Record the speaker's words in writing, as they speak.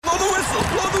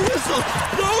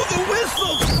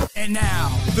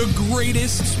the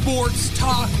greatest sports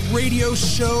talk radio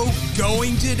show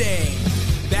going today.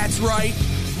 That's right,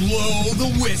 Blow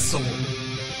the Whistle.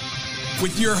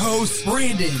 With your host,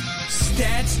 Brandon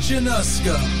Stats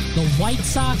Januska. The White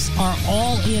Sox are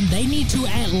all in. They need to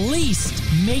at least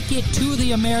make it to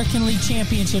the American League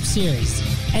Championship Series.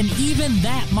 And even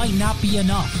that might not be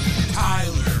enough.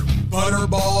 Tyler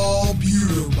Butterball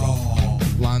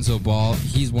Buterball. Lonzo Ball,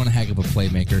 he's one heck of a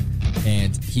playmaker.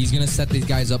 And he's going to set these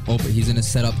guys up open. He's going to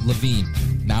set up Levine,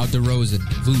 now DeRozan,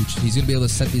 Vooch. He's going to be able to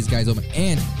set these guys open.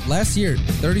 And last year,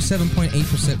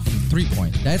 37.8% from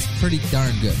three-point. That's pretty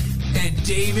darn good. And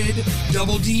David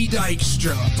Double D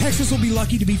Dykstra. Texas will be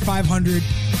lucky to be 500.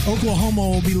 Oklahoma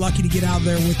will be lucky to get out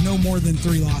there with no more than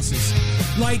 3 losses.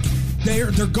 Like,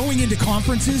 they're going into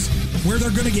conferences where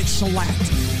they're going to get shellacked.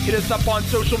 Hit us up on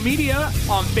social media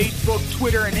on Facebook,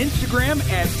 Twitter, and Instagram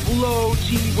at Blow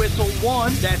T Whistle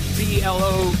 1. That's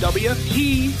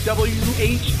BLOWTWHISTLE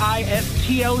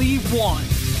 1.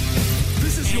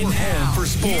 This is your home for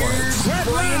sports.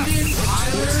 Brandon,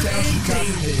 Tyler, and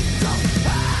David.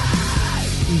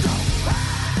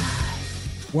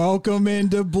 Welcome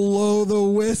into Blow the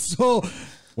Whistle.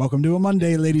 Welcome to a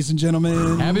Monday, ladies and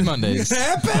gentlemen. Happy Mondays.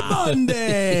 Happy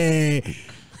Monday.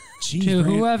 Jeez, To Brandon.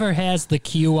 whoever has the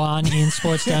Q on in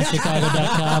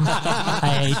sportsdownchicago.com,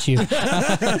 I hate you.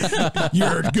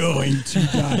 You're going to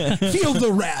die. Feel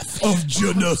the wrath of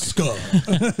Januska.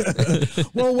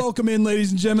 Well, welcome in, ladies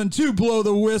and gentlemen, to Blow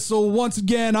the Whistle. Once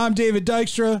again, I'm David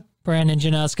Dykstra. Brandon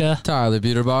Januska. Tyler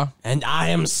Buterball. And I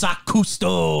am Sock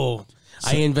Cousteau.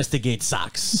 I investigate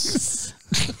socks.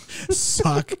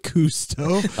 Sock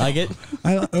Cousteau. Like it?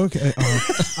 Okay.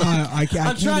 I can't.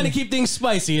 I'm trying to keep things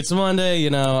spicy. It's Monday,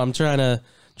 you know. I'm trying to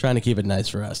keep it nice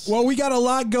for us. Well, we got a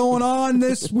lot going on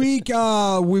this week.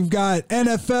 We've got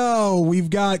NFL. We've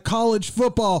got college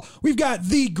football. We've got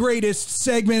the greatest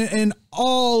segment in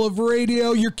all of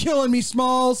radio. You're killing me,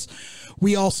 Smalls.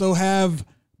 We also have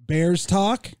Bears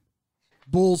talk,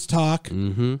 Bulls talk,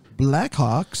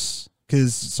 Blackhawks,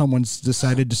 because someone's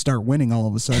decided to start winning all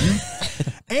of a sudden.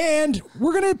 And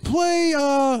we're going to play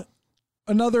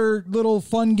another little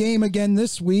fun game again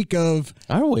this week of...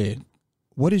 Are we?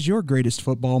 What is your greatest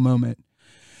football moment?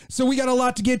 So we got a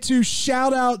lot to get to.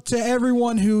 Shout out to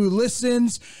everyone who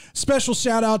listens. Special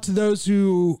shout out to those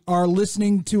who are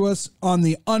listening to us on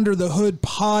the Under the Hood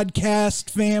podcast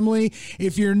family.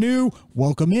 If you're new,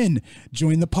 welcome in.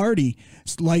 Join the party.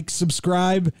 Like,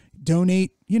 subscribe,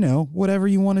 donate, whatever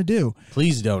you want to do.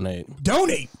 Please donate.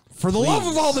 Donate for the love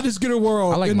of all that is good in the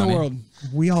world. I like money. The world.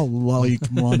 We all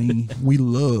like money. We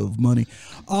love money.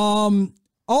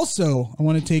 Also, I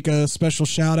want to take a special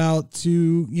shout out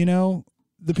to,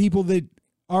 the people that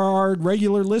are our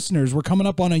regular listeners. We're coming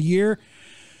up on a year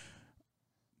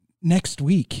next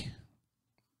week.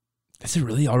 Is it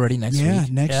really already next week?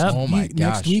 Next Yep. Oh my week.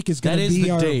 Next gosh. week is going That to is be the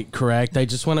our date, correct? I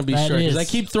just want to be That sure because is. I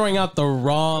keep throwing out the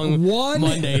wrong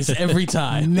Mondays every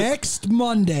time. next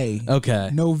Monday.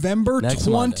 Okay. November Next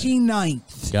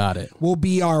 29th. Got it. Will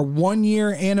be our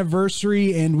 1-year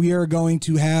anniversary, and we are going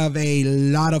to have a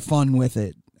lot of fun with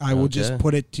it. I will just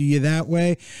put it to you that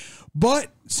way. But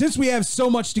since we have so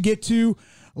much to get to,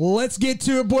 let's get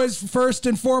to it, boys. First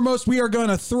and foremost, we are going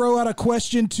to throw out a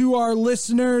question to our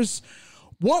listeners.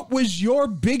 What was your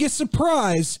biggest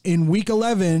surprise in Week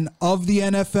 11 of the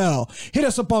NFL? Hit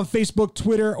us up on Facebook,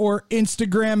 Twitter, or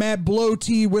Instagram at Blow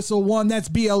T Whistle 1. That's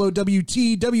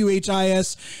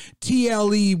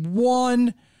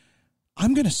BLOWTWHISTLE1.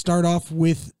 I'm going to start off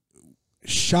with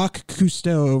Shock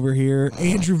Cousteau over here.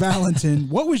 Andrew Valentin,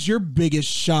 what was your biggest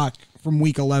shock from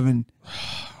Week 11?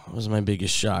 What was my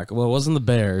biggest shock? Well, it wasn't the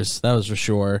Bears. That was for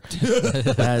sure.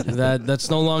 That's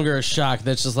no longer a shock.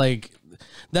 That's just like,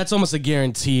 that's almost a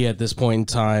guarantee at this point in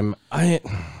time.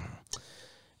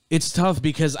 It's tough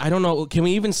because I don't know. Can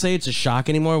we even say it's a shock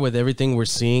anymore with everything we're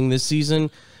seeing this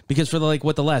season? Because for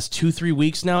the last 2-3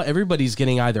 weeks now, everybody's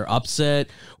getting either upset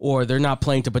or they're not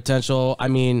playing to potential. I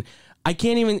mean, I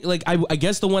can't even I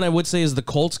guess the one I would say is the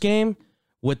Colts game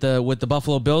with the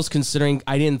Buffalo Bills, considering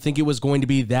I didn't think it was going to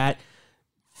be that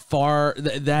far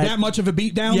that much of a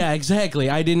beatdown. Yeah, exactly.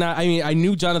 I did not. I mean, I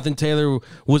knew Jonathan Taylor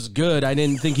was good. I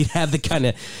didn't think he'd have the kind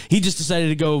of. He just decided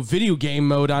to go video game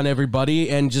mode on everybody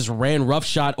and just ran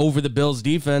roughshod over the Bills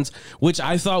defense, which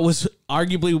I thought was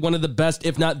arguably one of the best,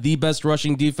 if not the best,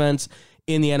 rushing defense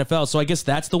in the NFL. So I guess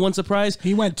that's the one surprise.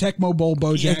 He went Tecmo Bowl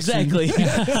Bo Jackson. Exactly.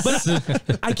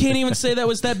 But I can't even say that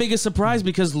was that big a surprise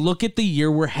because look at the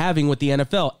year we're having with the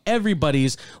NFL.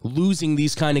 Everybody's losing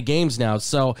these kind of games now.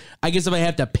 So I guess if I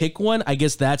have to pick one, I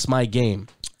guess that's my game.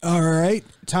 All right.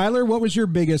 Tyler, what was your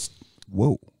biggest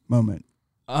moment?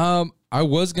 I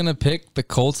was gonna pick the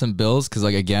Colts and Bills because,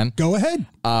 like, again, Go ahead.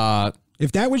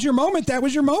 If that was your moment, that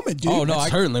was your moment, dude. Oh, no, That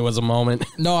certainly was a moment.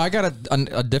 no, I got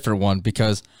a different one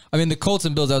because I mean the Colts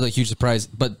and Bills, that was a huge surprise.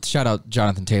 But shout out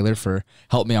Jonathan Taylor for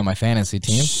helping me on my fantasy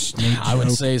team. I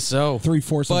would say so.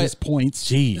 3/4 of his points.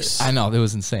 Jeez. I know, it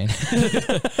was insane.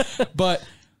 But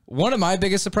one of my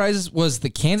biggest surprises was the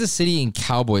Kansas City and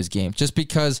Cowboys game, just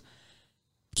because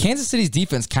Kansas City's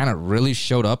defense kind of really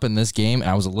showed up in this game, and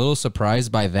I was a little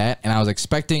surprised by that, and I was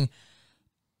expecting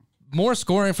more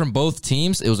scoring from both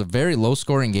teams. It was a very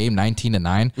low-scoring game,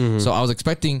 19-9. So I was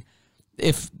expecting,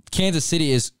 if Kansas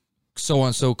City is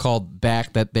so-called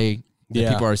back that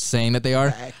people are saying that they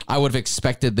are, I would have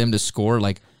expected them to score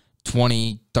like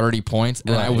 20, 30 points,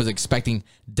 and I was expecting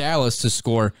Dallas to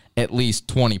score at least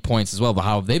 20 points as well, but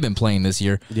how they've been playing this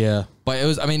year. Yeah. But it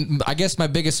was, I mean, I guess my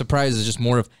biggest surprise is just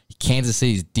more of Kansas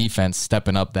City's defense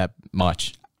stepping up that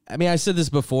much. I mean, I said this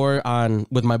before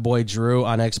with my boy Drew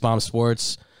on X-Bomb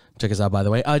Sports. Check us out, by the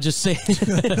way. Just say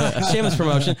shameless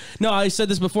promotion. No, I said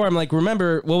this before. I'm like,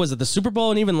 remember, what was it? The Super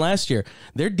Bowl and even last year,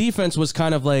 their defense was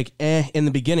kind of like in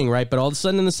the beginning, right? But all of a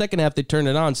sudden in the second half, they turned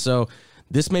it on. So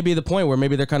this may be the point where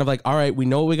maybe they're kind of like, all right, we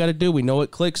know what we got to do. We know it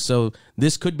clicks. So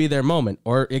this could be their moment,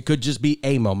 or it could just be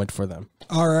a moment for them.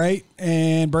 All right.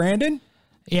 And Brandon?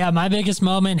 Yeah, my biggest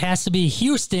moment has to be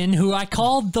Houston, who I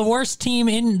called the worst team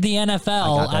in the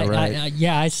NFL. I got that right.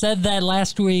 I said that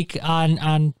last week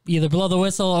on either Blow the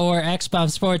Whistle or X-Bomb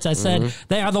Sports. I said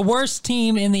they are the worst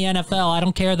team in the NFL. I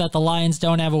don't care that the Lions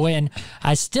don't have a win.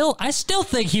 I still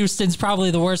think Houston's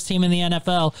probably the worst team in the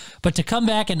NFL, but to come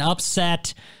back and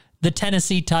upset the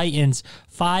Tennessee Titans,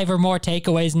 5 or more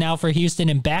takeaways now for Houston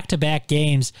in back-to-back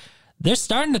games. They're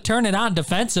starting to turn it on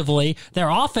defensively. Their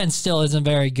offense still isn't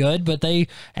very good, but they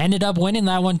ended up winning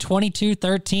that one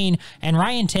 22-13. And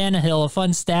Ryan Tannehill, a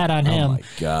fun stat on him. Oh, my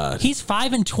God. He's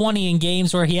 5-20 in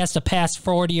games where he has to pass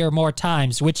 40 or more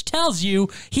times, which tells you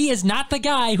he is not the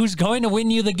guy who's going to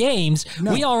win you the games.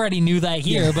 No. We already knew that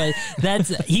here, but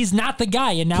he's not the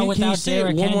guy. And now Can without you say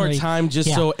Derrick it one Henry, more time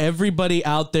just so everybody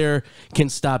out there can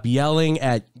stop yelling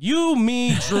at you,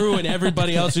 me, Drew, and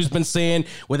everybody else who's been saying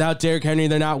without Derrick Henry,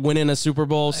 they're not winning a Super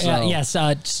Bowl. So. Yes,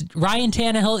 Ryan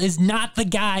Tannehill is not the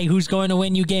guy who's going to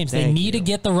win you games. They need to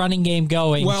get the running game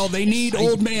going. Well, they need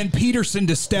old man Peterson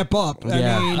to step up.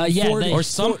 Yeah. Or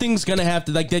something's going to have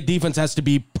to, like, that defense has to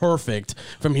be perfect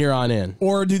from here on in.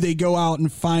 Or do they go out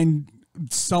and find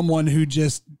someone who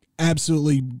just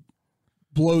absolutely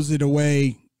blows it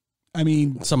away? I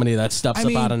mean, somebody that steps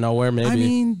up out of nowhere, maybe. I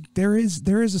mean, there is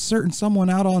a certain someone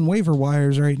out on waiver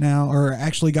wires right now, or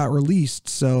actually got released.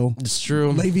 So it's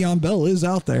true. Le'Veon Bell is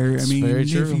out there. It's very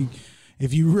true.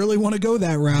 If you really want to go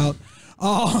that route,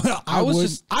 I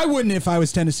wouldn't if I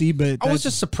was Tennessee. But I was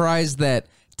just surprised that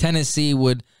Tennessee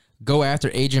would go after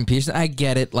Adrian Peterson. I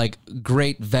get it, like,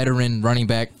 great veteran running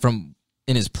back from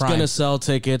in his prime. It's gonna sell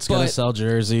tickets, gonna sell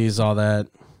jerseys, all that.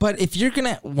 But if you're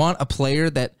gonna want a player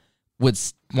that would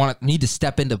need to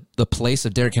step into the place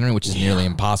of Derrick Henry, which is nearly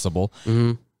impossible,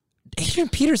 Adrian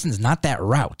Peterson's not that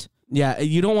route. Yeah,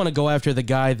 you don't want to go after the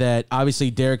guy that, obviously,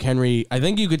 Derrick Henry, I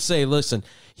think you could say, listen,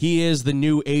 he is the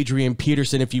new Adrian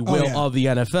Peterson, if you will, of the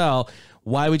NFL.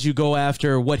 Why would you go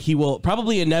after what he will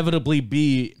probably inevitably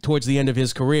be towards the end of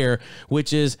his career,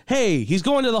 which is, hey, he's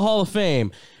going to the Hall of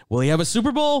Fame. Will he have a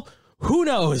Super Bowl? Who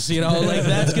knows? You know, like,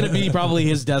 that's going to be probably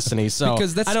his destiny. So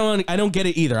because I don't get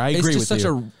it either. I agree with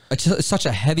you. It's such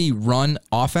a heavy run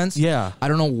offense. Yeah. I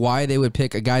don't know why they would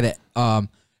pick a guy that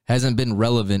hasn't been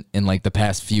relevant in, like, the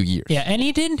past few years. Yeah, and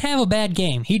he didn't have a bad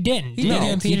game. He didn't. He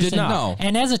did not. No.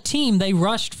 And as a team, they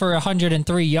rushed for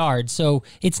 103 yards. So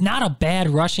it's not a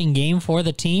bad rushing game for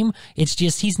the team. It's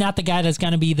just he's not the guy that's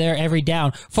going to be there every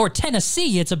down. For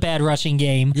Tennessee, it's a bad rushing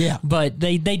game. Yeah. But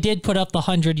they did put up the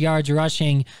 100 yards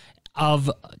rushing.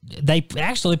 They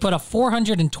actually put up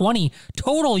 420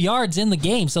 total yards in the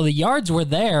game. So the yards were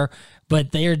there,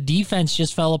 but their defense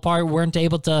just fell apart, weren't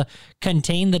able to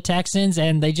contain the Texans,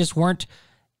 and they just weren't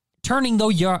turning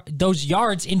those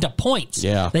yards into points.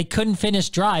 Yeah. They couldn't finish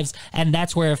drives, and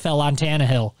that's where it fell on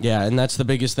Tannehill. Yeah, and that's the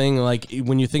biggest thing. Like,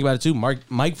 when you think about it, too, Mike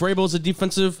Vrabel is a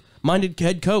defensive-minded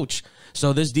head coach.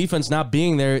 So this defense not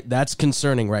being there, that's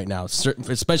concerning right now,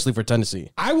 especially for Tennessee.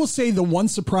 I will say the one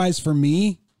surprise for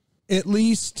me, at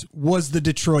least, was the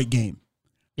Detroit game.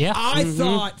 Yeah. I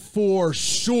thought for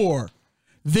sure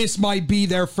this might be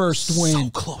their first win. So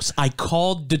close. I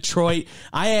called Detroit.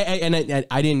 I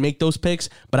didn't make those picks,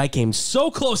 but I came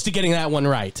so close to getting that one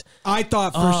right. I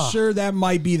thought for sure that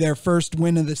might be their first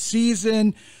win of the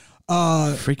season.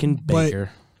 Freaking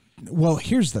Baker. Well,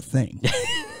 here's the thing.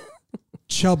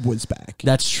 Chubb was back.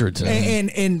 That's true too.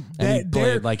 And he that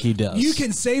played like he does. You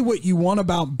can say what you want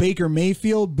about Baker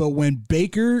Mayfield, but when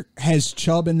Baker has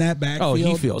Chubb in that backfield,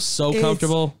 he feels so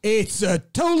comfortable. It's a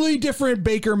totally different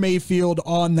Baker Mayfield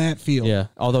on that field. Yeah,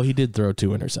 although he did throw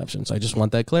 2 interceptions. I just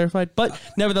want that clarified. But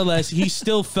nevertheless, he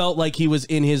still felt like he was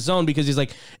in his zone because he's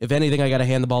like, if anything, I got to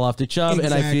hand the ball off to Chubb,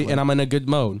 Exactly. and I'm in a good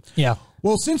mode. Yeah.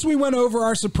 Well, since we went over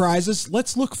our surprises,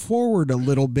 let's look forward a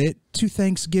little bit to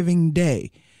Thanksgiving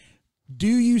Day. Do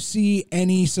you see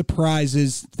any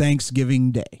surprises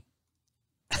Thanksgiving Day?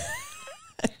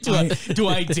 Do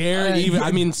I dare even?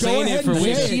 I mean, saying it for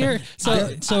weeks. Here,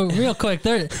 so real quick,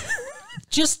 there,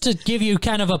 just to give you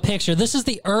kind of a picture, this is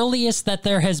the earliest that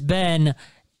there has been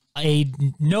a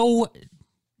no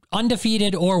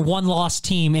undefeated or one-loss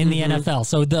team in the NFL.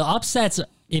 So the upsets,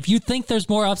 if you think there's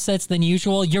more upsets than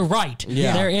usual, you're right.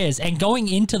 Yeah. There is. And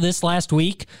going into this last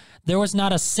week, there was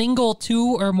not a single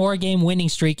 2 or more game winning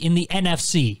streak in the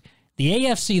NFC. The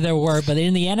AFC there were, but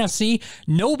in the NFC,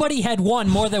 nobody had won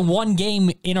more than 1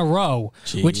 game in a row,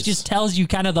 which just tells you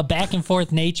kind of the back and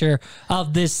forth nature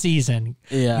of this season.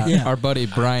 Yeah. Our buddy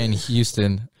Brian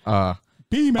Houston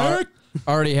B-Mac.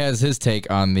 already has his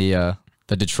take on the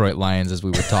Detroit Lions, as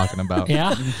we were talking about.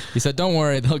 Yeah. He said, don't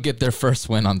worry, they'll get their first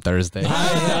win on Thursday.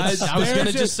 I was going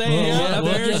to just say, we'll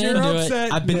there's get your into it.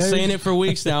 upset. I've been saying it for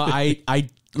weeks now. I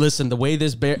listen, the way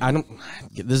this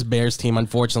Bears team,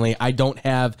 unfortunately, I don't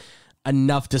have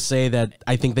enough to say that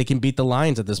I think they can beat the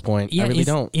Lions at this point. I really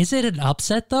don't. Is it an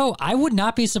upset, though? I would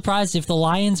not be surprised if the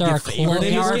Lions are favored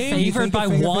in this game? You favored think by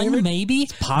they're 1, favored? maybe.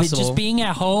 It's possible. Just being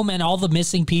at home and all the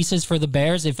missing pieces for the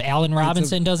Bears. If Allen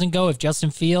Robinson doesn't go, if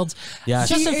Justin Fields. Yeah.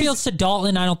 Justin Fields to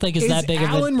Dalton, I don't think is that big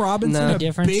Allen of a Robinson a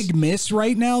difference. big miss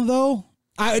right now, though?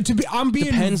 I'm being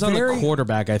Depends on very the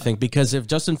quarterback, I think, because if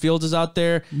Justin Fields is out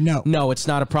there, No. it's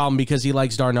not a problem because he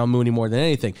likes Darnell Mooney more than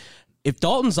anything. If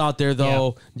Dalton's out there,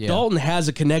 though, Yeah. Dalton has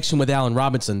a connection with Allen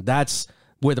Robinson. That's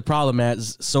where the problem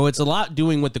is. So it's a lot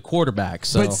doing with the quarterback.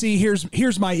 So. But see,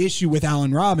 here's my issue with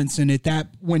Allen Robinson at that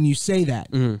when you say that.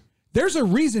 There's a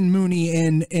reason Mooney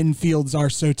and Fields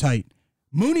are so tight.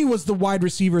 Mooney was the wide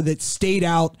receiver that stayed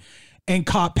out and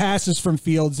caught passes from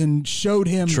Fields and showed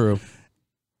him. True.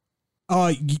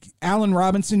 Allen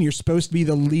Robinson, you're supposed to be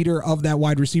the leader of that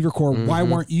wide receiver core. Why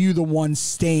weren't you the one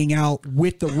staying out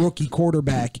with the rookie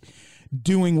quarterback,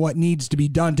 doing what needs to be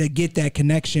done to get that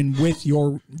connection with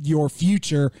your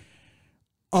future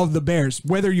of the Bears,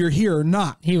 whether you're here or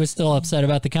not? He was still upset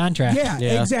about the contract.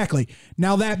 Yeah, exactly.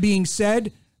 Now, that being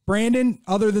said, Brandon,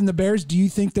 other than the Bears, do you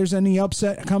think there's any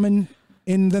upset coming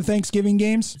in the Thanksgiving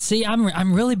games? See,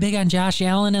 I'm really big on Josh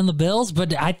Allen and the Bills,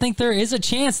 but I think there is a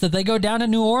chance that they go down to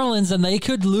New Orleans and they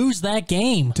could lose that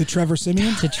game To Trevor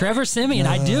Siemian? to Trevor Siemian.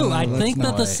 I do. I think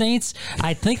that the Saints.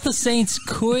 I think the Saints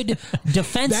could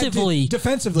defensively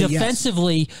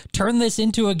defensively, turn this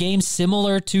into a game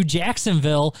similar to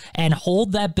Jacksonville and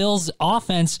hold that Bills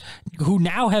offense, who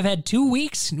now have had 2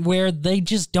 weeks where they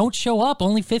just don't show up.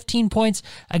 Only 15 points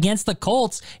against the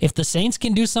Colts. If the Saints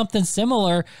can do something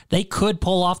similar, they could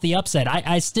pull off the upset.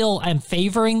 I still am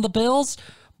favoring the Bills,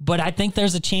 but I think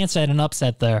there's a chance at an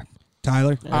upset there.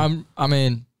 Tyler? I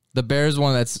mean, the Bears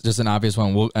one, that's just an obvious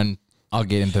one. And I'll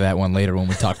get into that one later when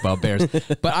we talk about Bears.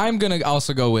 But I'm going to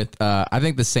also go with, I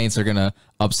think the Saints are going to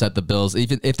upset the Bills,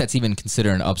 even if that's even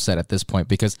considered an upset at this point,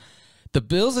 because the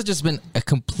Bills have just been a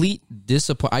complete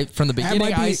disappointment. From the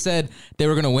beginning, I said they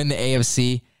were going to win the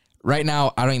AFC. Right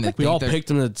now, I don't even think we all picked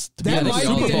them to be in the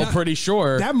Super Bowl, pretty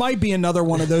sure. That might be another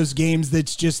one of those games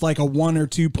that's just like a 1 or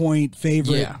 2 point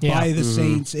favorite by the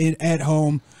Saints at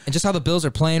home. And just how the Bills are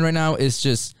playing right now is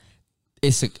just,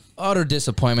 it's an utter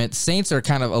disappointment. Saints are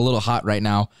kind of a little hot right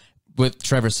now with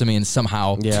Trevor Siemian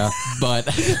somehow. Yeah. But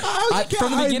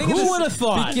from the beginning who would have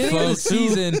thought? Beginning of the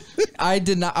season,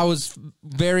 I was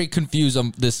very confused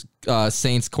on this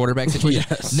Saints quarterback situation.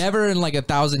 Yes. Never in like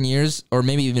 1,000 years, or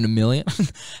maybe even a million,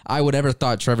 I would ever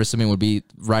thought Trevor Siemian would be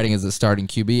riding as a starting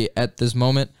QB at this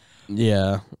moment.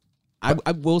 Yeah.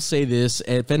 I will say this.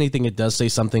 If anything, it does say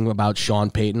something about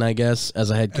Sean Payton, I guess, as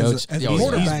a head coach. As a He's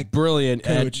quarterback brilliant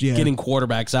coach, at getting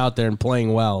quarterbacks out there and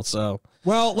playing well. So,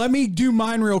 well, let me do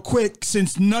mine real quick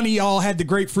since none of y'all had the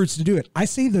grapefruits to do it. I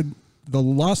say the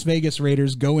Las Vegas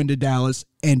Raiders go into Dallas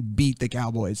and beat the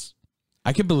Cowboys.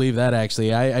 I can believe that,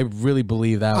 actually. I really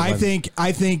believe that I one.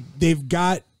 think they've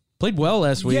got Played well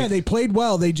last week. Yeah, they played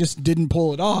well. They just didn't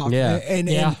pull it off. Yeah. And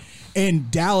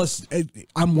And Dallas,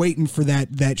 I'm waiting for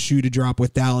that shoe to drop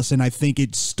with Dallas, and I think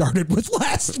it started with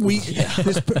last week,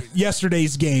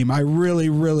 yesterday's game. I really,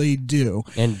 really do.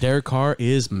 And Derek Carr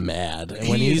is mad. And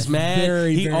when He he's is mad,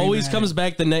 very, he very always mad. comes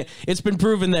back the next. It's been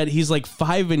proven that he's like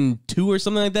 5-2 or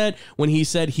something like that. When he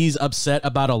said he's upset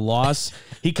about a loss,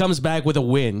 he comes back with a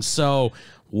win. So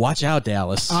watch out,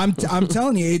 Dallas. I'm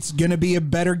telling you, it's going to be a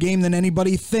better game than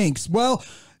anybody thinks. Well,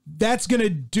 that's going to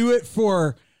do it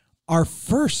for our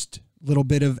first little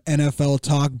bit of NFL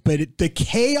talk, but the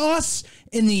chaos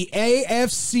in the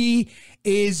AFC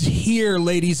is here,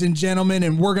 ladies and gentlemen,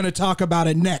 and we're going to talk about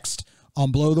it next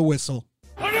on Blow the Whistle.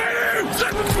 Taylor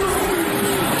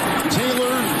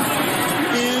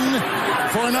in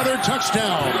for another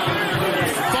touchdown.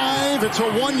 5, it's a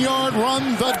 1-yard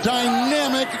run. The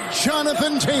dynamic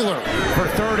Jonathan Taylor. For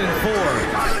 3rd and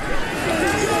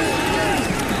 4.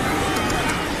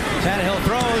 Tannehill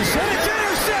throws, and it's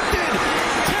intercepted!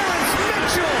 Terrence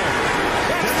Mitchell!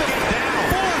 That's the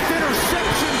 4th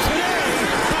interception today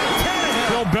by Tannehill.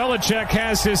 Bill Belichick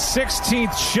has his 16th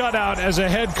shutout as a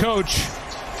head coach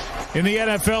in the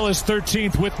NFL, his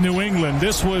 13th with New England.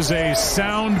 This was a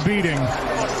sound beating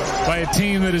by a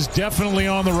team that is definitely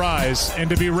on the rise and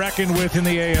to be reckoned with in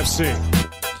the AFC.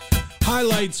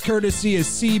 Highlights courtesy of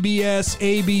CBS,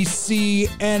 ABC,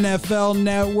 NFL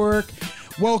Network.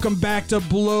 Welcome back to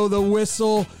Blow the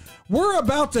Whistle. We're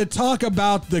about to talk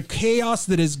about the chaos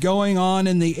that is going on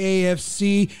in the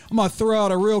AFC. I'm going to throw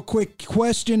out a real quick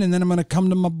question, and then I'm going to come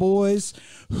to my boys.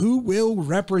 Who will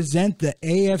represent the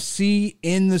AFC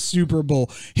in the Super Bowl?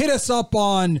 Hit us up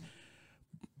on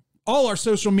all our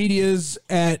social medias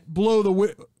at Blow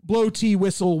T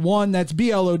Whistle 1. That's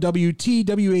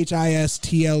BLOWTWHISTLE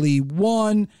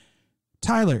 1.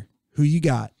 Tyler, who you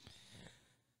got?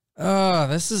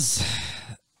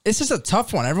 It's just a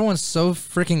tough one. Everyone's so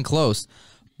freaking close.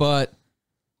 But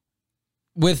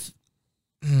with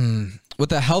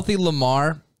a healthy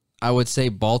Lamar, I would say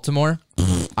Baltimore.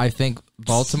 I think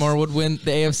Baltimore would win the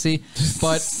AFC.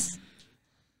 But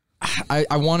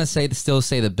I want to still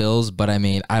say the Bills, but I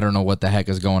mean, I don't know what the heck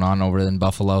is going on over in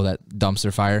Buffalo, that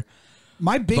dumpster fire.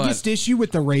 My biggest issue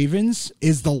with the Ravens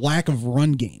is the lack of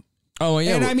run game. Oh,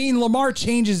 yeah. And I mean, Lamar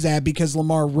changes that because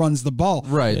Lamar runs the ball.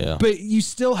 Right. Yeah. But you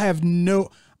still have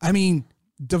I mean,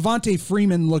 Devontae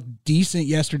Freeman looked decent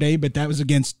yesterday, but that was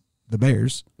against the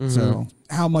Bears. So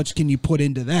how much can you put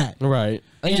into that? Right.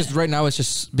 I think just right now it's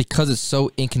just because it's so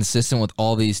inconsistent with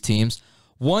all these teams.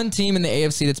 One team in the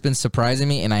AFC that's been surprising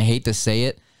me, and I hate to say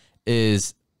it,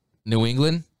 is New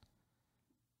England.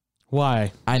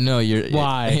 Why? I know you're.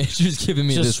 Why? You're just giving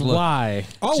me Just this look. why?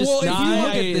 Oh, Just well, if not- you look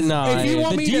look at this- no, if you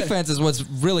want the me to- defense is what's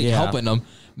really Yeah. helping them.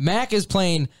 Mac is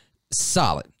playing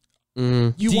solid,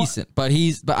 decent, but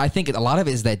I think a lot of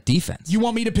it is that defense. You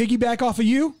want me to piggyback off of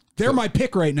you? They're my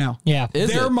pick right now. Yeah.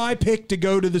 They're my pick to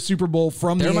go to the Super Bowl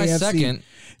from They're the my AFC. second.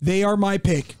 They are my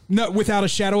pick. No, without a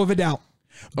shadow of a doubt.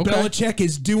 Okay. Belichick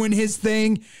is doing his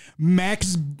thing.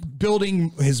 Mac's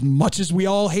building, as much as we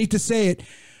all hate to say it,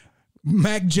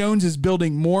 Mac Jones is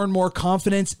building more and more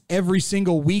confidence every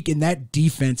single week, and that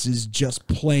defense is just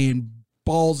playing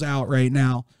balls out right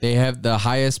now. They have the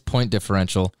highest point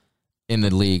differential in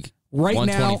the league. Right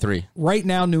 123.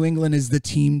 now, New England is the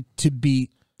team to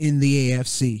beat in the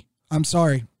AFC. I'm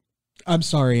sorry,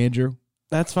 Andrew.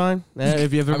 That's fine.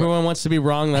 If everyone wants to be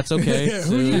wrong, that's okay.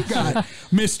 Who you got,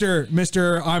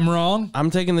 Mister? I'm wrong.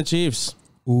 I'm taking the Chiefs.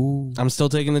 Ooh. I'm still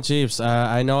taking the Chiefs.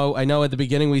 I know. At the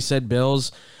beginning we said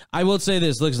Bills. I will say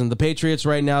this. Listen, the Patriots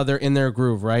right now, they're in their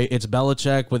groove, right? It's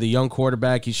Belichick with a young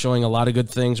quarterback. He's showing a lot of good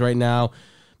things right now.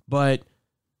 But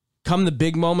come the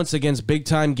big moments against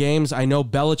big-time games, I know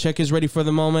Belichick is ready for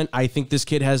the moment. I think this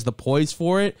kid has the poise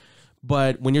for it.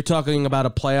 But when you're talking about a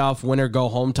playoff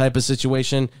winner-go-home type of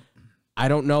situation, I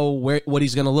don't know what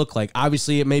he's going to look like.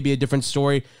 Obviously, it may be a different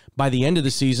story by the end of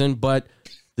the season, but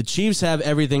the Chiefs have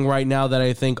everything right now that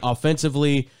I think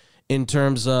offensively, in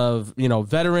terms of,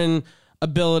 veteran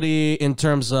ability, in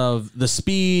terms of the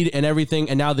speed and everything,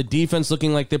 and now the defense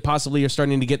looking like they possibly are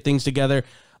starting to get things together.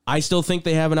 I still think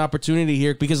they have an opportunity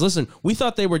here because, listen, we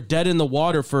thought they were dead in the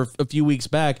water for a few weeks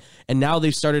back, and now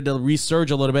they've started to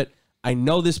resurge a little bit. I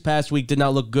know this past week did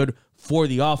not look good for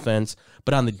the offense,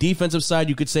 but on the defensive side,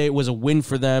 you could say it was a win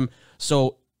for them.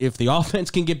 So if the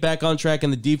offense can get back on track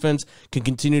and the defense can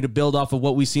continue to build off of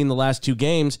what we've seen the last two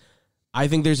games, I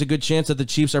think there's a good chance that the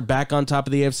Chiefs are back on top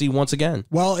of the AFC once again.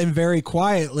 Well, and very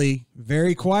quietly,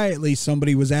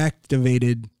 somebody was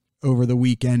activated over the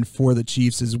weekend for the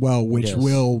Chiefs as well, which Yes.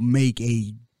 will make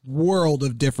a world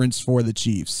of difference for the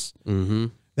Chiefs. Mm-hmm.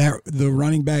 That the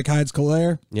running back Heides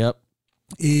Colaire Yep.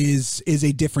 is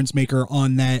a difference maker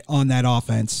on that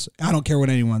offense. I don't care what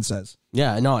anyone says.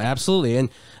 Yeah, no, absolutely. And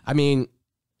I mean,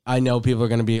 I know people are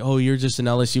going to be, oh, you're just an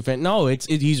LSU fan. No,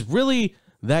 he's really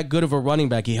that good of a running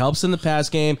back. He helps in the pass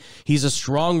game. He's a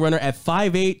strong runner. At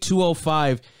 5'8",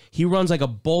 205, he runs like a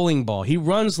bowling ball. He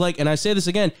runs like, and I say this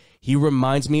again, he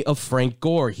reminds me of Frank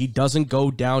Gore. He doesn't go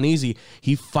down easy.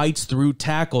 He fights through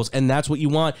tackles, and that's what you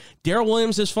want. Darrell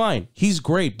Williams is fine. He's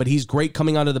great, but he's great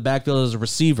coming out of the backfield as a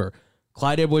receiver.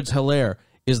 Clyde Edwards-Helaire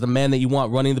is the man that you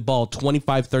want running the ball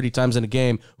 25, 30 times in a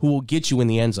game who will get you in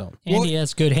the end zone. And he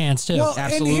has good hands, too. Well,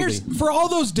 Absolutely. And here's, for all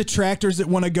those detractors that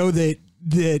want to go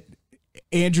that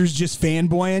Andrew's just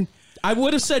fanboying, I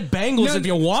would have said Bengals if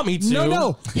you want me to.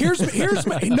 No.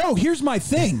 Here's my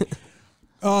thing.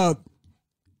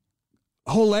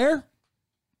 Helaire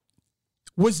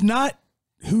was not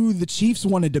who the Chiefs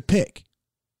wanted to pick.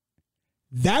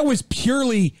 That was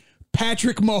purely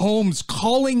Patrick Mahomes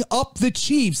calling up the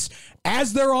Chiefs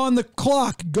as they're on the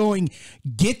clock going,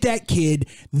 get that kid.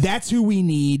 That's who we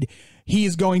need. He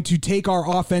is going to take our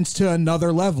offense to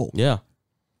another level. Yeah.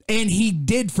 And he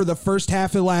did for the first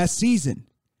half of last season.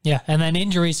 Yeah, and then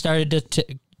injuries started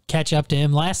to catch up to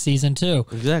him last season, too.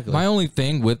 Exactly. My only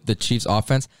thing with the Chiefs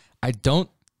offense,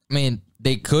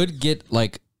 they could get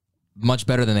like much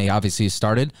better than they obviously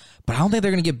started, but I don't think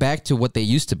they're going to get back to what they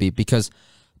used to be because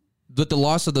with the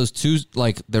loss of those two,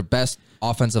 like their best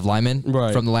offensive linemen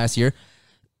from the last year,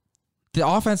 the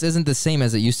offense isn't the same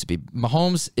as it used to be.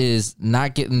 Mahomes is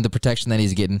not getting the protection that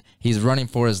he's getting. He's running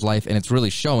for his life, and it's really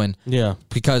showing. Yeah.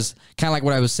 Because kind of like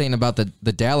what I was saying about the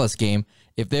Dallas game,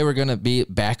 if they were going to be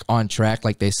back on track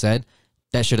like they said,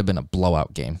 that should have been a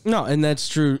blowout game. No, and that's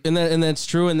true. And that's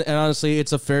true. And honestly,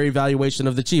 it's a fair evaluation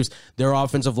of the Chiefs. Their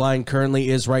offensive line currently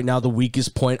is right now the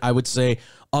weakest point, I would say,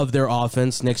 of their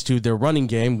offense next to their running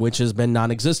game, which has been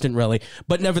non-existent really.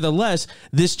 But nevertheless,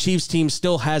 this Chiefs team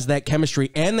still has that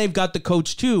chemistry, and they've got the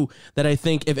coach too that I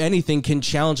think, if anything, can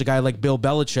challenge a guy like Bill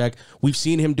Belichick. We've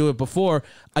seen him do it before.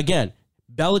 Again,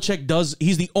 Belichick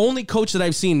he's the only coach that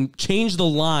I've seen change the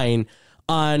line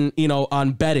on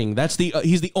betting.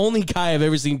 He's the only guy I've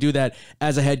ever seen do that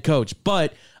as a head coach.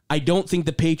 But I don't think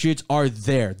the Patriots are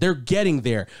there. They're getting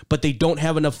there, but they don't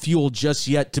have enough fuel just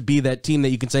yet to be that team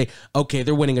that you can say, okay,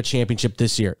 they're winning a championship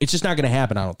this year. It's just not going to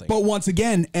happen, I don't think. But once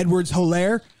again,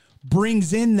 Edwards-Helaire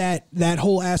brings in that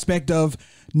whole aspect of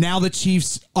now the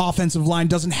Chiefs' offensive line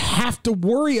doesn't have to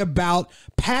worry about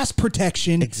pass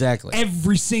protection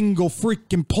every single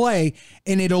freaking play,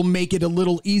 and it'll make it a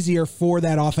little easier for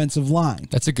that offensive line.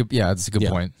 That's a good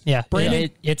point. Yeah, Brandon,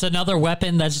 it's another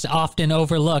weapon that's often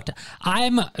overlooked.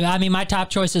 My top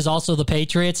choice is also the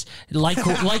Patriots. Like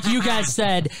you guys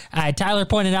said, Tyler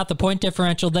pointed out the point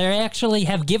differential. They actually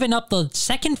have given up the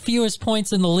second fewest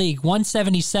points in the league,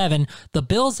 177. The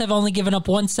Bills have only given up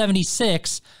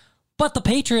 176. But the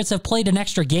Patriots have played an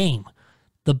extra game.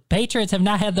 The Patriots have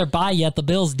not had their bye yet. The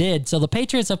Bills did. So the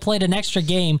Patriots have played an extra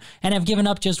game and have given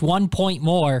up just 1 point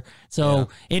more. So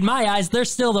in my eyes, they're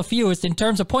still the fewest. In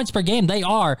terms of points per game, they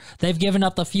are. They've given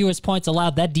up the fewest points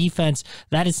allowed. That defense,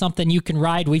 that is something you can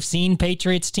ride. We've seen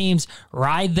Patriots teams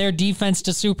ride their defense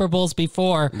to Super Bowls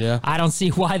before. Yeah. I don't see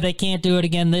why they can't do it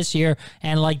again this year.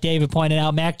 And like David pointed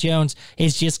out, Mac Jones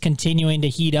is just continuing to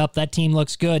heat up. That team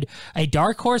looks good. A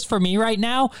dark horse for me right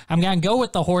now, I'm going to go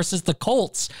with the horses, the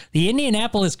Colts. The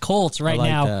Indianapolis Colts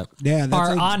now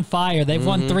are on fire. They've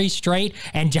won 3 straight,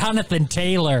 and Jonathan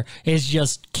Taylor is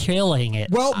just killing it.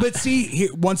 Well, but see,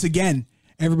 once again,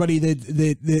 everybody,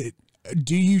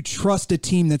 do you trust a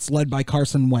team that's led by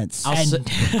Carson Wentz? I'm going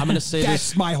to say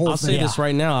that's this. my whole I'll thing. say this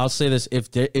right now. I'll say this.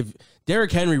 If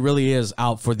Derrick Henry really is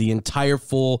out for the entire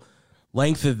full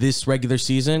length of this regular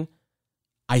season,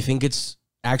 I think it's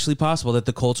actually possible that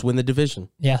the Colts win the division.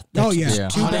 Yeah. Oh, yeah.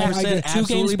 2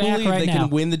 games back right they now. can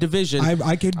win the division.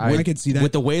 I could see that.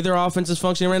 With the way their offense is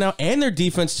functioning right now and their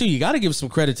defense, too. You got to give some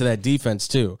credit to that defense,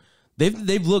 too.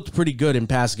 They've looked pretty good in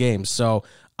past games. So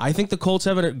I think the Colts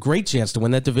have a great chance to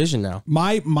win that division now.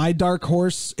 My dark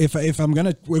horse, if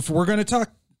we're gonna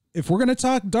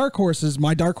talk dark horses,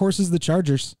 my dark horse is the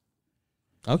Chargers.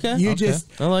 Okay.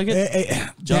 I like it.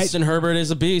 Justin Herbert is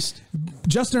a beast.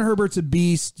 Justin Herbert's a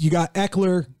beast. You got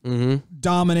Eckler,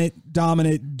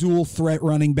 dominant, dual threat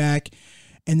running back.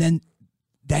 And then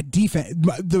that defense.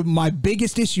 My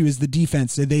biggest issue is the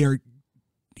defense. They are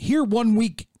here 1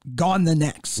 week, gone the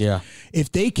next. Yeah.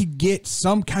 If they could get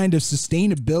some kind of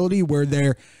sustainability where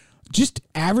they're just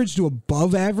average to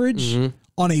above average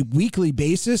on a weekly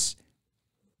basis,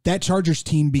 that Chargers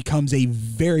team becomes a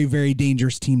very, very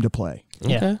dangerous team to play.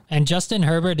 Yeah. And Justin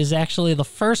Herbert is actually the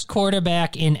first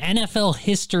quarterback in NFL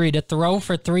history to throw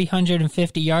for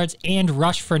 350 yards and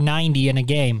rush for 90 in a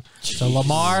game. So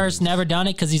Lamar's never done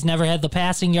it because he's never had the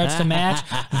passing yards to match.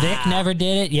 Vic never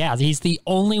did it. Yeah, he's the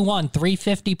only one,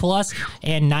 350 plus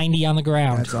and 90 on the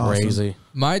ground. That's awesome. Crazy.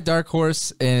 My dark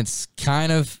horse, and it's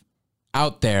kind of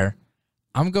out there,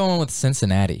 I'm going with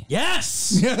Cincinnati.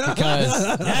 Yes.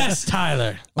 Because Yes,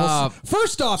 Tyler.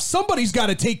 First off, somebody's got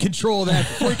to take control of that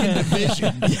freaking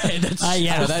division.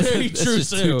 That's very true,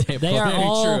 just too. too damn They are Very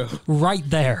all true. right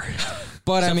there.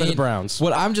 But Except I for mean, the Browns.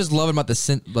 what I'm just loving about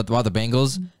the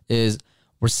Bengals is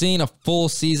we're seeing a full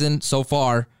season so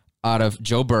far out of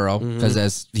Joe Burrow because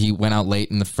as he went out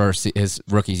late in his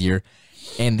rookie year,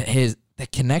 and the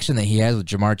connection that he has with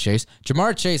Jamar Chase.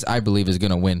 Jamar Chase, I believe, is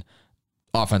going to win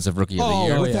Offensive Rookie of the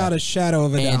Year. Without a shadow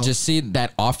of a doubt. And just see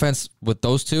that offense with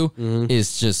those two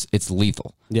is just, it's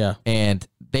lethal. Yeah. And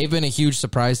they've been a huge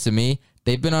surprise to me.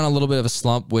 They've been on a little bit of a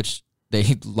slump, which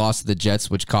they lost to the Jets,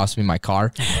 which cost me my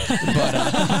car.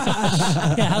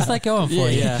 Yeah, how's that going for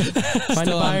you? Yeah. Find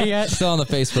a buyer yet? Still on the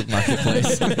Facebook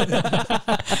Marketplace.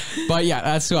 But yeah,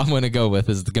 that's who I'm going to go with,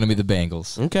 is going to be the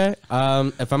Bengals. Okay.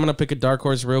 If I'm going to pick a dark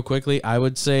horse real quickly, I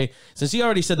would say, since you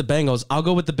already said the Bengals, I'll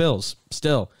go with the Bills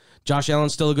still. Josh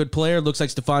Allen's still a good player. Looks like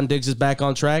Stephon Diggs is back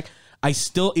on track. I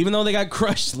still, even though they got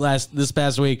crushed this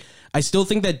past week, I still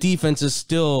think that defense is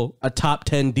still a top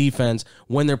 10 defense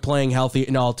when they're playing healthy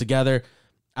and all together.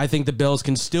 I think the Bills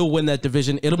can still win that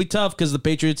division. It'll be tough because the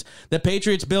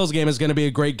Patriots-Bills game is going to be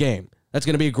a great game. That's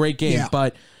going to be a great game. Yeah.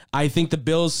 But I think the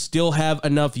Bills still have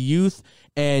enough youth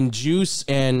and juice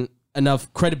and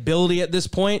enough credibility at this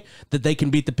point that they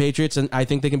can beat the Patriots, and I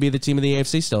think they can be the team of the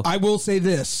AFC still. I will say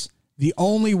this. The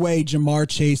only way Jamar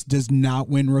Chase does not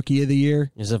win Rookie of the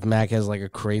Year As if Mac has like a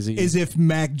crazy... is if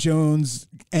Mac Jones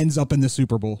ends up in the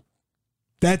Super Bowl.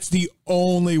 That's the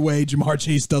only way Jamar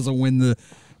Chase doesn't win the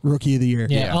Rookie of the Year.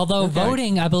 Yeah, although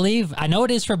voting, I believe, I know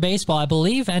it is for baseball. I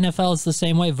believe NFL is the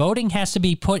same way. Voting has to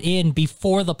be put in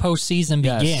before the postseason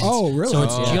begins. Oh, really? So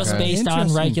it's Oh, just okay. based on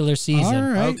Interesting. regular season.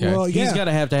 All right. Okay. Well, yeah. He's got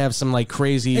to have some like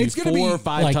crazy It's gonna 4 be, or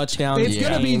 5 like, touchdowns. It's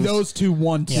going to be games. those two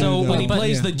 1-2. So when he though.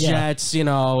 plays the Jets, you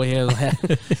know, he'll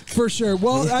For sure.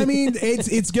 Well, I mean,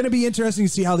 it's going to be interesting to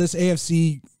see how this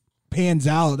AFC pans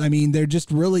out. I mean, there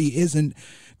just really isn't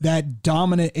that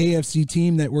dominant AFC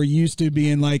team that we're used to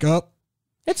being like, and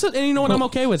you know what? I'm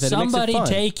okay with it. Somebody it makes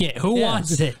it fun. take it. Who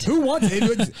wants it? who wants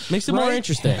it? Makes it more Right?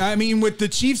 interesting. I mean, with the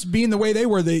Chiefs being the way they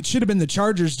were, it should have been the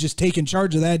Chargers just taking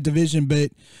charge of that division,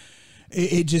 but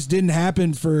it just didn't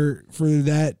happen for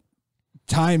that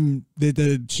time that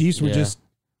the Chiefs were Yeah. just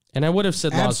And I would have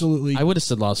said Absolutely. I would have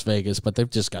said Las Vegas, but they've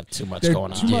just got too much they're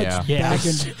going too on. much Yeah. back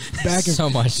and So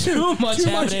much. Too much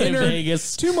happening in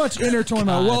Vegas. Too much inner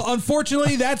turmoil. Well,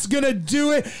 unfortunately, that's going to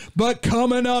do it. But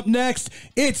coming up next,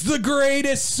 it's the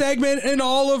greatest segment in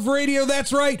all of radio.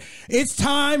 That's right. It's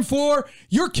time for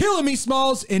You're Killing Me,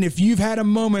 Smalls. And if you've had a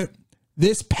moment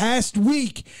this past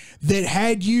week that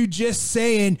had you just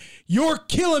saying, "You're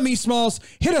killing me, Smalls,"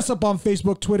 hit us up on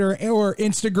Facebook, Twitter, or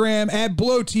Instagram at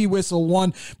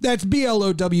BlowTWhistle1. That's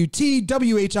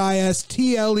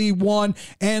BLOWTWHISTLE1,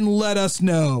 and let us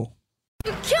know.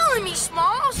 You're killing me,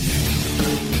 Smalls.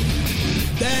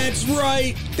 That's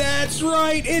right. That's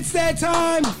right. It's that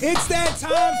time. It's that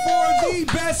time for the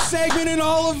best segment in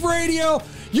all of radio.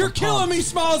 You're killing me,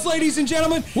 Smalls, ladies and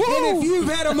gentlemen. And if you've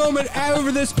had a moment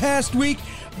over this past week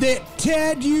that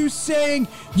had you saying,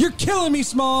 "You're killing me,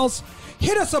 Smalls,"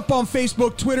 hit us up on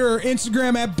Facebook, Twitter, or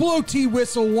Instagram at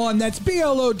BlowTWhistle1. That's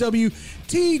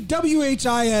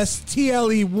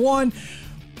BLOWTWHISTLE1.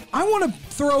 I want to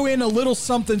throw in a little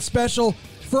something special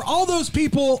for all those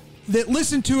people that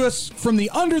listen to us from the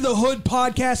Under the Hood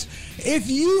podcast. If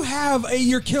you have a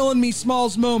You're Killing Me,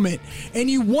 Smalls moment and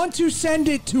you want to send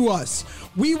it to us,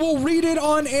 we will read it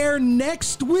on air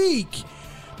next week,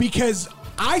 because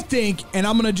I think, and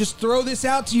I'm going to just throw this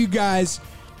out to you guys,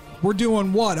 we're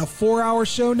doing what, a 4-hour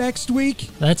show next week?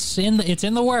 It's in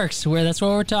the works. That's what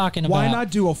we're talking about. Why not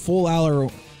do a full hour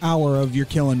of You're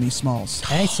Killing Me, Smalls?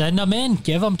 Hey, send them in.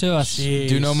 Give them to us.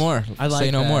 Do no more. I like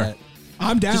Say no that. more.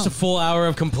 I'm down. Just a full hour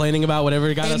of complaining about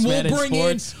whatever got us And mad in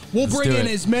sports. we'll Let's bring do in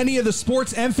it. as many of the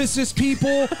sports emphasis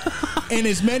people and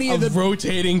as many A of the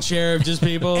rotating chair of just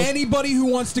people. anybody who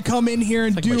wants to come in here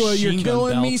and like do a machine You're gun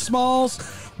Killing Me, belt.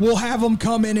 Smalls, we'll have them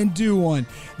come in and do one.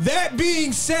 That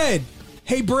being said,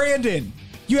 hey, Brandon,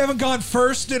 You haven't gone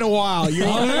first in a while. You're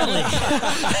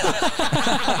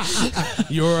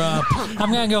You're up. I'm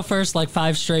going to go first like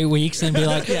 5 straight weeks and be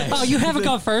like, oh, you haven't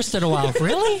gone first in a while.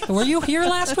 Really? Were you here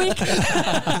last week?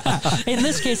 In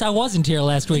this case, I wasn't here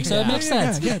last week, so it makes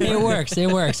sense. It works. It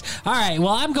works. All right. Well,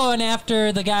 I'm going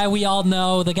after the guy we all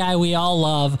know, the guy we all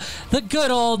love, the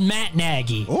good old Matt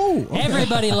Nagy. Oh, okay.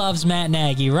 Everybody loves Matt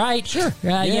Nagy, right? Sure.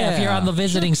 Yeah, if you're on the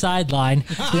visiting sideline.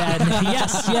 Then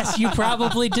yes, you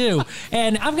probably do.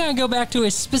 And I'm going to go back to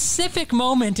a specific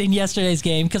moment in yesterday's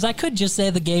game because I could just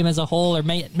say the game as a whole or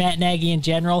Matt Nagy in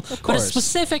general. But a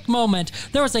specific moment,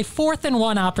 there was a 4th and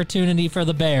 1 opportunity for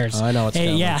the Bears. I know it's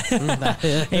coming. Yeah.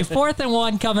 A 4th and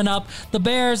 1 coming up. The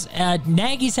Bears,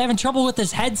 Nagy's having trouble with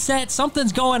his headset.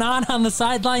 Something's going on the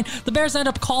sideline. The Bears end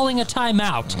up calling a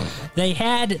timeout. They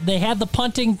had the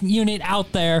punting unit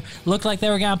out there. Looked like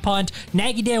they were going to punt.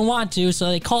 Nagy didn't want to, so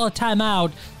they call a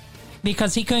timeout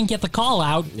because he couldn't get the call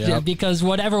out because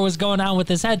whatever was going on with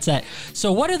his headset.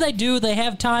 So what do? They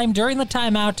have time during the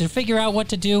timeout to figure out what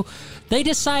to do. They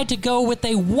decide to go with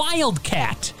a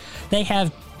wildcat. They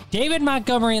have David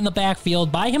Montgomery in the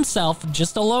backfield by himself,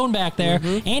 just alone back there.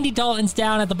 Andy Dalton's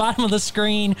down at the bottom of the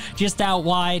screen, just out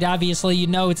wide. Obviously, you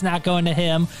know it's not going to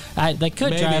him. They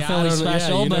could try a Philly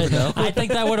special, but I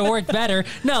think that would have worked better.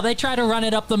 No, they try to run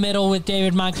it up the middle with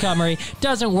David Montgomery.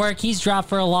 Doesn't work. He's dropped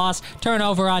for a loss.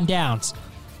 Turnover on downs.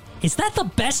 Is that the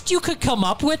best you could come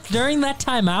up with during that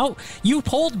timeout? You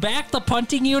pulled back the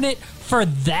punting unit for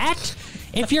that?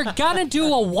 If you're going to do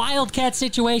a wildcat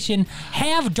situation,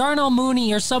 have Darnell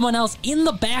Mooney or someone else in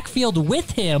the backfield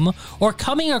with him or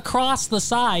coming across the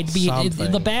side,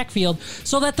 in the backfield,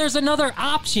 so that there's another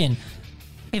option.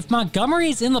 If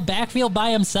Montgomery's in the backfield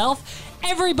by himself,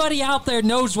 everybody out there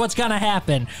knows what's going to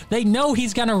happen. They know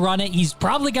he's going to run it. He's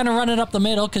probably going to run it up the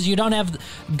middle because you don't have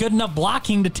good enough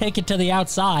blocking to take it to the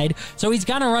outside. So he's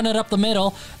going to run it up the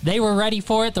middle. They were ready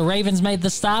for it. The Ravens made the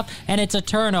stop, and it's a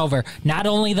turnover. Not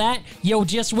only that, you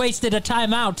just wasted a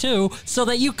timeout, too, so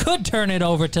that you could turn it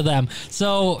over to them.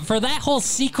 So for that whole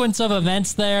sequence of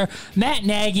events there, Matt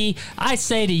Nagy, I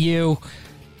say to you,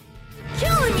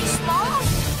 Killing me,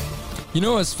 Smalls. You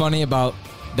know what's funny about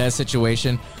that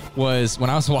situation was when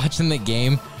I was watching the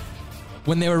game,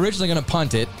 when they were originally going to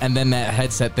punt it, and then that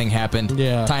headset thing happened,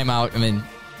 timeout, and then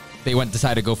they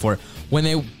decided to go for it. When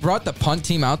they brought the punt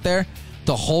team out there,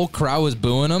 the whole crowd was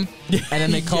booing them, and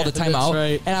then they called a timeout.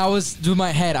 Right. And I was, through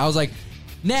my head, I was like,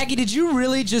 Nagy, did you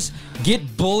really just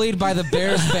get bullied by the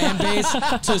Bears fan base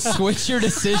to switch your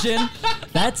decision?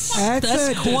 That's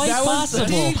quite possible.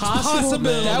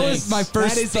 That was my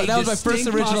first. That was my first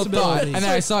original thought, and then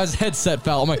I saw his headset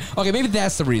fell. I'm like, okay, maybe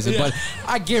that's the reason. But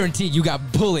I guarantee you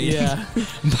got bullied by the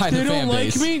fan base. They don't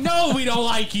like me? No, we don't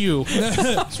like you.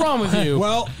 What's wrong with you?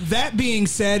 Well, that being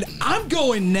said, I'm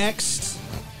going next.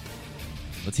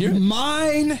 Let's hear it.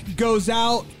 Mine goes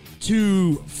out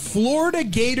to Florida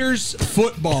Gators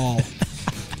football.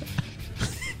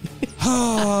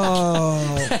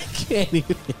 Oh. I can't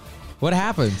even. What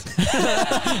happened?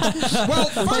 Well,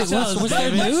 first,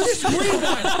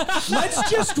 let's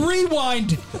just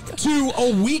rewind to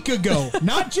a week ago.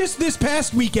 Not just this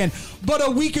past weekend, but a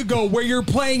week ago where you're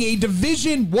playing a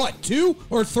Division, 2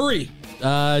 or 3?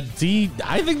 I think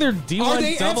they're D1. Are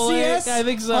they FCS? I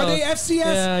think so. Are they FCS?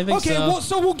 Yeah, I think so. Okay, well,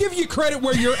 so we'll give you credit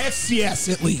where you're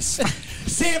FCS at least.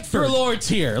 Sanford. For Lord's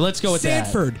here. Let's go with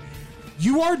Sanford,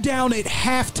 you are down at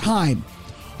halftime,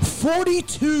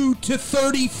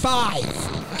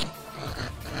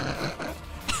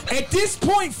 42-35. At this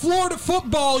point, Florida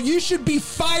football, you should be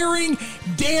firing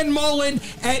Dan Mullen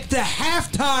at the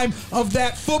halftime of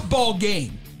that football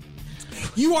game.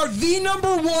 You are the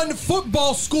 #1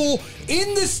 football school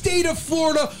in the state of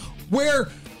Florida where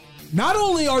not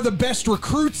only are the best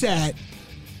recruits at,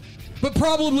 but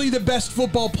probably the best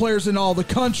football players in all the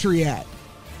country at.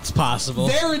 It's possible.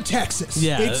 They're in Texas.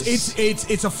 Yeah,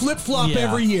 it's a flip-flop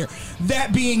every year.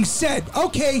 That being said,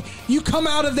 okay, you come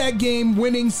out of that game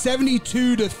winning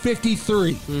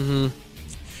 72-53. Mm-hmm.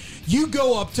 You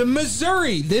go up to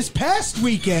Missouri this past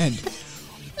weekend.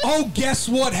 Oh, guess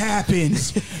what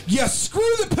happens? You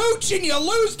screw the pooch and you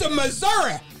lose to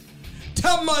Missouri.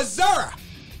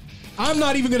 I'm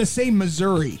not even going to say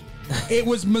Missouri. It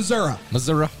was Missouri.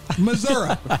 Missouri.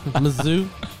 Mizzou.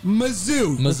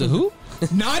 Mizzou?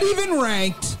 Not even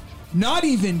ranked. Not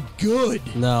even good.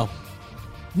 No.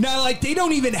 Now, like, they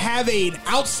don't even have an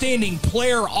outstanding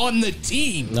player on the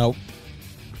team. Nope.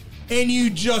 And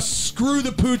you just screw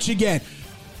the pooch again.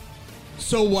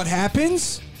 So what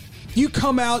happens? You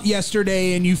come out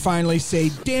yesterday and you finally say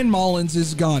Dan Mullins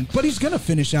is gone. But he's going to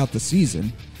finish out the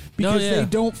season because they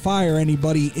don't fire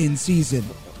anybody in season.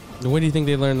 Where do you think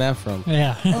they learned that from?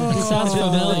 Yeah, sounds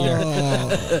familiar.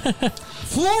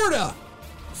 Florida,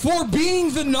 for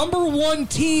being the #1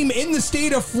 team in the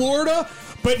state of Florida,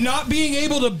 but not being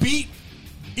able to beat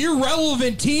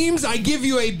irrelevant teams, I give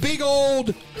you a big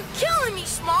old... You're killing me,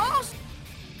 Smalls.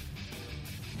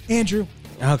 Andrew.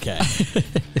 Okay.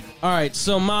 All right,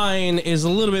 so mine is a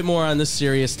little bit more on the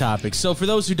serious topic. So for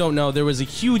those who don't know, there was a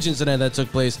huge incident that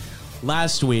took place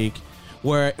last week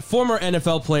where former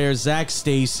NFL player Zach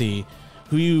Stacy,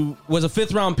 who was a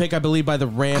 5th-round pick, I believe, by the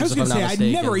Rams, I was going to say, I'd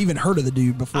never even heard of the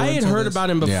dude before. I had heard about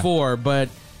him before, but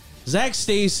Zach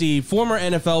Stacy, former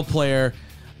NFL player,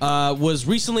 was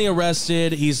recently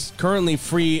arrested. He's currently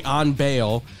free on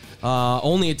bail,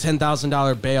 only a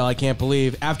 $10,000 bail, I can't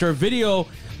believe, after a video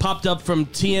popped up from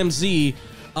TMZ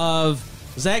of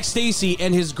Zach Stacy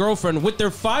and his girlfriend with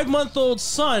their 5-month-old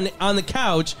son on the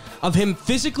couch of him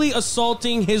physically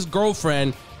assaulting his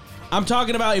girlfriend. I'm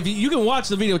talking about, if you can watch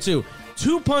the video too,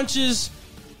 2 punches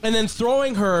and then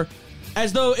throwing her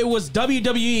as though it was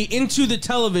WWE into the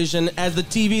television as the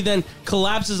TV then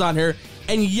collapses on her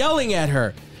and yelling at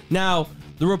her. Now,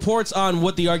 the reports on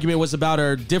what the argument was about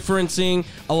are differencing.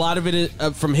 A lot of it is,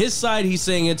 from his side, he's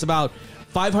saying it's about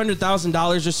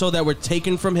 $500,000 or so that were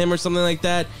taken from him or something like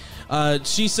that.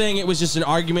 She's saying it was just an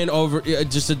argument over,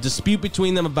 just a dispute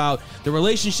between them about the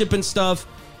relationship and stuff.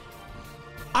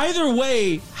 Either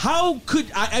way, how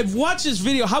could I've watched this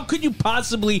video. How could you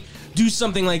possibly do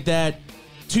something like that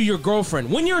to your girlfriend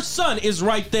when your son is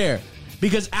right there?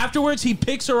 Because afterwards he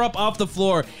picks her up off the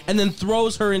floor and then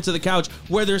throws her into the couch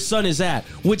where their son is at,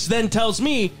 which then tells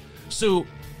me, so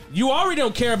you already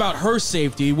don't care about her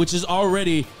safety, which is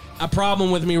already a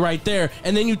problem with me right there,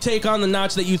 and then you take on the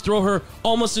notch that you throw her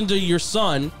almost into your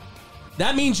son.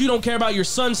 That means you don't care about your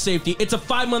son's safety. It's a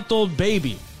 5-month-old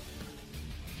baby.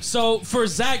 So for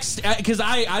Zach, because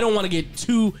I don't want to get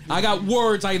too, I got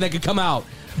words that could come out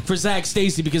for Zach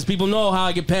Stacy because people know how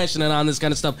I get passionate on this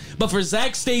kind of stuff. But for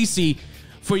Zach Stacy,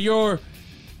 for your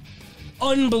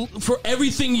for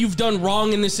everything you've done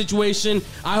wrong in this situation,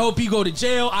 I hope you go to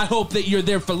jail. I hope that you're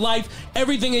there for life.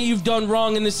 Everything that you've done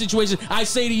wrong in this situation, I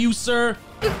say to you, sir,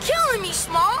 you're killing me,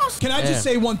 Smalls. Can I just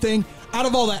say one thing? Out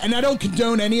of all that, and I don't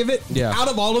condone any of it, out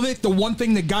of all of it, the one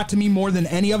thing that got to me more than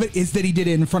any of it is that he did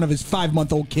it in front of his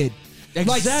 5-month-old kid.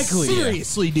 Exactly. Like,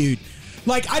 seriously, dude.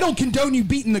 Like, I don't condone you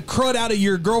beating the crud out of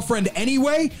your girlfriend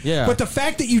anyway, but the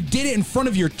fact that you did it in front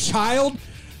of your child,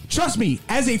 trust me,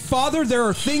 as a father, there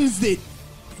are things that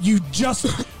you just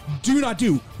do not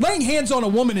do. Laying hands on a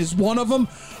woman is one of them,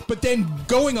 but then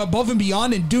going above and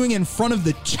beyond and doing it in front of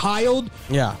the child,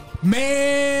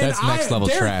 man, that's next level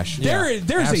trash.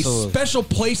 There's a special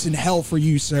place in hell for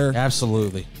you, sir.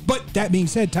 Absolutely. But that being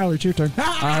said, Tyler, it's your turn. All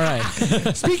right.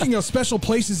 Speaking of special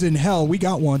places in hell, we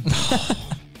got one.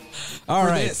 All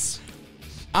right.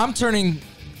 I'm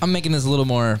making this a little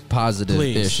more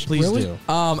positive-ish. Please do.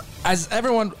 As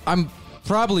everyone,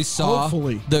 probably saw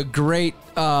the great,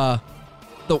 the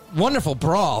wonderful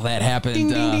brawl that happened in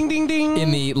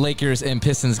the Lakers and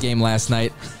Pistons game last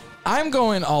night. I'm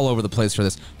going all over the place for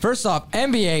this. First off,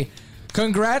 NBA,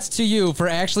 congrats to you for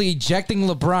actually ejecting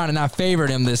LeBron, and I favored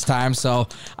him this time, so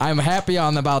I'm happy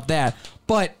about that.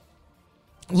 But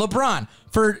LeBron,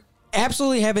 for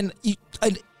absolutely having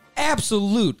an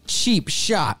absolute cheap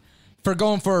shot for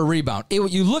going for a rebound.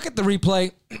 You look at the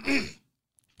replay,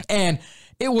 and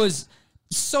it was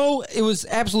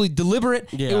absolutely deliberate.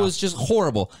 Yeah. It was just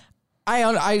horrible.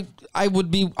 I would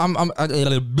be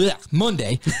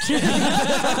Monday.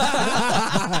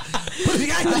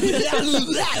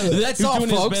 That's all, doing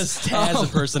folks. His best Taz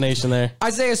impersonation there.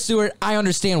 Isaiah Stewart, I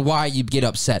understand why you'd get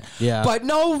upset. Yeah. But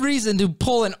no reason to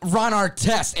pull in Ron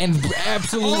Artest and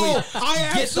absolutely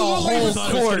get the whole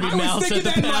court. I was thinking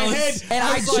that in my head. And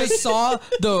I just saw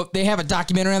they have a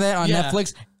documentary on that on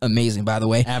Netflix. Amazing, by the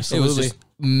way. Absolutely. It was just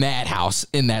madhouse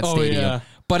in that stadium. Yeah.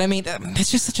 But I mean,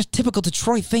 it's just such a typical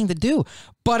Detroit thing to do.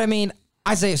 But I mean,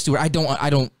 Isaiah Stewart,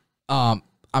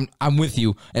 I'm with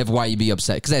you of why you'd be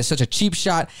upset because that's such a cheap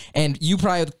shot, and you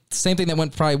probably the same thing that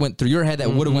went through your head that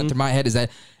would have went through my head is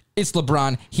that it's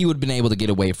LeBron. He would have been able to get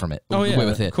away from it.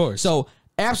 With it, of course. So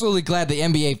absolutely glad the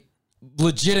NBA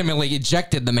legitimately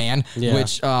ejected the man,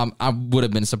 which I would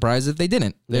have been surprised if they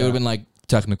didn't. They would have been like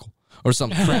technical or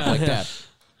some crap like that.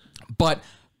 But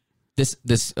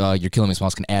this You're Killing Me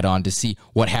Smalls can add on to see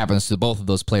what happens to both of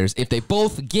those players if they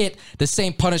both get the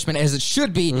same punishment as it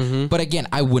should be. But again,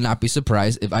 I would not be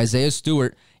surprised if Isaiah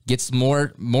Stewart gets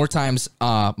more games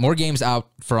out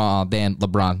than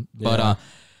LeBron. But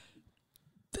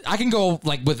I can go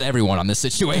like with everyone on this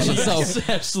situation. So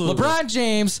absolutely. LeBron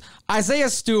James, Isaiah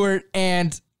Stewart,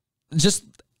 and just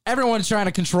everyone's trying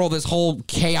to control this whole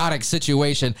chaotic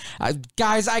situation.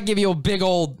 Guys, I give you a big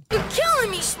old... You're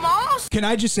killing me, Smalls. Can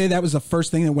I just say that was the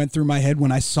first thing that went through my head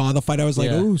when I saw the fight? I was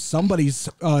like, ooh, somebody's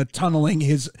tunneling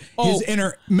his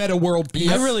inner meta world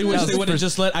piece. I really wish they would have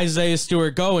just let Isaiah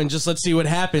Stewart go and just let's see what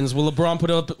happens. Will LeBron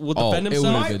defend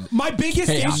himself? My biggest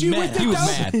issue with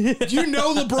it, though, do you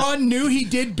know LeBron knew he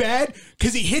did bad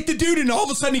because he hit the dude and all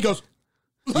of a sudden he goes...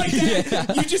 Like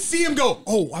that. You just see him go,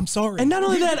 oh, I'm sorry. And not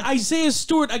only that, Isaiah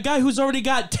Stewart, a guy who's already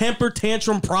got temper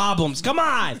tantrum problems. Come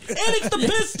on. And it's the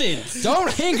Pistons.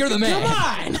 Don't anger the man. Come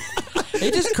on.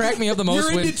 It just cracked me up the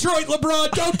most. You're in Detroit, LeBron.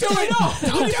 Don't do it. Don't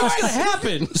do it. What's going to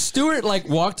happen? Stewart,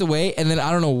 walked away, and then I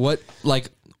don't know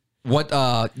what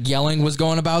yelling was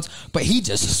going about, but he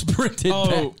just sprinted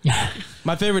back.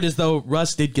 My favorite is, though,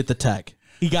 Russ did get the tech.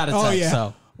 He got a tech,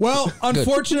 so... Well,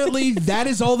 unfortunately, that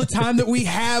is all the time that we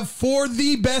have for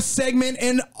the best segment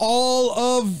in all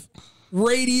of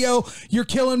radio. You're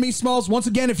Killing Me, Smalls. Once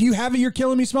again, if you have a You're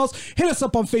Killing Me, Smalls, hit us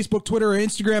up on Facebook, Twitter, or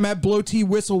Instagram at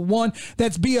BlowTWhistle1.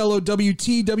 That's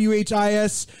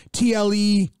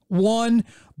BLOWTWHISTLE1.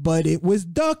 But it was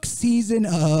duck season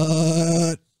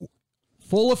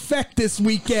full effect this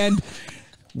weekend.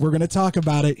 We're going to talk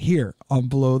about it here on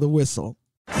Blow the Whistle.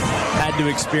 Had to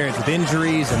experience with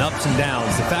injuries and ups and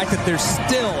downs. The fact that they're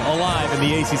still alive in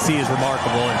the ACC is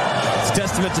remarkable, and it's a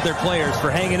testament to their players for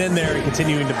hanging in there and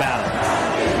continuing to battle.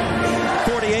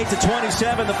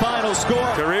 48-27, the final score.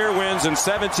 Career wins in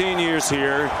 17 years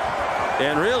here,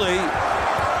 and really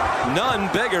none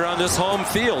bigger on this home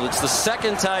field. It's the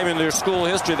second time in their school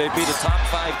history they beat a top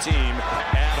 5 team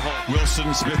at home.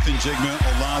 Wilson, Smith-Njigba,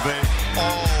 Olave,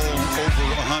 all over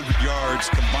 100 yards,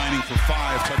 combining for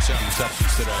 5 touchdown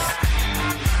receptions today.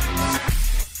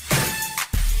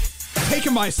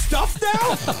 Taking my stuff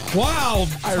now? Wow.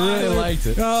 I really liked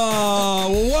it.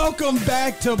 Welcome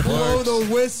back to Blow the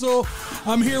Whistle.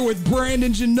 I'm here with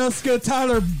Brandon Januska,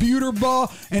 Tyler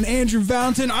Buterbaugh, and Andrew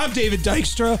Valentin. I'm David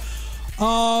Dykstra.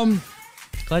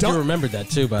 Glad you remembered that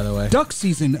too, by the way. Duck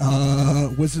season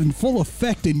was in full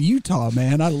effect in Utah,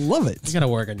 man. I love it. You gotta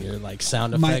work on your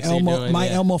sound effects. My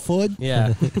Elmo Fudd.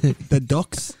 Yeah. The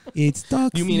Ducks. It's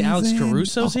Duck You mean season. Alex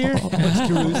Caruso's here? Alex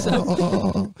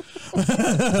Caruso.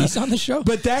 He's on the show.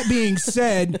 But that being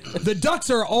said, the Ducks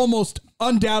are almost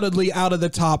undoubtedly out of the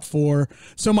top 4.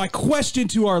 So my question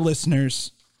to our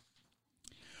listeners,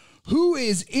 who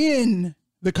is in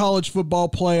the college football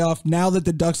playoff now that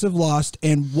the Ducks have lost,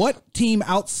 and what team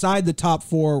outside the top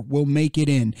 4 will make it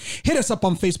in? Hit us up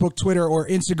on Facebook, Twitter, or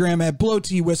Instagram at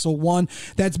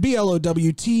BlowTWhistle1. That's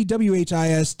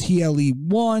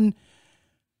BLOWTWHISTLE1.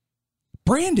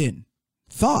 Brandon,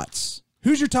 thoughts?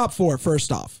 Who's your top 4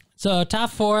 first off? So top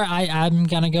 4, I'm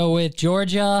going to go with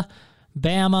Georgia,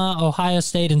 Bama, Ohio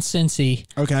State, and Cincy.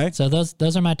 Okay. So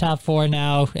those are my top 4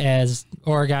 now as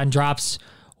Oregon drops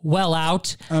well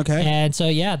out. Okay. And so,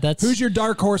 yeah, that's... Who's your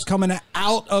dark horse coming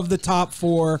out of the top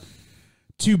 4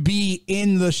 to be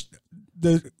in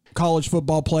the college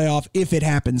football playoff if it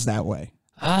happens that way?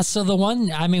 So the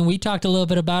one, I mean, we talked a little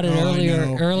bit about it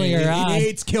earlier on.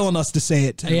 It's killing us to say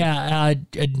it, too. Yeah,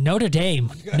 Notre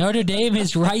Dame. Notre Dame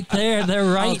is right there. They're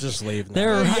right. I'll just leave now.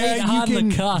 They're on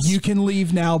the cusp. You can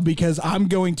leave now because I'm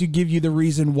going to give you the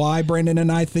reason why Brandon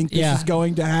and I think this is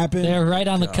going to happen. They're right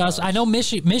on the cusp. I know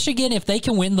Michigan, if they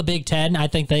can win the Big Ten, I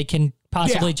think they can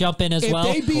possibly jump in as well.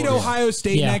 If they beat Ohio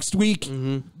State next week,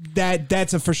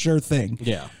 that's a for sure thing.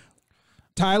 Yeah.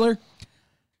 Tyler?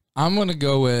 I'm going to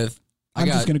go with... I'm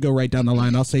just going to go right down the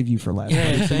line. I'll save you for last.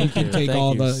 Yeah, thank you.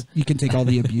 You can take all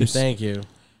the abuse. Thank you.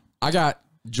 I got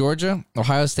Georgia,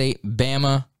 Ohio State,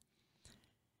 Bama,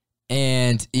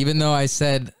 and even though I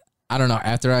said, I don't know,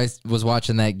 after I was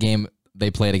watching that game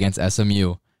they played against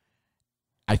SMU,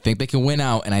 I think they can win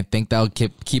out, and I think they'll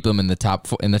keep them in the top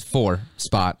 4, in the 4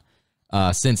 spot.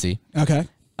 Cincy. Okay.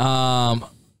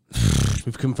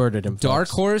 We've converted him. Dark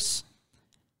horse.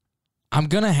 I'm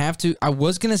gonna have to. I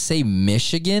was gonna say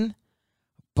Michigan.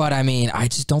 But, I mean, I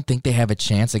just don't think they have a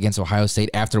chance against Ohio State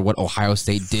after what Ohio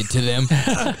State did to them,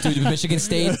 to Michigan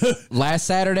State last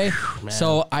Saturday.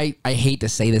 So I hate to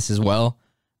say this as well.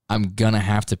 I'm going to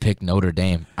have to pick Notre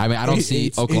Dame. I mean, I don't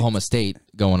see Oklahoma State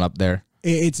going up there.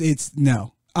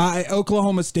 No.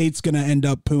 Oklahoma State's going to end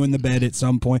up pooing the bed at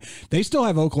some point. They still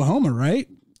have Oklahoma, right?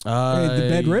 The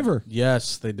Bed River.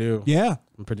 Yes, they do. Yeah.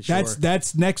 I'm pretty sure.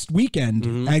 That's next weekend.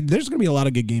 Mm-hmm. There's going to be a lot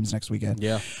of good games next weekend.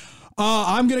 Yeah.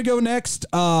 I'm going to go next.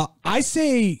 I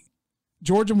say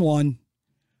Georgia won.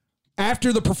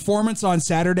 After the performance on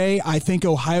Saturday, I think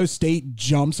Ohio State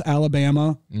jumps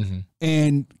Alabama. Mm-hmm.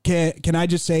 And can I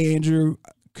just say, Andrew,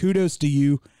 kudos to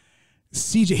you.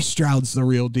 CJ Stroud's the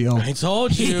real deal. I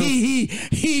told you.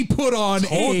 He put on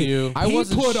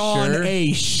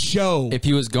a show. If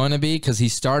he was going to be, because he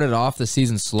started off the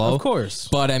season slow. Of course.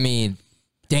 But I mean,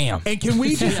 damn. And can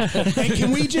we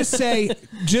just say,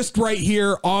 just right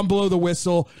here on Blow the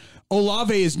Whistle,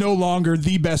 Olave is no longer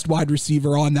the best wide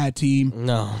receiver on that team.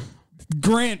 No.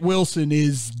 Grant Wilson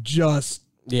is just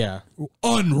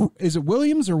is it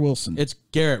Williams or Wilson? It's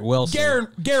Garrett Wilson.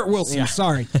 Garrett Wilson, Yeah.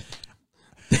 sorry.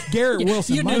 Garrett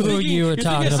Wilson. You knew who you were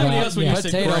talking about.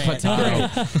 Potato.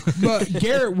 But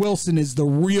Garrett Wilson is the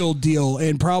real deal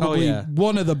and probably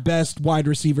one of the best wide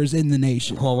receivers in the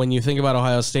nation. Well, when you think about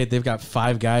Ohio State, they've got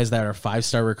 5 guys that are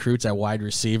 5-star recruits at wide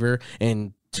receiver,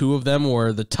 and 2 of them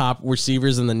were the top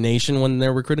receivers in the nation when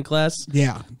their recruiting class.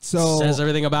 Yeah. So says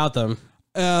everything about them.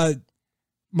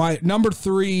 My number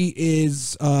 3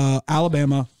 is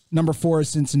Alabama. Number 4 is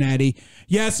Cincinnati.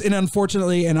 Yes, and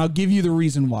unfortunately, and I'll give you the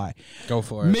reason why. Go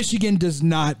for it. Michigan does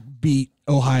not beat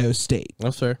Ohio State.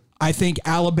 That's fair. I think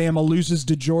Alabama loses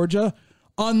to Georgia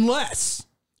unless,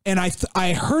 and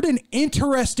I heard an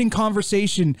interesting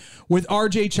conversation with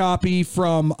RJ Choppy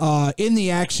from In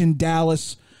the Action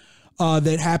Dallas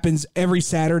that happens every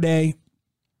Saturday.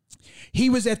 He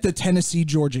was at the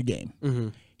Tennessee-Georgia game. Mm-hmm.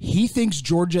 He thinks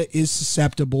Georgia is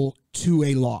susceptible to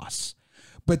a loss.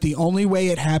 But the only way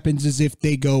it happens is if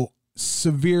they go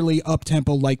severely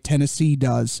up-tempo like Tennessee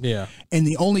does. Yeah. And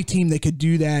the only team that could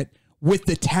do that with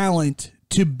the talent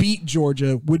to beat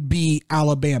Georgia would be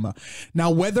Alabama.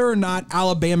 Now, whether or not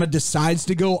Alabama decides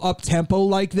to go up-tempo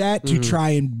like that to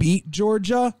try and beat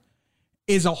Georgia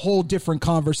is a whole different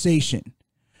conversation.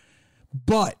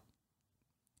 But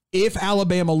if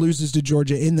Alabama loses to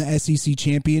Georgia in the SEC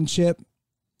championship,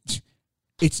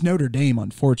 it's Notre Dame,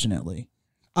 unfortunately.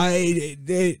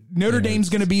 Notre Dame's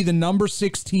going to be the number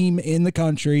 6 team in the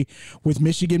country, with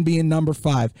Michigan being number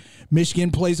 5.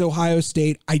 Michigan plays Ohio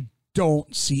State. I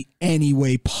don't see any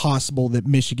way possible that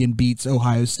Michigan beats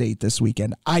Ohio State this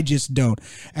weekend. I just don't.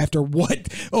 After what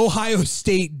Ohio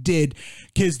State did,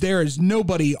 because there is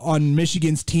nobody on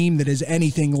Michigan's team that is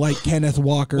anything like Kenneth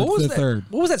Walker III. What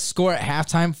was that score at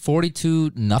halftime?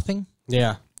 42-0?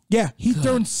 Yeah. Yeah, he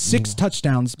thrown 6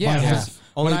 touchdowns by half.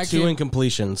 Only 2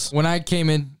 incompletions. When I came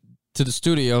in to the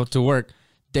studio to work,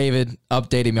 David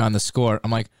updated me on the score.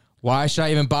 I'm like, why should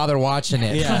I even bother watching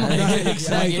it? Yeah,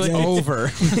 exactly. It's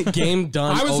over. Game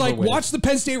done. I was like, watch the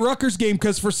Penn State-Rutgers game,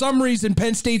 because for some reason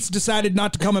Penn State's decided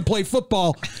not to come and play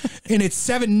football, and it's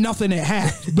 7-0 at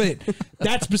half. But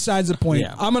that's besides the point.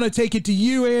 Yeah. I'm going to take it to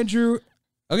you, Andrew.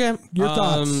 Okay. Your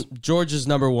thoughts. Georgia's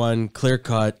number 1,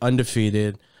 clear-cut,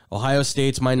 undefeated. Ohio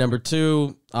State's my number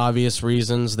 2, obvious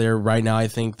reasons. They're right now, I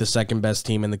think, the second best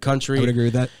team in the country. I would agree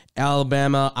with that.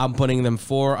 Alabama, I'm putting them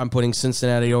 4. I'm putting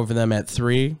Cincinnati over them at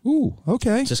 3. Ooh,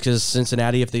 okay. Just because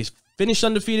Cincinnati, if they finish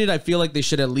undefeated, I feel like they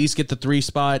should at least get the 3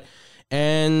 spot.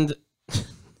 And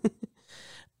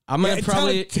I'm going to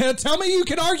probably... Tell me you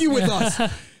can argue with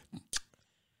us.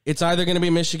 It's either going to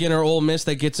be Michigan or Ole Miss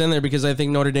that gets in there, because I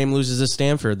think Notre Dame loses to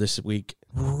Stanford this week.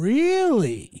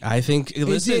 Really? I think.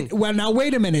 Listen, well, now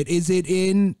wait a minute. Is it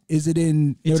in? It's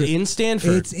in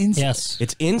Stanford. It's in. Yes.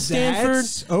 It's in Stanford.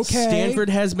 That's okay. Stanford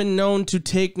has been known to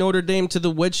take Notre Dame to the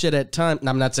woodshed at times.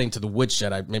 I'm not saying to the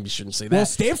woodshed. I maybe shouldn't say that. Well,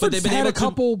 Stanford's had a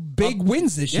couple big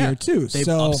wins this year too. They've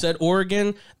so upset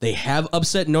Oregon. They have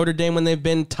upset Notre Dame when they've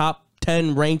been top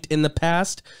 10 ranked in the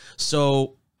past.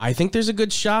 So I think there's a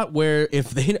good shot where if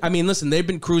they, I mean, listen, they've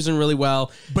been cruising really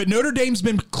well. But Notre Dame's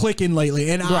been clicking lately,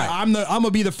 and Right. I'm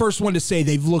gonna be the first one to say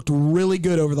they've looked really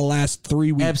good over the last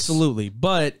 3 weeks. Absolutely.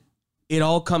 But it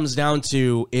all comes down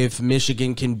to if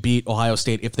Michigan can beat Ohio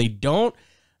State. If they don't,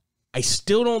 I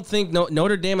still don't think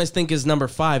Notre Dame, I think, is number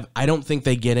 5. I don't think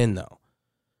they get in, though.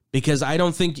 Because I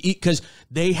don't think, because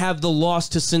they have the loss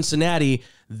to Cincinnati,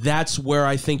 that's where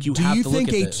I think you have to look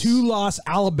at this. Do you think a 2-loss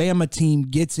Alabama team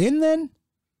gets in then?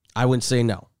 I wouldn't say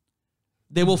no.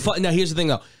 They will find. Now, here's the thing,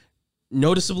 though.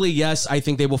 Noticeably, yes, I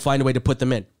think they will find a way to put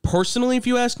them in. Personally, if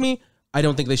you ask me, I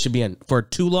don't think they should be in. For a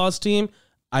 2-loss team,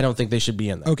 I don't think they should be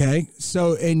in there. Okay,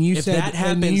 so and you If said that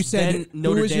happens, then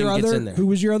Notre Dame gets in there. Who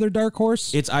was your other dark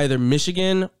horse? It's either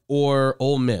Michigan or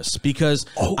Ole Miss, because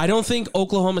I don't think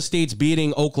Oklahoma State's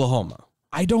beating Oklahoma.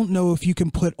 I don't know if you can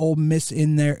put Ole Miss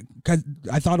in there, because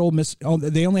I thought Ole Miss,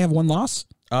 they only have 1 loss.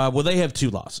 Well, they have 2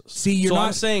 losses. See, you're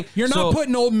not saying you're not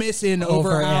putting Ole Miss in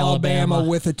over Alabama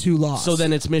with a 2-loss. So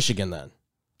then it's Michigan then,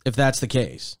 if that's the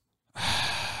case.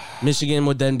 Michigan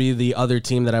would then be the other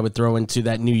team that I would throw into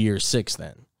that New Year's 6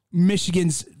 then.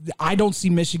 I don't see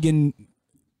Michigan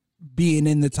being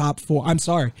in the top 4. I'm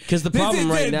sorry. Because the problem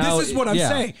now... This is what I'm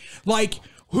saying. Like,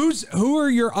 who are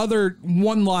your other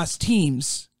 1-loss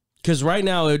teams? Because right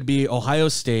now it would be Ohio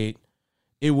State,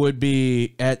 it would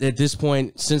be at this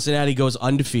point Cincinnati goes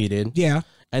undefeated. Yeah.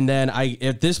 And then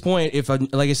at this point, if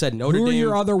like I said, Notre Dame. Who are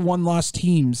your other one-loss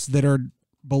teams that are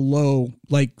below,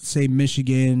 like say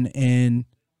Michigan and?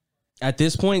 At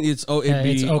this point, it's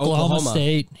Oklahoma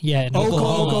State. Yeah,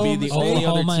 Oklahoma would be the only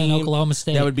other Oklahoma team and Oklahoma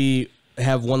State that would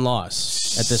have one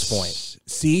loss at this point.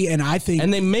 See, and I think,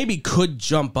 and they maybe could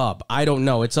jump up. I don't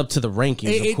know. It's up to the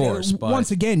rankings, of course. But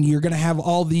once again, you're going to have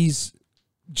all these.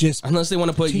 Just unless they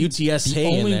want to put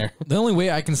UTSA in there. The only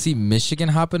way I can see Michigan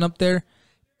hopping up there,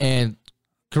 and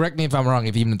correct me if I'm wrong,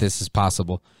 even if this is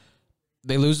possible,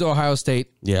 they lose to Ohio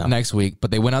State next week,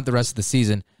 but they win out the rest of the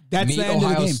season. That's the end of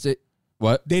the game. State.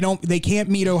 What? They can't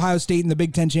meet Ohio State in the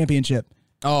Big Ten championship.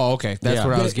 Oh, okay. That's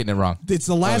where I was getting it wrong. It's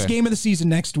the last game of the season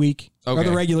next week, or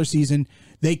the regular season.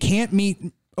 They can't meet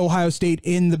Ohio State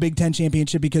in the Big Ten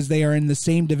championship because they are in the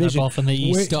same division. They're both in the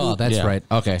East. Oh, that's right.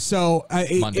 Okay. So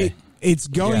Monday. It's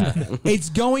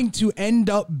going to end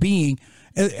up being,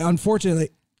 unfortunately,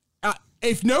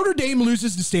 if Notre Dame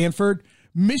loses to Stanford,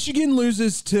 Michigan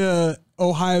loses to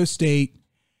Ohio State,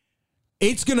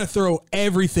 it's going to throw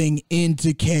everything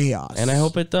into chaos. And I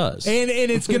hope it does. And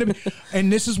it's going to be,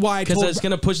 and this is why I told, this is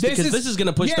going to push the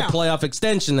playoff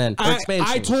extension then.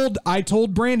 Expansion. I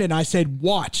told Brandon, I said,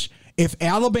 watch, if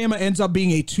Alabama ends up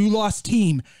being a 2-loss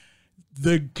team,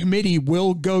 the committee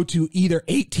will go to either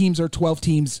 8 teams or 12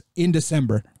 teams in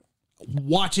December.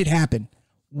 Watch it happen.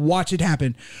 Watch it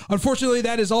happen. Unfortunately,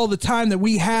 that is all the time that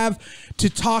we have to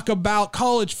talk about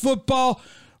college football.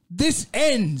 This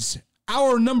ends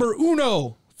our number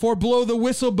uno for Blow the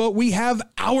Whistle, but we have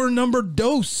our number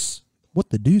dos. What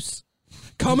the deuce?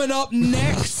 Coming up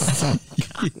next,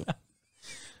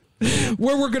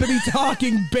 where we're going to be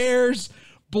talking Bears,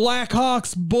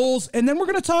 Blackhawks, Bulls, and then we're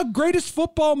going to talk greatest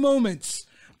football moments.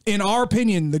 In our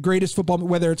opinion, the greatest football,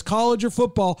 whether it's college or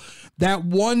football, that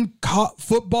one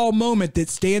football moment that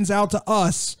stands out to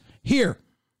us here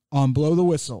on Blow the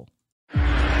Whistle.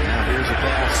 Now here's a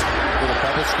pass with a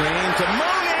bubble screen to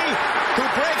Mooney, who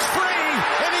breaks free,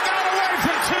 and he got away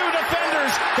from 2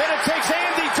 defenders. Then it takes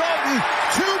Andy Dalton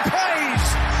 2 plays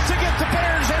to get the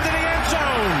Bears into the end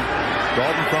zone.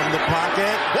 Dalton from the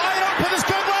pocket, wide open is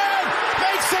Goodland,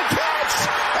 makes the catch,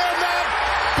 and the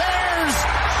Bears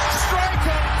strike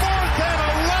a 4th and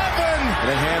 11.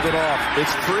 They hand it off.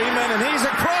 It's Freeman, and he's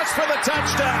across for the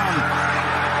touchdown.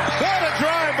 What a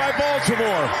drive by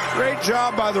Baltimore. Great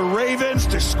job by the Ravens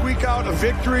to squeak out a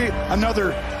victory.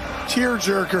 Another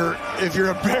tearjerker if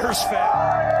you're a Bears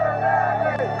fan.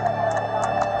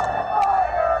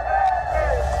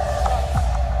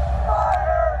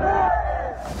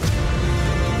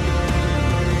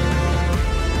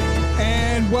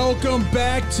 Welcome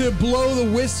back to Blow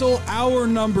the Whistle, hour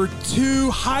number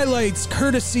 2. Highlights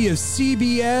courtesy of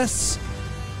CBS.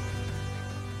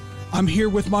 I'm here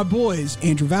with my boys,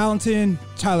 Andrew Valentin,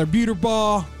 Tyler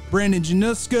Buterbaugh, Brandon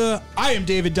Januska. I am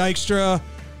David Dykstra.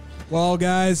 Well,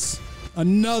 guys,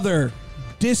 another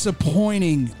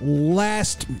disappointing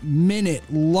last-minute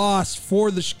loss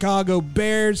for the Chicago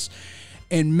Bears,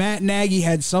 and Matt Nagy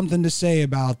had something to say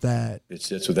about that. It's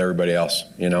with everybody else,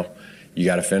 you know. You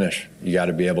got to finish. You got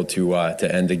to be able to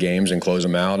end the games and close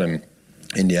them out. And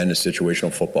in the end, it's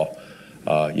situational football.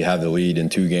 You have the lead in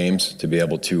 2 games to be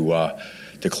able to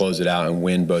close it out and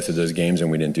win both of those games,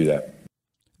 and we didn't do that.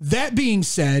 That being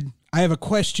said, I have a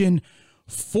question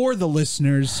for the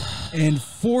listeners and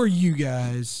for you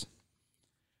guys.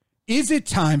 Is it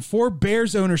time for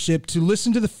Bears ownership to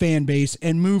listen to the fan base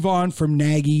and move on from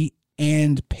Nagy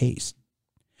and Pace?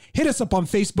 Hit us up on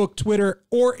Facebook, Twitter,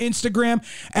 or Instagram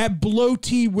at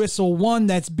BlowTWhistle1.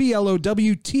 That's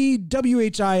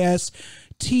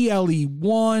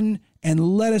BLOWTWHISTLE1.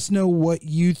 And let us know what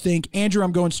you think. Andrew,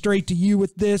 I'm going straight to you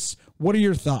with this. What are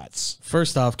your thoughts?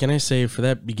 First off, can I say for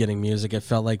that beginning music, it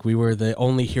felt like we were the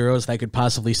only heroes that could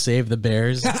possibly save the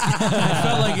Bears. I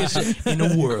felt like it's in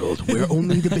a world where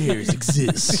only the Bears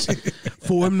exist.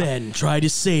 4 men try to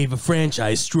save a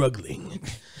franchise struggling.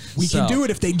 We can do it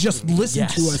if they just listen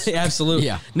to us. Absolutely.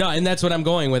 Yeah. No, and that's what I'm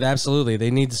going with. Absolutely. They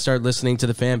need to start listening to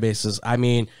the fan bases. I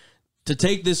mean, to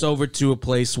take this over to a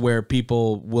place where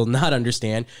people will not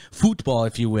understand football,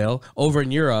 if you will, over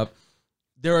in Europe,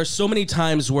 there are so many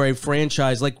times where a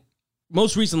franchise, like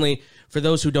most recently, for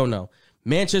those who don't know,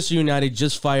 Manchester United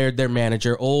just fired their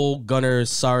manager, Ole Gunnar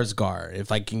Solskjaer, if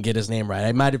I can get his name right.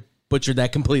 I might have butchered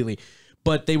that completely.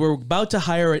 But they were about to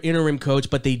hire an interim coach,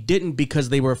 but they didn't because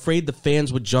they were afraid the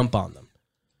fans would jump on them.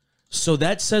 So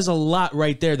that says a lot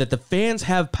right there that the fans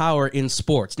have power in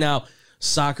sports. Now,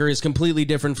 soccer is completely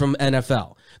different from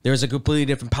NFL. There's a completely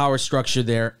different power structure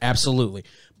there, absolutely.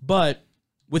 But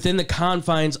within the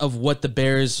confines of what the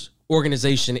Bears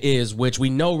organization is, which we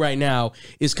know right now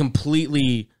is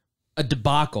completely a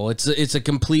debacle. It's a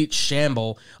complete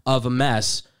shamble of a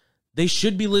mess. They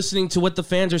should be listening to what the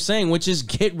fans are saying, which is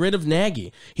get rid of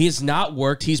Nagy. He has not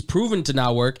worked. He's proven to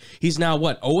not work. He's now,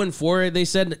 0-4, they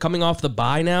said, coming off the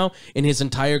bye now in his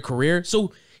entire career.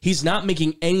 So he's not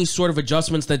making any sort of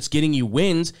adjustments that's getting you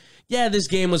wins. Yeah, this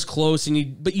game was close,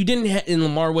 but you didn't, and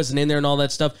Lamar wasn't in there and all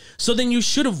that stuff. So then you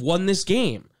should have won this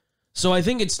game. So I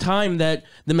think it's time that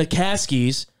the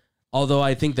McCaskies, although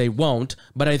I think they won't,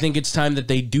 but I think it's time that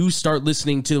they do start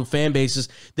listening to fan bases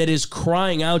that is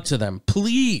crying out to them.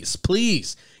 Please,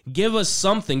 please give us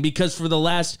something, because for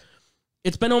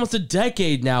it's been almost a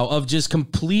decade now of just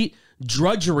complete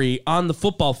drudgery on the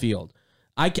football field.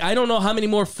 I don't know how many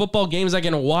more football games I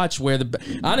can watch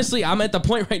honestly, I'm at the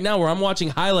point right now where I'm watching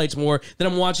highlights more than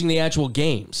I'm watching the actual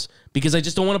games, because I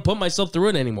just don't want to put myself through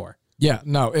it anymore. Yeah,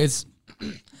 no,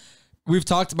 we've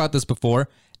talked about this before,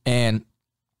 and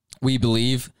we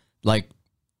believe,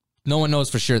 no one knows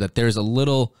for sure that there's a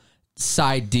little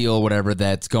side deal, whatever,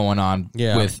 that's going on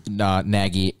with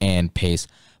Nagy and Pace.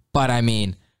 But I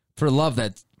mean, for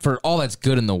all that's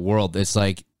good in the world, it's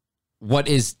what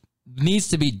needs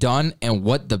to be done and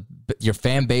what your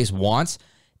fan base wants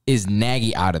is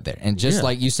Nagy out of there. And just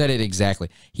like you said it exactly,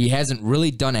 he hasn't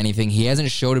really done anything. He hasn't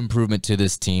showed improvement to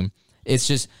this team. It's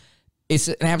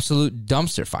an absolute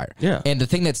dumpster fire. Yeah. And the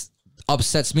thing that's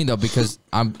upsets me, though, because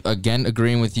I'm again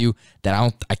agreeing with you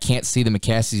that I can't see the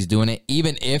McCaskies doing it,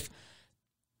 even if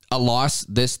a loss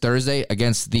this Thursday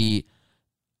against the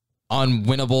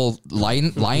unwinnable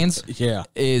Lions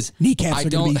is kneecaps are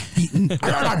going to be beaten.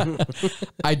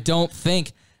 I don't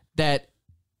think that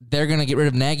they're going to get rid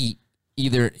of Nagy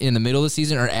either in the middle of the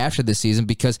season or after the season,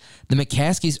 because the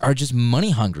McCaskies are just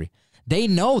money hungry. They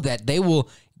know that they will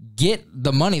get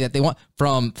the money that they want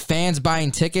from fans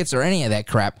buying tickets or any of that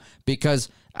crap, because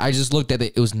I just looked at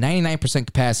it. It was 99%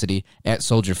 capacity at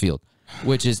Soldier Field,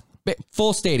 which is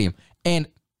full stadium. And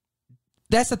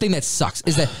that's the thing that sucks,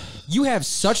 is that you have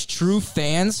such true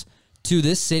fans to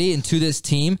this city and to this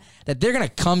team that they're going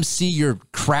to come see your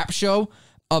crap show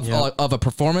of a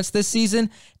performance this season.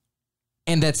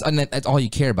 And that's all you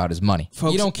care about is money.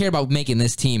 Folks, you don't care about making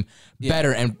this team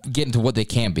better and getting to what they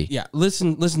can be. Yeah,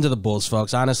 listen to the Bulls,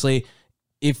 folks. Honestly,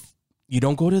 if you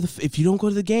don't go to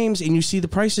the games and you see the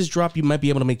prices drop, you might be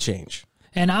able to make change.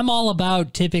 And I'm all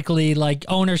about typically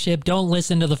ownership. Don't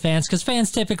listen to the fans, because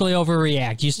fans typically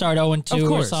overreact. You start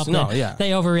 0-2 or something,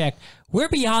 they overreact. We're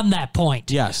beyond that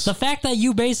point. Yes. The fact that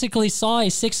you basically saw a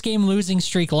 6-game losing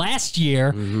streak last year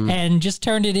and just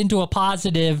turned it into a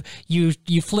positive, you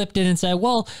flipped it and said,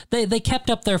 well, they kept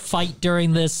up their fight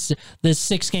during this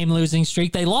 6-game losing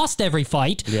streak. They lost every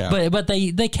fight, but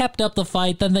they kept up the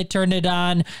fight. Then they turned it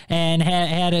on and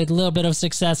had a little bit of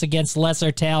success against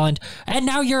lesser talent. And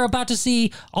now you're about to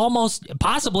see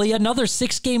possibly another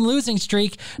 6-game losing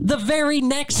streak the very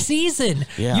next season.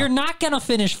 Yeah. You're not going to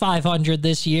finish 500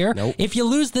 this year. Nope. If you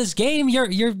lose this game,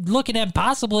 you're looking at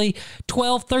possibly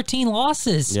 12, 13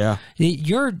 losses. Yeah.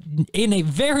 You're in a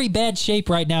very bad shape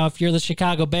right now if you're the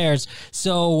Chicago Bears.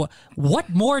 So what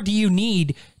more do you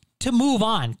need to move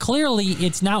on? Clearly,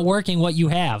 it's not working what you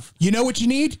have. You know what you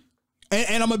need?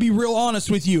 And I'm going to be real honest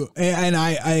with you. And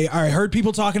I heard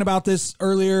people talking about this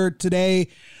earlier today.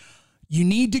 You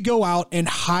need to go out and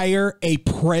hire a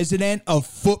president of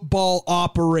football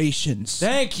operations.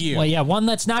 Thank you. Well, yeah, one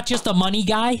that's not just a money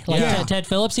guy like Ted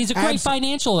Phillips. He's a great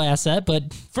financial asset,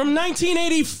 but from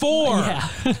 1984. Yeah.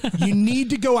 You need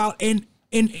to go out and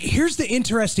here's the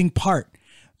interesting part.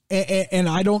 And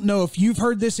I don't know if you've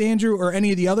heard this, Andrew, or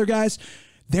any of the other guys.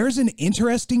 There's an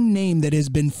interesting name that has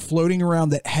been floating around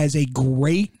that has a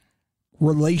great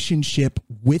relationship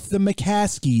with the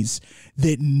McCaskies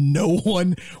that no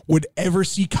one would ever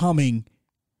see coming,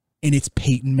 and it's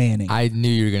Peyton Manning. I knew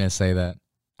you were going to say that.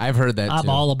 I've heard that I'm too.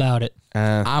 all about it.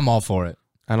 I'm all for it.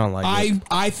 I don't like it.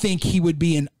 I think he would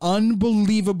be an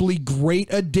unbelievably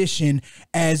great addition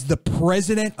as the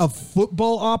president of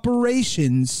football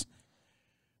operations,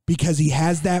 because he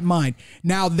has that mind.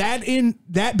 Now,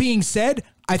 that being said,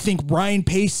 I think Ryan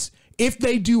Pace, if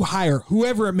they do hire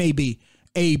whoever it may be,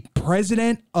 a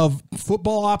president of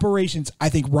football operations, I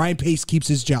think Ryan Pace keeps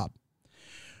his job,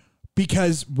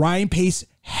 because Ryan Pace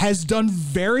has done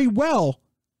very well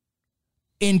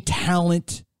in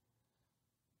talent,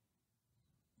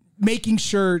 making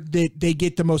sure that they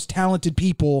get the most talented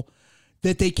people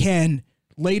that they can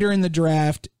later in the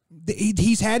draft.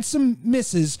 He's had some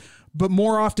misses, but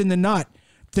more often than not,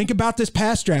 think about this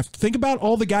past draft. Think about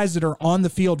all the guys that are on the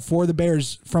field for the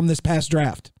Bears from this past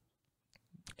draft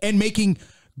and making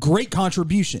great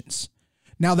contributions.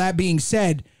 Now, that being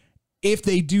said, if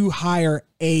they do hire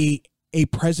a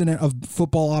president of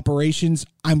football operations,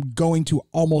 I'm going to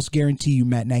almost guarantee you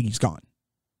Matt Nagy's gone.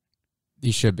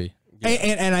 He should be.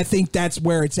 And I think that's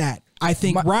where it's at. I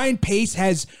think Ryan Pace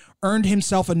has earned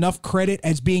himself enough credit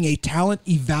as being a talent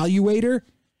evaluator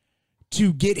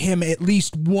to get him at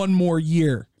least one more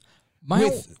year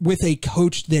with a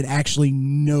coach that actually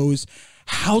knows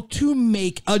how to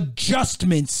make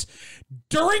adjustments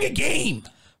during a game.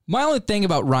 My only thing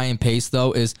about Ryan Pace,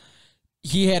 though, is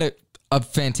he had a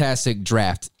fantastic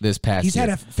draft this past year. He's had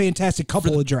a fantastic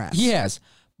couple of drafts. He has.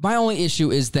 My only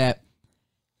issue is that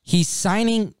he's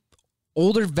signing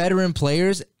older veteran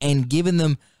players and giving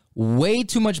them way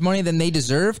too much money than they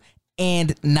deserve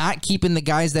and not keeping the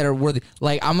guys that are worthy.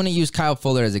 Like, I'm going to use Kyle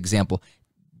Fuller as an example.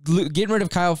 Getting rid of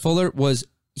Kyle Fuller was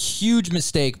a huge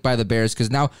mistake by the Bears because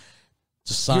now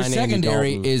your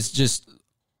secondary is just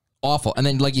awful. And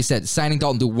then, like you said, signing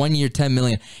Dalton to 1 year, $10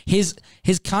 million. His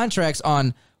contracts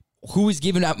on who he's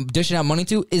dishing out money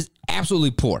to is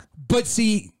absolutely poor. But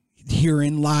see,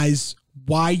 herein lies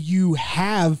why you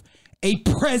have a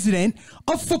president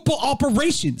of football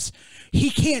operations. He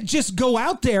can't just go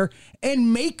out there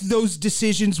and make those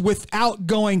decisions without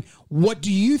going, what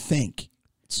do you think?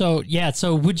 So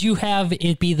would you have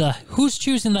it be who's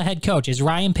choosing the head coach? Is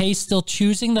Ryan Pace still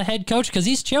choosing the head coach? Because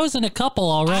he's chosen a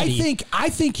couple already. I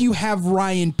think you have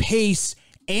Ryan Pace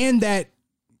and that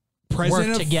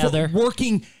president work together,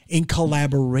 working in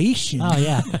collaboration. Oh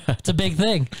yeah, it's a big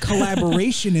thing.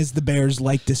 Collaboration, as the Bears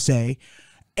like to say,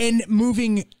 and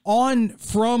moving on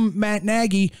from Matt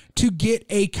Nagy to get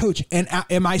a coach. And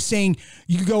am I saying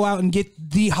you go out and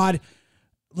get the hot?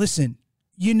 Listen,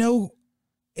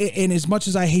 and as much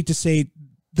as I hate to say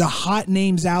the hot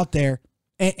names out there,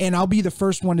 and I'll be the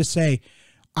first one to say,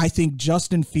 I think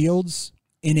Justin Fields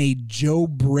in a Joe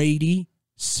Brady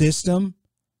system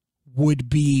would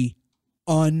be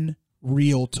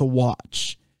unreal to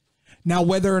watch. Now,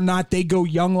 whether or not they go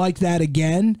young like that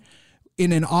again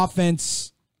in an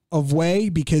offensive way,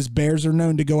 because Bears are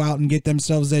known to go out and get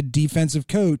themselves a defensive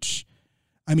coach.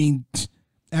 I mean,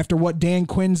 after what Dan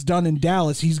Quinn's done in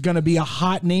Dallas, he's going to be a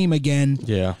hot name again.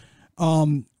 Yeah.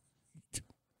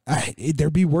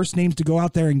 There'd be worse names to go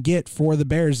out there and get for the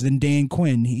Bears than Dan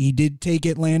Quinn. He did take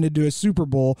Atlanta to a Super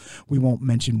Bowl. We won't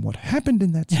mention what happened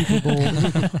in that Super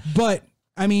Bowl. But,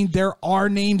 I mean, there are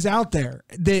names out there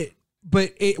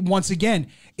once again,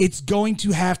 it's going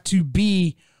to have to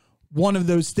be one of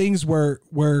those things where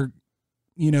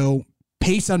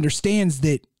Pace understands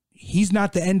that he's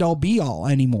not the end all be all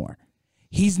anymore.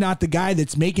 He's not the guy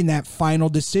that's making that final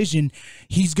decision.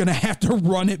 He's going to have to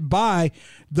run it by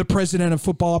the president of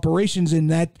football operations, and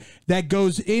that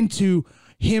goes into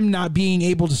him not being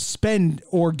able to spend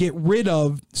or get rid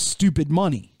of stupid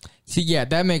money. See, yeah,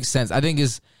 that makes sense. I think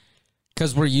is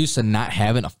because we're used to not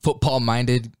having a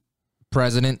football-minded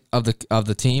president of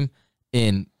the team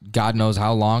in God knows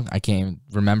how long. I can't even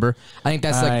remember. I think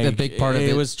that's like the big part of it.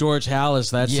 It was George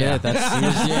Halas. That's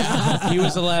it. He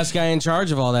was the last guy in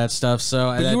charge of all that stuff.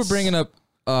 So you were bringing up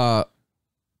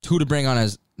who to bring on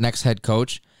as next head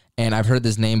coach, and I've heard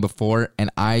this name before, and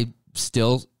I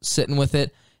still sitting with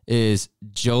it, is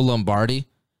Joe Lombardi,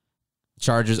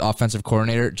 Chargers offensive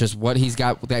coordinator. Just what he's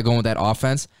got going with that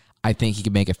offense, I think he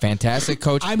could make a fantastic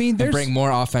coach. I mean, and bring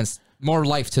more offense, more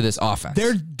life to this offense.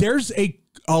 There's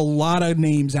a lot of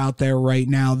names out there right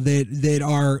now that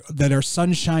are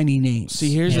sunshiny names.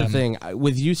 See, here's the thing.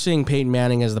 With you seeing Peyton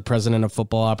Manning as the president of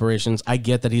football operations, I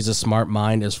get that he's a smart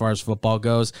mind as far as football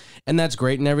goes, and that's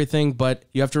great and everything, but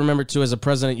you have to remember, too, as a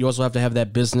president, you also have to have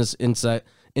that business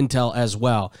intel as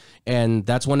well. And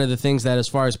that's one of the things that, as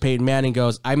far as Peyton Manning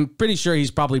goes, I'm pretty sure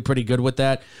he's probably pretty good with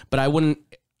that, but I wouldn't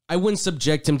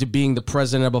subject him to being the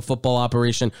president of a football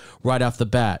operation right off the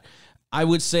bat. I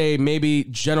would say maybe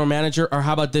general manager, or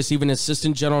how about this, even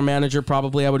assistant general manager,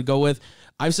 probably I would go with.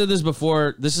 I've said this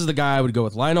before. This is the guy I would go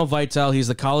with. Lionel Vitale. He's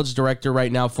the college director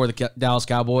right now for the Dallas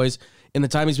Cowboys. In the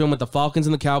time he's been with the Falcons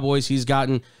and the Cowboys, he's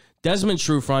gotten Desmond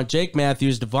Trufant, Jake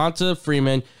Matthews, Devonta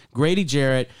Freeman, Grady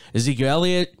Jarrett, Ezekiel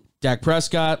Elliott, Dak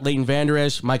Prescott, Leighton Vander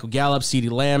Esch, Michael Gallup,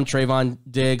 CeeDee Lamb, Trayvon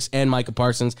Diggs, and Micah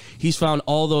Parsons. He's found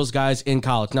all those guys in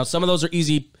college. Now, some of those are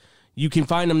easy. You can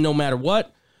find them no matter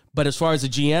what. But as far as the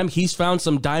GM, he's found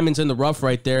some diamonds in the rough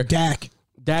right there. Dak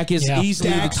is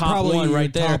easily the top one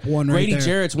right there. Grady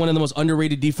Jarrett's one of the most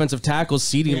underrated defensive tackles.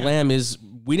 CeeDee Lamb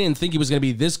we didn't think he was going to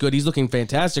be this good. He's looking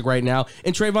fantastic right now.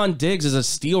 And Trayvon Diggs is a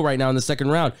steal right now in the second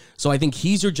round. So I think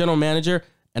he's your general manager,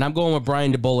 and I'm going with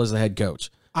Brian DeBoer as the head coach.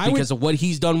 Because of what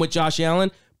he's done with Josh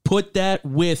Allen, put that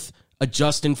with a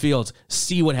Justin Fields,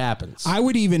 see what happens. I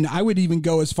would even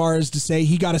go as far as to say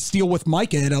he got a steal with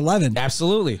Micah at 11.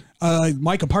 Absolutely.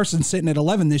 Micah Parsons sitting at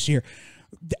 11 this year.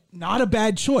 Not a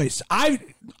bad choice. I'm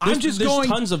just going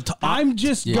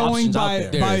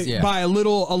by a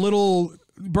little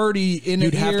birdie in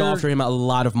You'd it. have to offer him a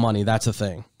lot of money. That's the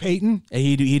thing. Peyton?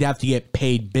 He'd have to get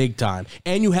paid big time.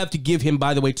 And you have to give him,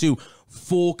 by the way, too,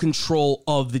 full control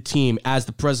of the team as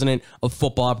the president of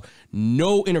football.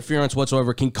 No interference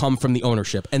whatsoever can come from the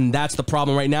ownership. And that's the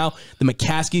problem right now. The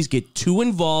McCaskies get too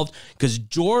involved because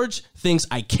George thinks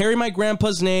I carry my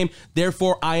grandpa's name,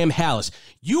 therefore I am Halas.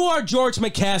 You are George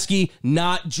McCaskey,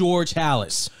 not George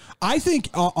Halas. I think,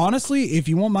 honestly, if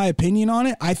you want my opinion on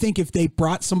it, I think if they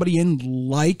brought somebody in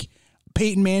like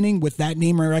Peyton Manning with that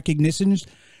name or recognition,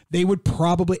 they would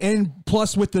probably, and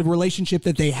plus with the relationship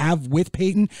that they have with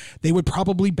Peyton, they would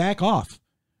probably back off.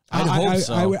 I'd hope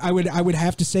so. I would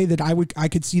have to say that I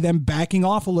could see them backing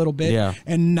off a little bit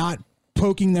and not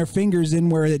poking their fingers in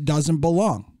where it doesn't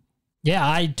belong. Yeah,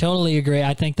 I totally agree.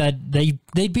 I think that they'd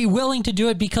be willing to do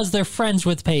it because they're friends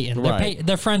with Peyton. Right.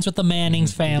 They're friends with the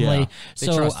Manning's family. Yeah.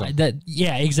 So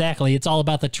exactly. It's all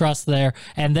about the trust there,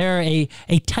 and they're a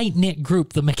tight knit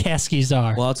group. The McCaskies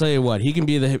are. Well, I'll tell you what. He can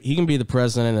be the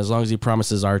president as long as he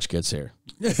promises Arch gets here.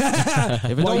 If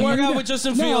it don't work out with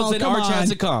Justin Fields, then Arch has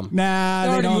to come. Nah,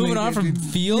 they're already moving on from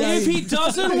Fields. If he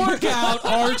doesn't work out,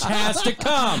 Arch has to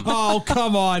come. Oh,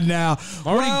 come on now.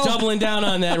 Already doubling down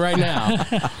on that right now.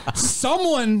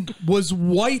 Someone was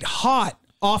white hot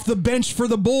off the bench for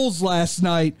the Bulls last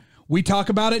night. We talk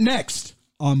about it next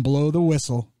on Blow the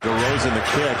Whistle. DeRozan the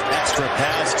kick, extra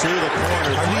pass to the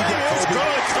corner. I need that, Kobe.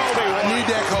 Kobe. I need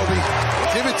that, Kobe.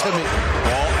 Give it to me.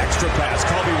 Ball, extra pass.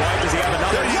 Kobe White, does he have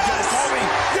another? There you go, Kobe.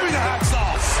 Give me the hot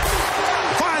sauce.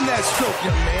 Find that stroke,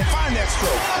 young man. Find that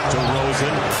stroke.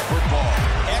 DeRozan for ball.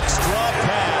 Extra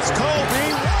pass. Kobe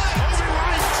White.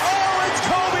 Oh, it's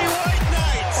Kobe White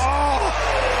night. Oh.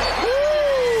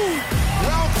 Woo.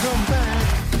 Welcome back.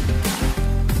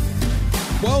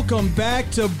 Welcome back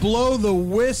to Blow the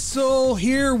Whistle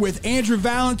here with Andrew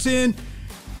Valentin,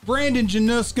 Brandon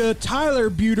Januska, Tyler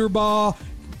Buterbaugh,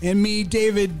 and me,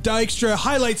 David Dykstra.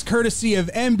 Highlights courtesy of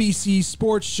NBC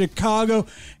Sports Chicago.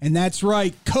 And that's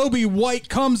right, Kobe White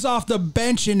comes off the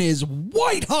bench and is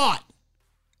white hot.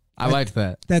 I liked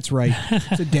that. That's right.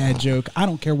 It's a dad joke. I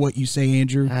don't care what you say,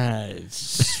 Andrew.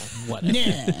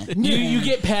 Whatever. You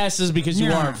get passes because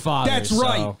you aren't fathers. That's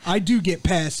right. I do get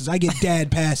passes. I get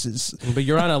dad passes. But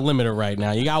you're on a limiter right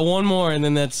now. You got one more, and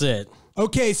then that's it.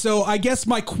 Okay, so I guess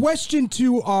my question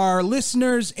to our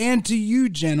listeners and to you,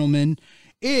 gentlemen,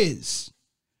 is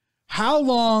how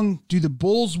long do the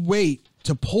Bulls wait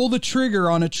to pull the trigger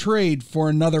on a trade for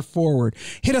another forward?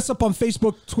 Hit us up on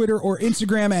Facebook, Twitter, or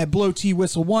Instagram at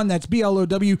BlowTWhistle1. That's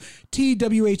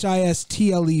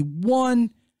BLOWTWHISTLE1.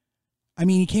 I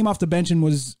mean, he came off the bench and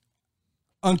was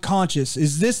unconscious.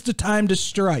 Is this the time to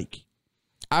strike?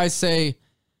 I say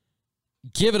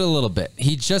give it a little bit.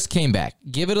 He just came back.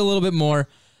 Give it a little bit more.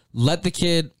 Let the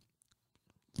kid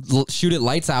shoot it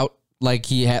lights out like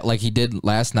he did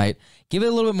last night. Give it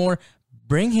a little bit more.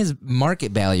 Bring his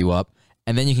market value up,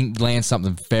 and then you can land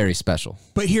something very special.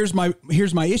 But here's my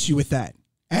issue with that.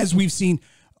 As we've seen,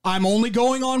 I'm only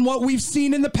going on what we've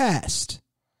seen in the past.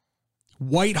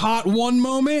 White hot one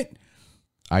moment,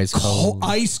 ice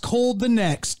cold the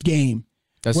next game.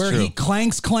 That's where true. He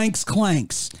clanks.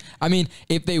 I mean,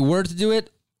 if they were to do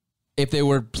it, if they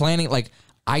were planning, like,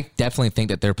 I definitely think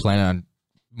that they're planning on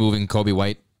moving Kobe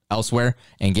White elsewhere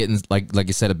and getting, like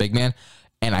you said, a big man.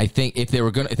 And I think if they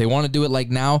want to do it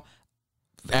like now,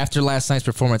 after last night's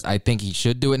performance, I think he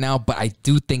should do it now. But I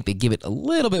do think they give it a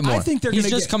little bit more. I think he's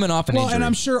just coming off an injury. And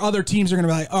I'm sure other teams are going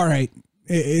to be like, all right,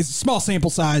 it's a small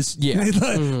sample size. Yeah.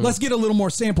 Let's get a little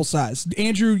more sample size.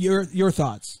 Andrew, your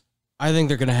thoughts? I think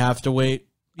they're going to have to wait.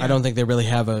 Yeah. I don't think they really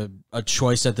have a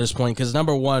choice at this point because,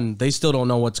 number one, they still don't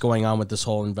know what's going on with this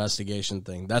whole investigation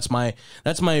thing. That's my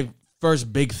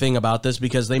first big thing about this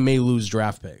because they may lose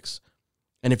draft picks.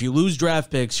 And if you lose draft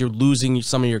picks, you're losing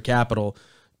some of your capital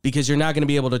because you're not going to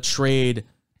be able to trade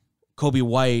Kobe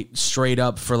White straight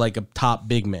up for like a top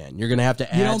big man. You're going to have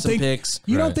to add some picks.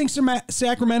 You don't think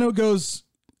Sacramento goes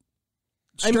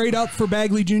straight up for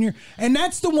Bagley Jr.? And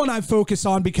that's the one I focus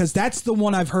on because that's the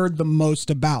one I've heard the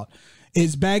most about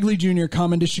is Bagley Jr.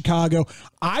 coming to Chicago.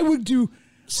 The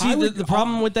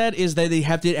problem with that is that they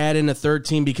have to add in a third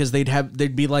team because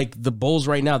they'd be like the Bulls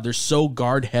right now. They're so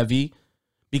guard heavy.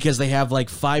 Because they have like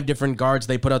 5 different guards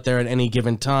they put out there at any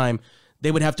given time,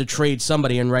 they would have to trade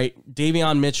somebody. And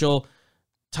Davion Mitchell,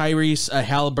 Tyrese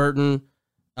Halliburton,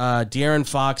 De'Aaron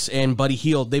Fox, and Buddy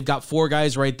Hield. They've got 4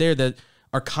 guys right there that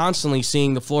are constantly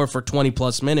seeing the floor for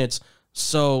 20-plus minutes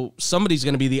So somebody's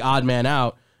going to be the odd man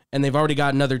out, and they've already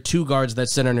got another 2 guards that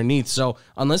sit underneath. So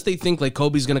unless they think like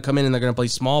Kobe's going to come in and they're going to play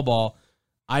small ball,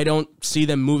 I don't see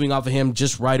them moving off of him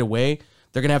just right away.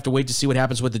 They're going to have to wait to see what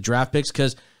happens with the draft picks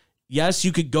because, yes,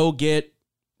 you could go get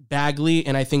Bagley,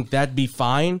 and I think that'd be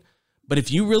fine. But if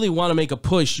you really want to make a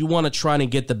push, you want to try to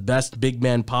get the best big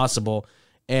man possible.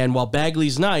 And while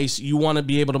Bagley's nice, you want to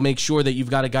be able to make sure that you've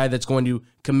got a guy that's going to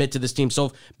commit to this team. So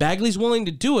if Bagley's willing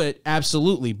to do it,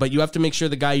 absolutely. But you have to make sure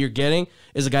the guy you're getting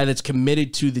is a guy that's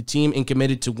committed to the team and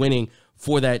committed to winning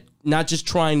for that, not just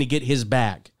trying to get his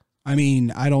bag. I mean,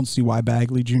 I don't see why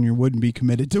Bagley Jr. wouldn't be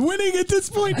committed to winning at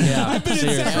this point. Yeah, I've been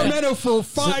in Sacramento for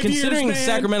 5 years, considering man.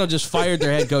 Sacramento just fired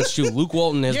their head coach, too. Luke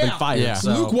Walton has been fired. Yeah.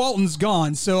 So. Luke Walton's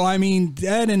gone. So, I mean,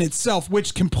 that in itself,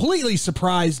 which completely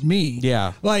surprised me.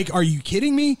 Yeah. Like, are you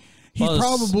kidding me? He's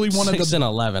probably one of the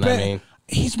 6-11, I mean.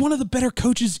 He's one of the better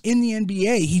coaches in the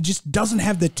NBA. He just doesn't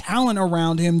have the talent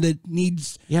around him that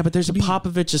needs. Yeah, but there's a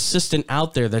Popovich assistant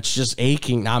out there that's just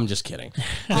aching. No, I'm just kidding.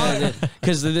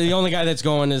 Because the only guy that's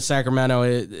going to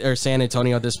Sacramento or San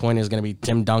Antonio at this point is going to be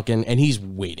Tim Duncan, and he's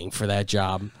waiting for that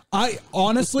job. I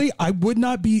would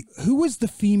not be. Who was the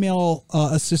female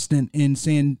assistant in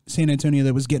San Antonio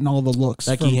that was getting all the looks?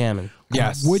 Becky Hammond.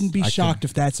 Yes. I wouldn't be shocked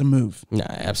if that's a move. No,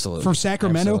 absolutely. For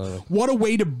Sacramento, Absolutely. what a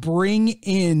way to bring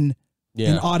in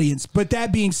an audience. But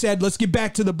that being said, let's get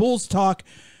back to the Bulls talk.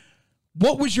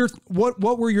 What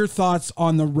were your thoughts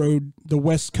on the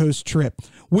West Coast trip,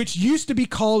 which used to be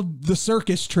called the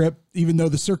circus trip, even though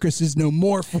the circus is no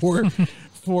more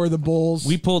for the Bulls?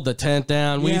 We pulled the tent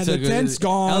down. The tent's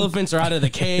gone. Elephants are out of the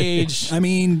cage. I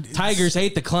mean, tigers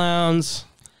hate the clowns.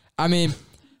 I mean,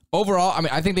 overall,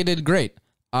 I think they did great.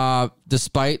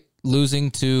 Despite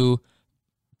losing to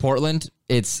Portland,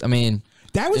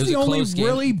 that was the only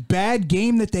really bad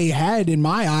game that they had in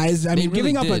my eyes. I mean,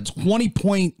 giving up a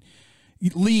 20-point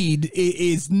lead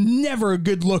is never a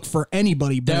good look for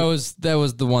anybody. But that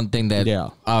was the one thing that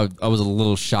I was a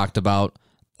little shocked about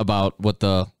with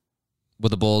the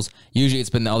Bulls. Usually, it's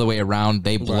been the other way around.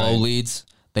 They blow leads.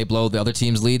 They blow the other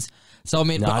team's leads. So I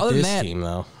mean, not other this than that, team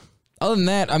though. Other than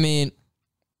that, I mean,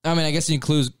 I guess you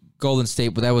include Golden State,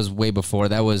 but that was way before.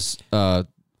 That was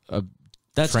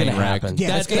that's going to happen. Yeah,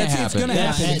 that's going to happen. It's going to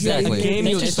happen. Exactly.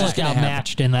 They just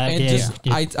outmatched in that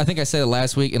game. I think I said it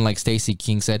last week, and like Stacey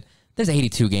King said, there's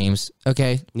 82 games.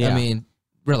 Okay, Yeah. I mean,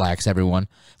 relax, everyone.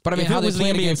 But I mean, If how it they was the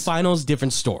played NBA against Finals,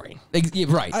 different story.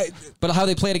 right? But how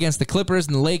they played against the Clippers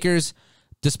and the Lakers,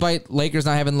 despite Lakers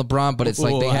not having LeBron, but it's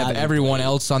like they have everyone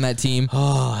else on that team.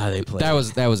 Oh, how they played.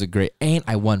 That was a great. And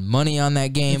I won money on that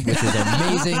game, which was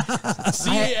amazing.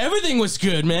 See, everything was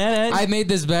good, man. I made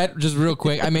this bet just real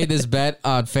quick. I made this bet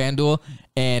on FanDuel,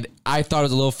 and I thought it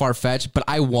was a little far fetched, but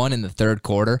I won in the third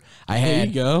quarter. There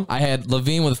you go. I had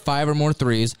Levine with 5 or more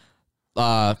threes,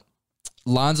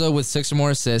 Lonzo with 6 or more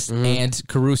assists, and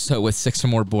Caruso with 6 or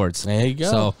more boards. There you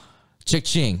go. So,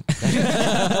 chick-ching.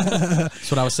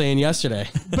 That's what I was saying yesterday.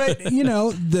 But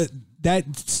that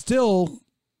still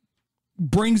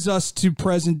brings us to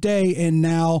present day, and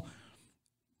now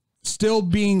still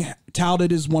being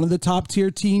touted as one of the top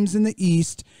tier teams in the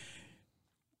East.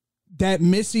 That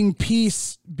missing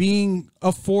piece being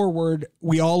a forward,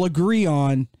 we all agree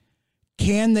on.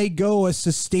 Can they go a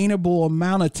sustainable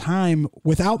amount of time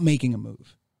without making a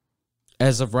move?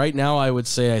 As of right now, I would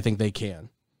say I think they can.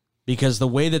 Because the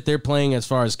way that they're playing as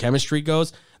far as chemistry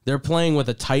goes, they're playing with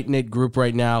a tight-knit group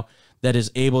right now that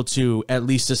is able to at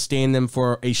least sustain them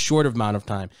for a short amount of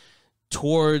time.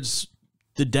 Towards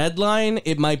the deadline,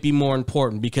 it might be more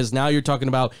important because now you're talking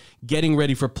about getting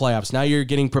ready for playoffs. Now you're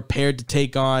getting prepared to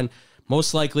take on,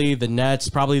 most likely, the Nets.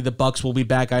 Probably the Bucks will be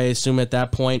back, I assume, at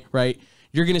that point, right?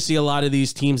 You're going to see a lot of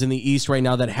these teams in the East right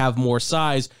now that have more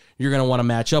size. You're going to want to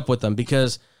match up with them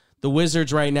because the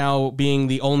Wizards right now being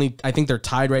the only, I think they're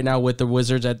tied right now with the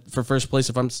Wizards for first place,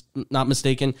 if I'm not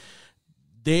mistaken.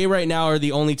 They right now are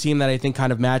the only team that I think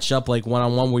kind of match up like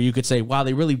one-on-one where you could say, wow,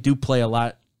 they really do play a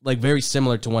lot, like very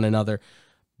similar to one another.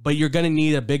 But you're going to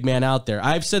need a big man out there.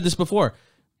 I've said this before.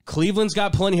 Cleveland's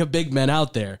got plenty of big men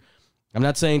out there. I'm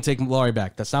not saying take Laurie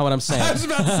back. That's not what I'm saying. I was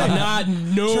about to say.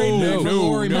 No.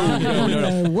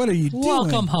 What are you doing?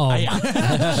 Welcome home.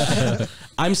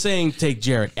 I'm saying take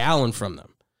Jarrett Allen from them.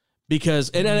 Because,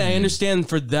 and I understand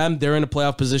for them, they're in a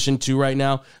playoff position too right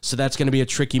now. So that's going to be a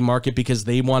tricky market because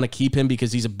they want to keep him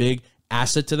because he's a big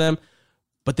asset to them.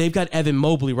 But they've got Evan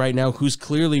Mobley right now, who's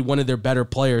clearly one of their better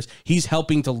players. He's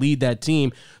helping to lead that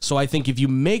team. So I think if you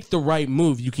make the right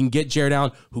move, you can get Jarrett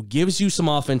Allen, who gives you some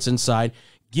offense inside,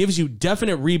 gives you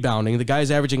definite rebounding. The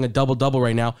guy's averaging a double-double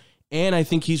right now. And I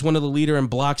think he's one of the leader in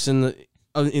blocks in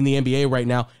in the NBA right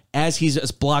now, as he's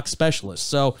a block specialist.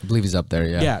 So I believe he's up there,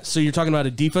 yeah. Yeah, so you're talking about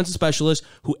a defensive specialist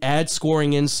who adds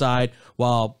scoring inside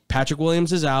while Patrick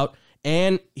Williams is out,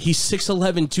 and he's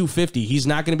 6'11", 250. He's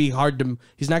not going to be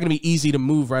he's not going to be easy to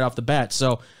move right off the bat.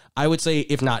 So I would say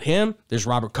if not him, there's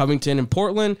Robert Covington in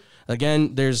Portland.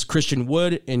 Again, there's Christian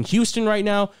Wood in Houston right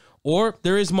now, or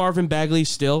there is Marvin Bagley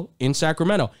still in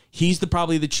Sacramento. He's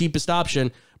probably the cheapest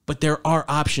option, but there are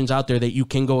options out there that you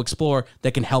can go explore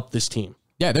that can help this team.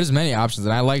 Yeah, there's many options,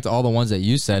 and I liked all the ones that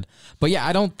you said. But yeah,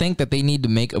 I don't think that they need to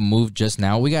make a move just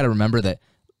now. We got to remember that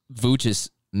Vooch is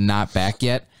not back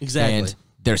yet. Exactly. And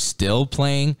they're still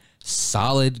playing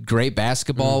solid, great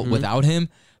basketball without him.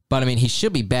 But, I mean, he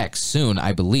should be back soon,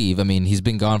 I believe. I mean, he's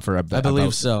been gone for about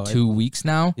 2 weeks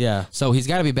now. Yeah. So he's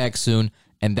got to be back soon,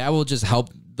 and that will just help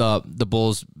the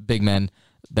Bulls' big men,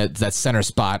 that center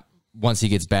spot, once he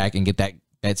gets back and get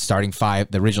that starting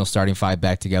five, the original starting five,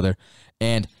 back together.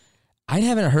 And I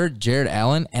haven't heard Jared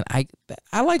Allen, and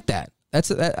I like that.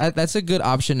 That's a good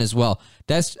option as well.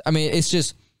 It's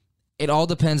just, it all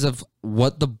depends of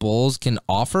what the Bulls can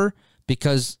offer,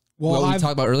 because what we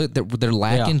talked about earlier, they're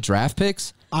lacking draft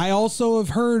picks. I also have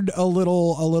heard a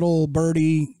little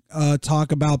birdie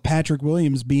talk about Patrick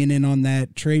Williams being in on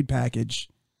that trade package.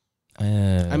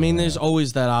 I mean, there's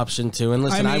always that option too. And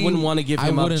listen, I wouldn't want to give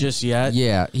him up just yet.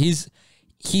 Yeah, he's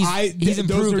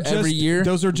improved every year.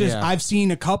 Those are just I've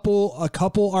seen a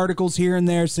couple articles here and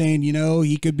there saying,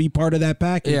 he could be part of that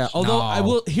package. Yeah,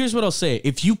 although here's what I'll say.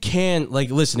 If you can,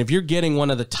 listen, if you're getting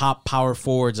one of the top power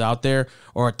forwards out there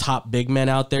or a top big man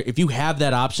out there, if you have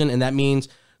that option, and that means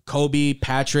Kobe,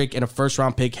 Patrick, and a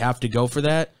first-round pick have to go for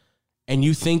that, and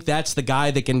you think that's the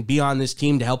guy that can be on this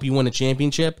team to help you win a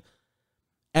championship,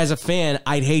 as a fan,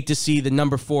 I'd hate to see the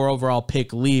number 4 overall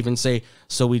pick leave and say,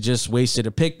 so we just wasted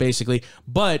a pick, basically.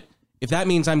 But if that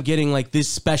means I'm getting this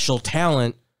special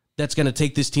talent that's going to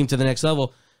take this team to the next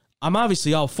level, I'm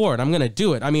obviously all for it. I'm going to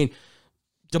do it. I mean,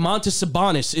 Domantas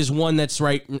Sabonis is one that's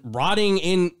rotting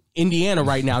in Indiana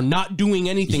right now, not doing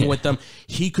anything with them.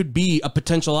 He could be a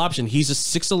potential option. He's a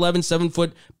 6'11",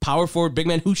 7-foot power forward big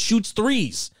man who shoots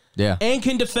threes and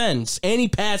can defend, and he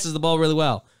passes the ball really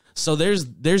well. So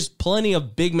there's plenty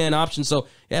of big man options. So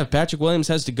yeah, if Patrick Williams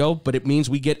has to go, but it means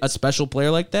we get a special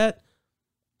player like that,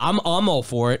 I'm all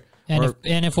for it. And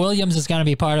if Williams is going to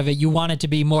be part of it, you want it to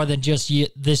be more than just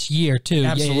this year too.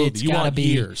 Absolutely, it's got to be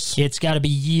years. It's got to be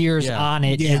years on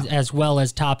it, as well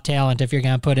as top talent. If you're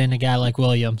going to put in a guy like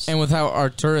Williams, and with how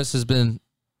Arturas has been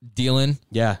dealing,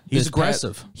 he's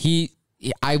aggressive.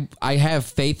 I have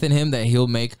faith in him that he'll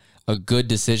make a good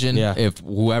decision if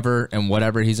whoever and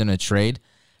whatever he's going to trade.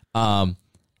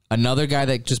 Another guy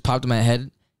that just popped in my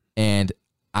head, and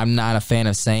I'm not a fan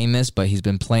of saying this, but he's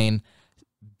been playing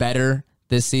better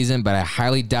this season, but I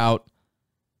highly doubt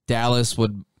Dallas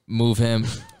would move him.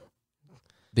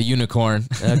 The unicorn.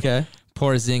 Okay.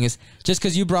 Porzingis. Just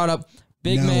because you brought up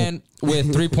big man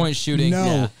with 3-point shooting.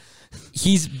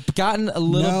 He's gotten a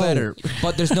little better,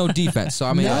 but there's no defense. So,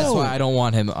 that's why I don't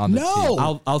want him on the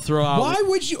team. I'll throw out. Why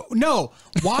would you? No.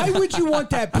 Why would you want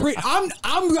that?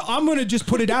 I'm going to just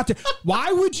put it out there.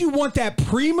 Why would you want that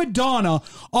prima donna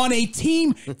on a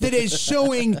team that is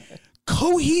showing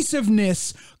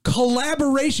cohesiveness,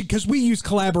 collaboration, because we use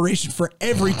collaboration for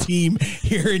every team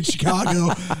here in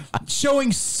Chicago,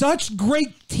 showing such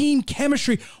great team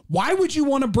chemistry? Why would you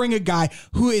want to bring a guy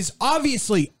who is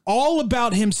obviously all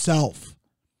about himself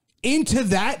into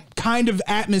that kind of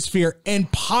atmosphere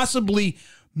and possibly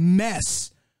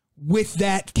mess with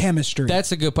that chemistry?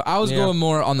 That's a good point. I was going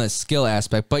more on the skill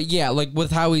aspect, but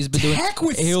with how he's been doing,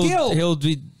 with skill,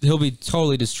 he'll be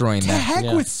totally destroying that. Heck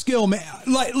with skill, man.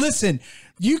 Listen,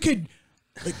 you could,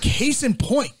 case in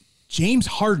point, James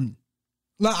Harden.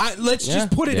 Let's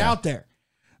just put it out there.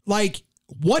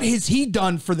 What has he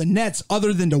done for the Nets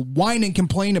other than to whine and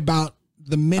complain about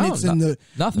the minutes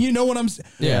nothing? You know what I'm saying?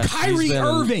 Yeah. Kyrie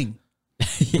Irving.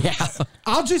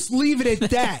 I'll just leave it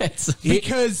at that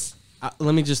because.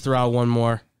 Let me just throw out one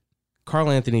more.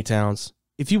 Karl Anthony Towns.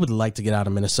 If you would like to get out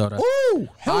of Minnesota,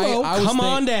 hello, come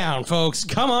on down, folks.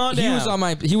 Come on down.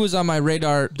 He was on my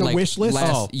radar. The wish list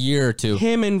last year or two.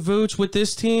 Him and Vooch with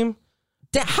this team.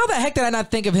 How the heck did I not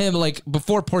think of him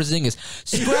before Porzingis?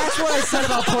 Scratch what I said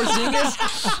about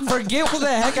Porzingis. Forget what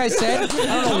the heck I said.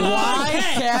 I don't know why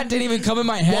Cat didn't even come in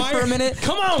my head for a minute.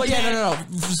 Come on, but no.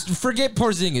 Forget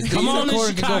Porzingis. Come on,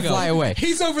 can go fly away.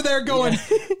 He's over there going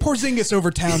Porzingis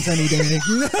over Towns any day.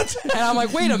 And I'm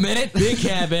like, wait a minute, Big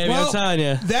Cat, baby. Well, I'm telling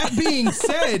you. That being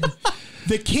said,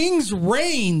 the Kings'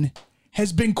 reign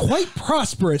has been quite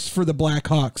prosperous for the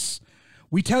Blackhawks.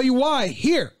 We tell you why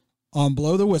here on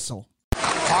Blow the Whistle.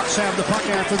 Hawks have the puck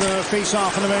after the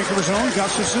face-off in the Vancouver zone.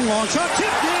 Gustafsson, long shot,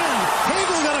 tipped in.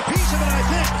 Hagel got a piece of it, I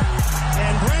think.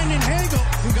 And Brandon Hagel,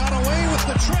 who got away with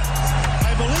the trip,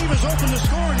 I believe is open to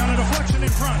scoring on a deflection in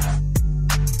front.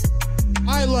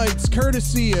 Highlights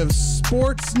courtesy of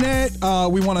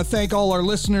Sportsnet. We want to thank all our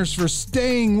listeners for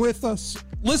staying with us,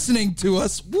 listening to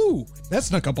us. Woo, that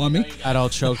snuck up on me. Got all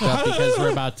choked up because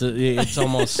we're about to. It's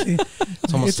almost time.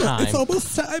 It's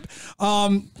almost time.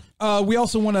 We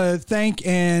also want to thank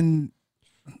and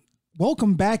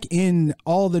welcome back in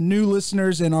all the new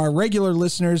listeners and our regular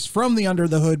listeners from the Under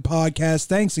the Hood podcast.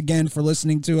 Thanks again for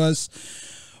listening to us.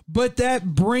 But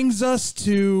that brings us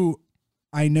to,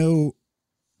 I know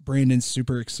Brandon's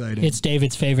super excited. It's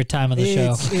David's favorite time of the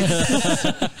show.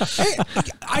 Hey,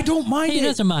 I don't mind it. He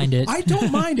doesn't mind it. I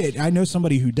don't mind it. I know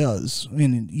somebody who does,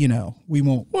 and we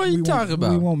won't. What are you talking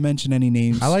about? We won't mention any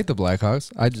names. I like the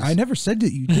Blackhawks. I never said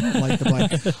that you didn't like the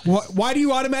Blackhawks. Why do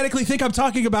you automatically think I'm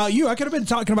talking about you? I could have been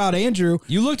talking about Andrew.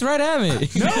 You looked right at me.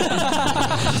 No,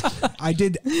 I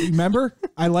did. Remember,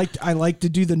 I like to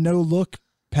do the no look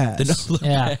pass.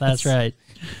 Yeah, that's right.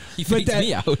 He faked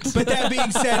me out. But that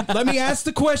being said, let me ask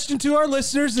the question to our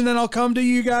listeners, and then I'll come to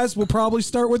you guys. We'll probably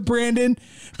start with Brandon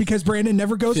because Brandon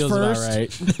never goes Feels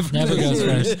first. about right. Never goes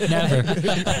first. Never.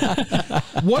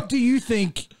 What do you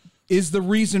think is the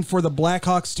reason for the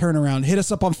Blackhawks turnaround? Hit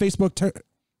us up on Facebook.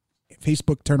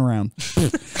 Facebook turnaround.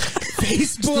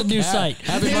 Facebook, the new site.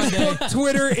 Facebook,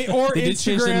 Twitter, or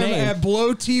Instagram at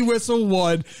Blow T Whistle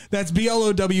 1. That's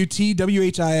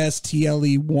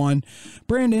BLOWTWHISTLE1.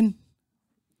 Brandon,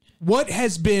 what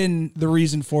has been the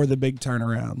reason for the big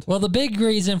turnaround? Well, the big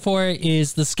reason for it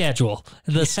is the schedule.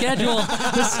 The schedule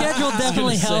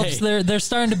definitely helps. They're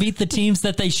starting to beat the teams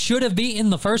that they should have beaten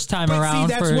the first time around.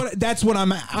 See, that's what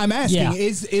I'm asking. Yeah.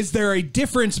 Is there a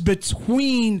difference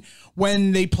between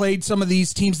when they played some of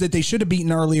these teams that they should have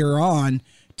beaten earlier on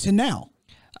to now?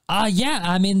 Yeah,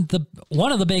 I mean,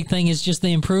 one of the big thing is just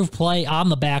the improved play on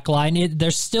the back line.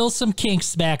 There's still some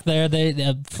kinks back there.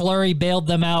 Fleury bailed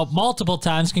them out multiple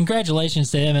times.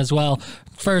 Congratulations to him as well.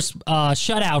 First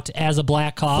shutout as a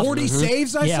Blackhawk. 40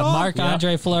 saves, I saw? Yeah,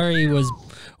 Marc-Andre Fleury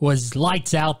was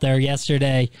lights out there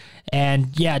yesterday.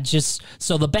 And yeah, just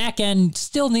so the back end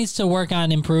still needs to work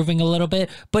on improving a little bit,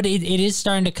 but it is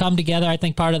starting to come together. I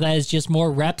think part of that is just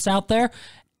more reps out there.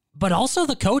 But also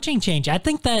the coaching change. I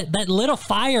think that lit a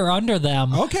fire under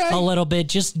them a little bit,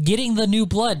 just getting the new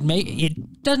blood.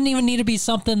 It doesn't even need to be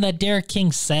something that Derek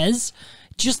King says.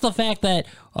 Just the fact that,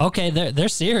 okay, they're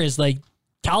serious. Like,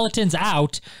 Colleton's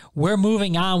out. We're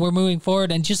moving on. We're moving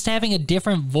forward. And just having a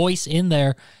different voice in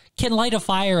there can light a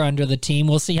fire under the team.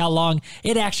 We'll see how long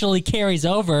it actually carries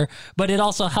over, but it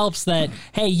also helps that,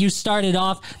 hey, they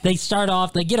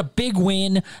get a big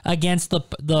win against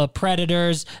the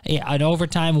Predators, an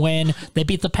overtime win. They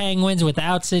beat the Penguins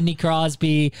without Sidney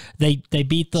Crosby. They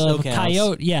beat the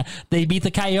Coyotes. Yeah, they beat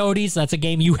the Coyotes. That's a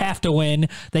game you have to win.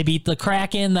 They beat the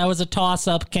Kraken. That was a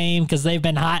toss-up game because they've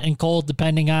been hot and cold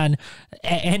depending on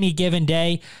any given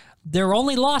day. Their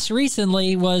only loss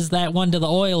recently was that one to the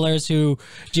Oilers, who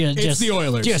just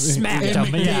smacked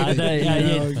them.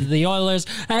 The Oilers.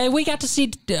 We got to see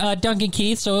Duncan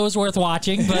Keith, so it was worth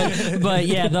watching. But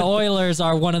yeah, the Oilers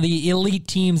are one of the elite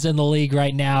teams in the league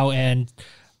right now, and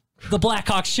the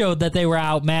Blackhawks showed that they were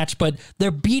outmatched, but they're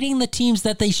beating the teams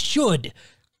that they should.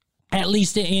 At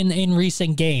least in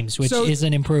recent games, which is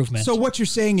an improvement. So what you're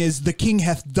saying is the king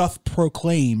doth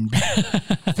proclaimed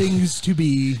things to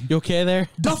be... You okay there?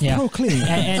 Doth proclaim.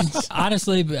 And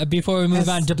honestly, before we move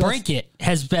on, DeBrincat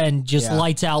has been just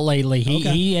lights out lately.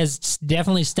 He has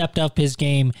definitely stepped up his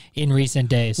game in recent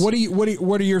days. What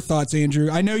are your thoughts, Andrew?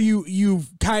 I know you've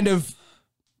kind of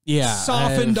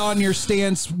softened on your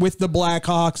stance with the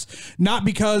Blackhawks, not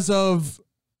because of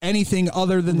anything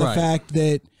other than the fact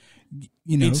that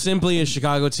it's simply a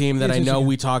Chicago team that I know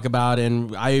we talk about,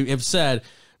 and I have said,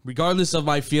 regardless of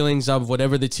my feelings of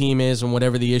whatever the team is and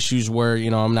whatever the issues were,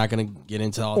 I'm not going to get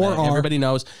into all that. Everybody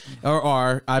knows,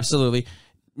 absolutely.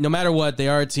 No matter what, they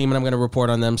are a team, and I'm going to report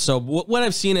on them. So what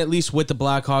I've seen, at least with the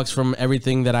Blackhawks, from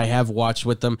everything that I have watched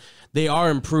with them, they are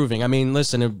improving. I mean,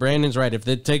 listen, if Brandon's right, if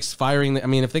it takes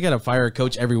if they got to fire a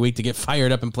coach every week to get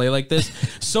fired up and play like this,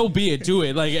 so be it. Do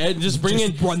it. Like, just run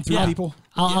through people.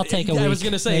 I'll take a week. I was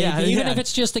going to say, even if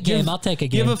it's just a game, I'll take a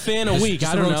game. Give a fan a week.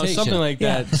 I don't know, something like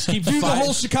that. Just keep do the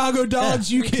whole Chicago Dogs.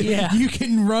 You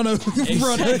can run a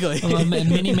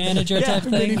mini manager type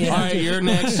thing. All right, you're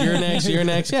next.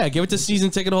 Yeah, give it to season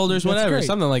ticket holders, whatever,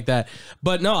 something like that.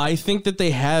 But no, I think that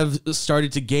they have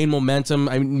started to gain momentum.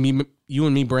 I mean, you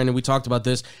and me, Brandon, we talked about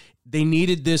this. they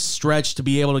needed this stretch to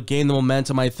be able to gain the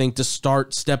momentum, I think, to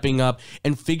start stepping up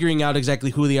and figuring out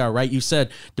exactly who they are, right? You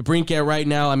said DeBrincat right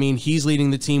now, I mean, he's leading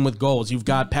the team with goals. You've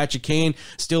got Patrick Kane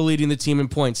still leading the team in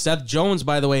points. Seth Jones,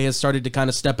 by the way, has started to kind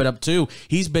of step it up too.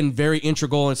 He's been very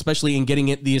integral, especially in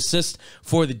getting the assist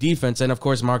for the defense. And of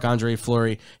course, Marc-Andre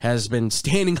Fleury has been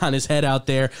standing on his head out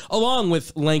there, along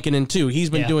with Lankinen too.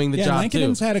 He's been doing the job too.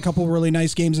 Lankinen's had a couple really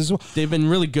nice games as well. They've been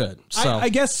really good. So I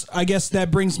guess that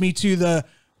brings me to the,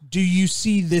 do you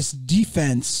see this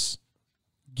defense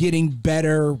getting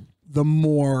better the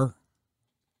more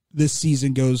this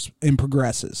season goes and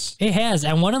progresses? It has,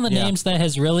 and one of the names that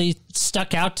has really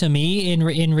stuck out to me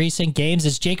in recent games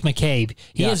is Jake McCabe.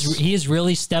 He has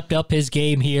really stepped up his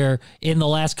game here in the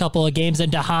last couple of games,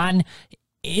 and DeHaan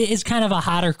is kind of a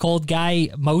hot or cold guy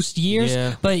most years,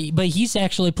 but he's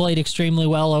actually played extremely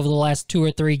well over the last 2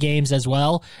 or 3 games as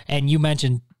well. And you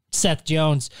mentioned Seth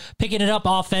Jones picking it up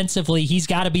offensively. He's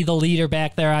got to be the leader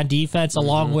back there on defense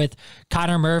along with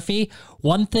Connor Murphy.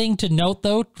 One thing to note,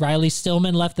 though, Riley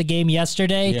Stillman left the game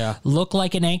yesterday. Looked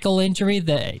like an ankle injury.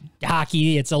 The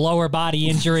hockey, it's a lower body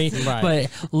injury, but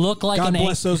looked like God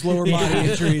bless those lower body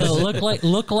injuries.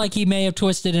 Look like he may have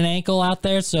twisted an ankle out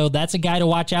there, so that's a guy to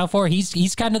watch out for.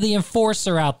 He's kind of the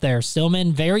enforcer out there.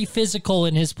 Stillman, very physical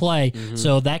in his play,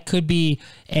 so that could be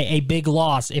a big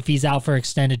loss if he's out for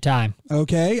extended time.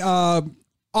 Okay.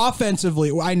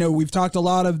 Offensively, I know we've talked a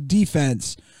lot of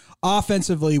defense.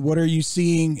 Offensively, what are you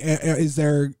seeing? Is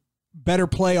there better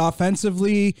play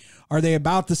offensively? Are they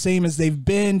about the same as they've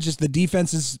been? Just the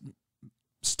defense has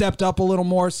stepped up a little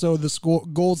more, so the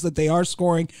goals that they are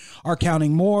scoring are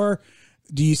counting more.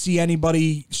 Do you see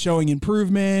anybody showing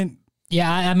improvement? Yeah,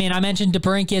 I mean, I mentioned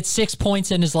DeBrincat, 6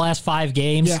 points in his last 5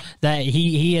 games. That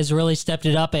he has really stepped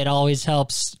it up. It always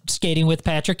helps skating with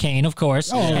Patrick Kane, of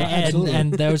course.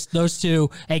 And those two,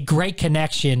 a great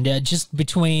connection just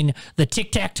between the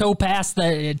tic-tac-toe pass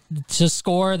to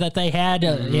score that they had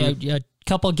a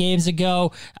couple games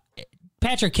ago.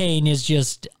 Patrick Kane is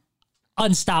just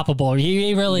unstoppable.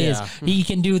 He really is. He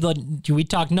can do we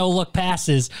talk no-look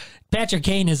passes. Patrick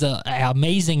Kane is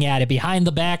amazing at it, behind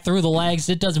the back, through the legs.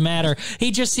 It doesn't matter.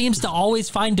 He just seems to always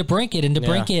find DeBrincat, and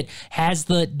DeBrincat has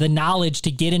the knowledge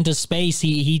to get into space.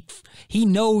 He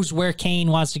knows where Kane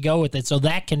wants to go with it, so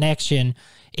that connection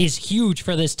is huge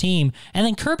for this team. And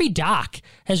then Kirby Dach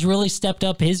has really stepped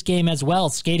up his game as well,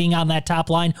 skating on that top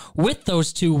line with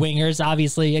those 2 wingers.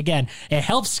 Obviously, again, it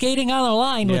helps skating on the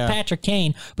line with Patrick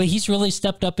Kane, but he's really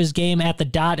stepped up his game at the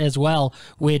dot as well,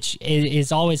 which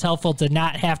is always helpful to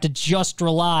not have to just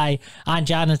rely on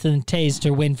Jonathan Toews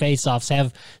to win faceoffs,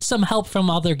 have some help from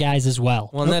other guys as well.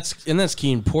 Well, and that's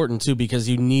key important too, because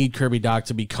you need Kirby Dach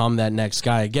to become that next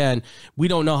guy. Again, we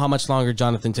don't know how much longer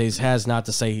Jonathan Toews has, not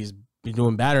to say he's been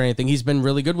doing bad or anything. He's been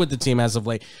really good with the team as of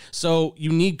late. So you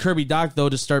need Kirby Dach, though,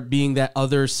 to start being that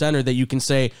other center that you can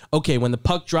say, okay, when the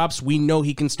puck drops, we know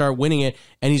he can start winning it,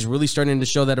 and he's really starting to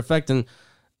show that effect. And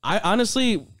I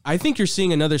think you're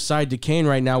seeing another side to Kane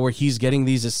right now where he's getting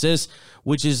these assists,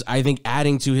 which is, I think,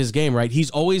 adding to his game, right?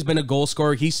 He's always been a goal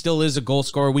scorer. He still is a goal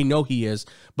scorer. We know he is.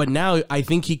 But now I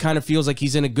think he kind of feels like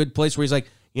he's in a good place where he's like,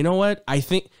 you know what? I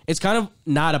think it's kind of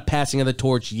not a passing of the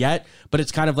torch yet, but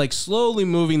it's kind of like slowly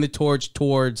moving the torch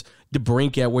towards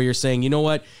DeBrincat, where you're saying, you know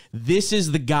what? This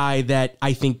is the guy that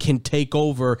I think can take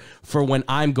over for when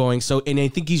I'm going. So, and I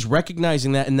think he's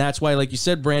recognizing that, and that's why, like you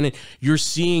said, Brandon, you're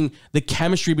seeing the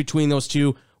chemistry between those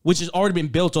two, which has already been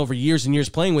built over years and years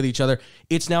playing with each other.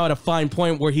 It's now at a fine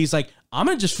point where he's like, I'm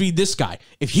going to just feed this guy.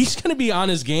 If he's going to be on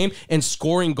his game and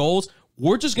scoring goals,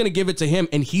 we're just going to give it to him,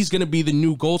 and he's going to be the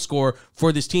new goal scorer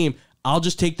for this team. I'll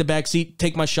just take the back seat,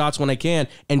 take my shots when I can,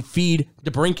 and feed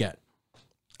DeBrincat.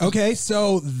 Okay,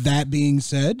 so that being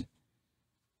said,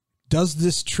 does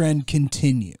this trend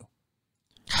continue?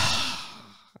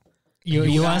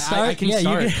 You want to start? I can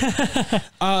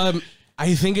start.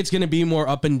 I think it's going to be more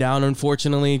up and down,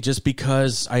 unfortunately, just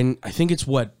because I think it's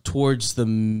towards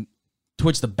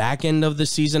the back end of the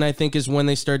season, I think, is when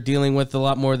they start dealing with a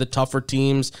lot more of the tougher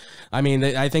teams. I mean,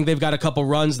 I think they've got a couple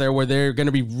runs there where they're going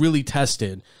to be really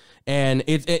tested. And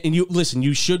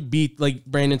you should beat, like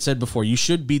Brandon said before, you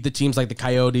should beat the teams like the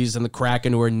Coyotes and the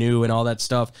Kraken who are new and all that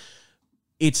stuff.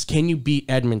 It's, can you beat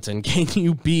Edmonton? Can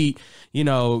you beat,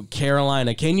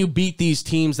 Carolina? Can you beat these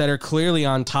teams that are clearly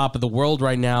on top of the world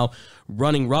right now,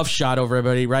 running roughshod over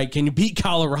everybody, right? Can you beat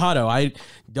Colorado? I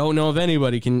don't know if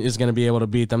anybody is going to be able to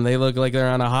beat them. They look like they're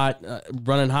on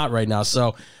running hot right now.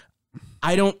 So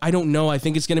I don't know. I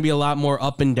think it's going to be a lot more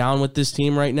up and down with this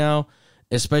team right now,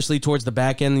 especially towards the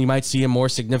back end. You might see a more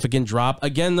significant drop.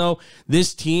 Again, though,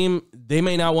 this team, they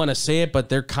may not want to say it, but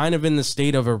they're kind of in the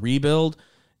state of a rebuild.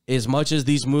 as much as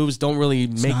these moves don't really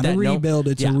make not that a rebuild,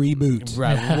 it's a reboot.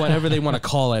 Right, whatever they want to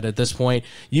call it at this point.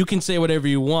 You can say whatever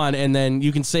you want, and then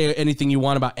you can say anything you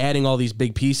want about adding all these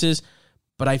big pieces.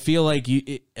 But I feel like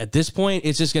at this point,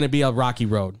 it's just going to be a rocky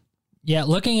road. Yeah,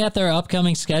 looking at their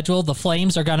upcoming schedule, the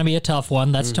Flames are going to be a tough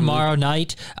one. That's tomorrow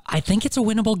night. I think it's a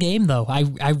winnable game, though.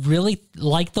 I really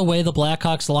like the way the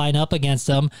Blackhawks line up against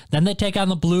them. Then they take on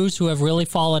the Blues, who have really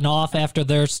fallen off after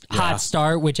their hot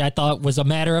start, which I thought was a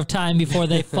matter of time before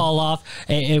they fall off.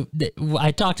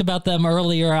 I talked about them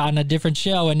earlier on a different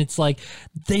show, and it's like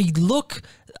they look...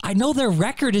 I know their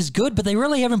record is good, but they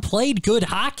really haven't played good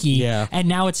hockey. Yeah. And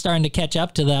now it's starting to catch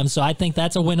up to them. So I think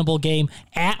that's a winnable game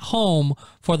at home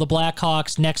for the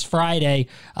Blackhawks next Friday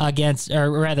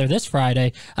this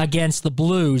Friday against the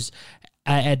Blues.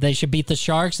 They should beat the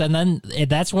Sharks, and then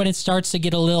that's when it starts to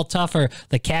get a little tougher.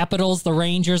 The Capitals, the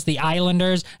Rangers, the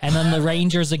Islanders, and then the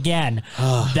Rangers again.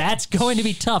 That's going to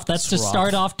be tough. That's to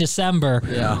start off December.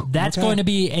 Yeah. That's going to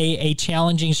be a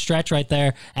challenging stretch right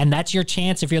there, and that's your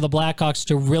chance if you're the Blackhawks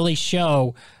to really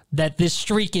show that this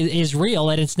streak is real,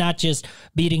 and it's not just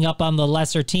beating up on the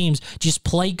lesser teams. Just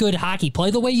play good hockey.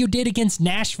 Play the way you did against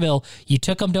Nashville. You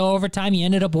took them to overtime. You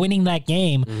ended up winning that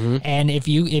game. And if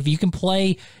you can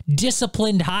play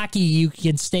disciplined hockey, you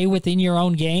can stay within your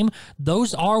own game.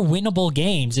 Those are winnable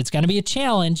games. It's going to be a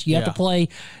challenge. You have to play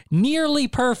nearly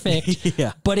perfect,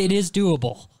 but it is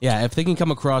doable. Yeah, if they can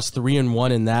come across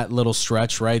 3-1 in that little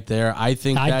stretch right there, I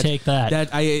think I'd take that.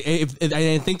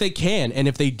 I think they can, and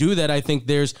if they do that, I think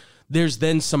there's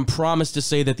then some promise to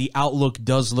say that the outlook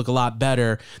does look a lot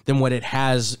better than what it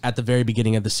has at the very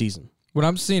beginning of the season. What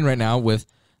I'm seeing right now with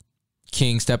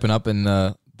King stepping up in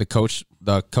the coach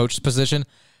position,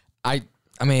 I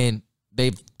mean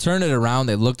they've turned it around.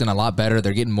 They looked in a lot better.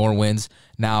 They're getting more wins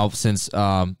now since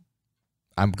I'm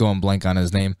going blank on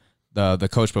his name. The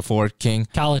coach before King,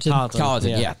 Colleton,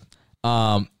 yeah.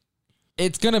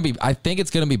 It's gonna be. I think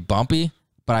it's gonna be bumpy,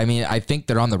 but I think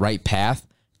they're on the right path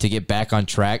to get back on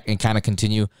track and kind of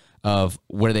continue of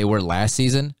where they were last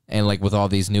season, and like with all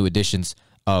these new additions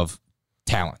of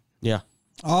talent. Yeah.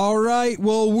 All right.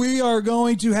 Well, we are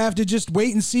going to have to just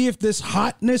wait and see if this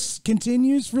hotness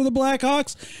continues for the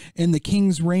Blackhawks and the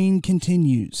Kings' reign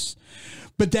continues.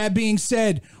 But that being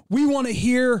said, we want to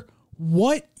hear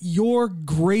what your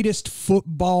greatest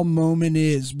football moment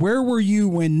is. Where were you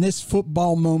when this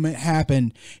football moment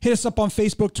happened? Hit us up on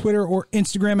Facebook, Twitter, or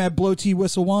Instagram at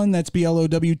BlowTWhistle1. That's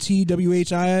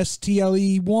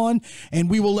BLOWTWHISTLE1. And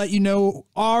we will let you know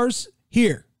ours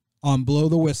here on Blow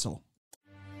the Whistle.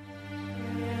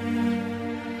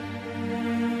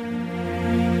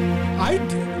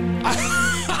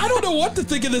 I don't know what to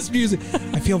think of this music.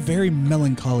 I feel very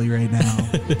melancholy right now.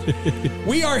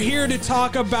 We are here to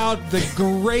talk about the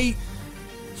great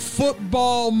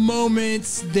football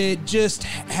moments that just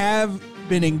have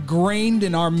been ingrained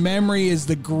in our memory as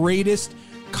the greatest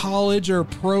college or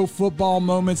pro football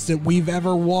moments that we've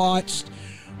ever watched.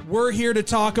 We're here to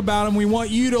talk about them. We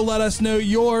want you to let us know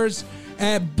yours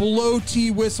at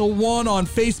BlowTWhistle1 on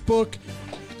Facebook,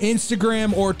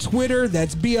 Instagram, or Twitter.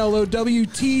 That's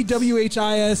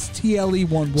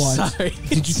BLOWTWHISTLE11. Sorry.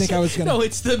 Did you think I was gonna? No,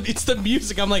 it's the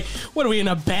music. I'm like, what are we in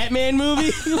a Batman movie?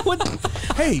 What?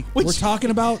 Hey, we're talking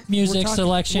about music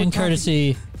selection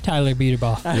courtesy Tyler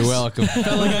Beaterbaugh. You're welcome.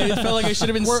 It felt like I should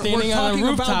have been standing on a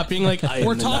rooftop being like,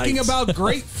 we're talking about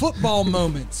great football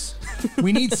moments.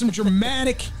 We need some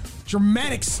dramatic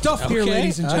stuff here,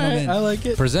 ladies and gentlemen. Right, I like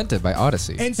it. Presented by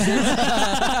Odyssey. And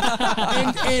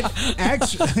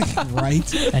actually,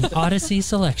 right? An Odyssey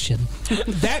selection.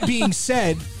 That being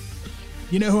said,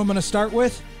 you know who I'm going to start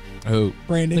with? Who?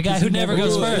 Brandon. The guy who never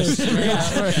goes first.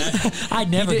 I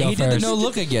never go He first. did the no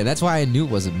look again. That's why I knew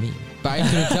it wasn't me. But I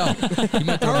couldn't tell. He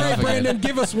might throw All it right, off Brandon, again.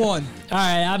 give us one. All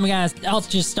right, I'll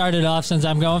just start it off since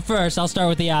I'm going first. I'll start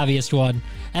with the obvious one.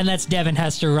 And that's Devin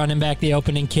Hester running back the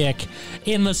opening kick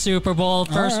in the Super Bowl.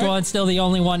 First one, still the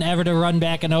only one ever to run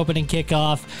back an opening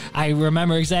kickoff. I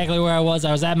remember exactly where I was.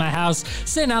 I was at my house,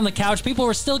 sitting on the couch. People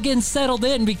were still getting settled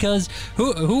in because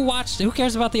who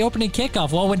cares about the opening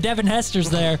kickoff? Well, when Devin Hester's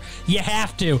there, you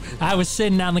have to. I was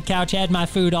sitting on the couch, had my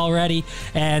food already,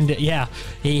 and yeah,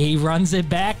 he runs it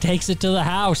back, takes it to the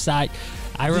house.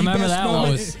 I remember that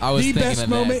one. I was the thinking best of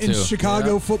moment that in too.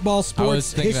 Chicago football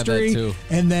sports thinking of that history. too.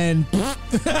 And then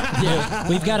Yeah,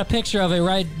 we've got a picture of it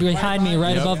right behind me,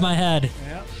 right above my head.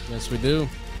 Yes, we do.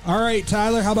 all right,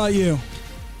 Tyler, how about you?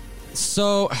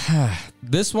 So,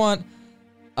 this one,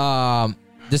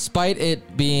 despite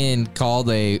it being called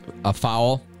a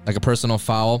foul, like a personal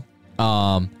foul,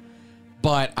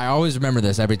 but I always remember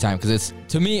this every time because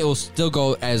to me, it will still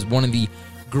go as one of the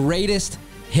greatest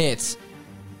hits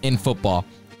in football.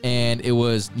 and it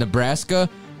was Nebraska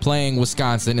playing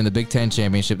Wisconsin in the Big Ten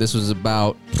championship. This was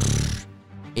about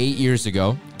 8 years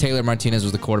ago. Taylor Martinez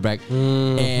was the quarterback,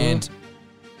 and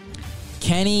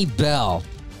Kenny Bell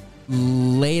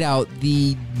laid out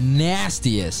the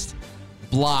nastiest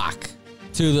block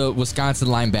to the Wisconsin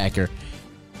linebacker.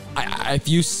 If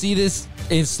you see this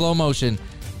in slow motion,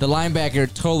 the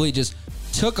linebacker totally just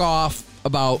took off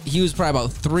he was probably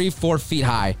about 3-4 feet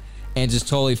high and just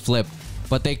totally flipped.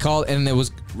 But they called, and it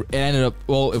was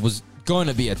going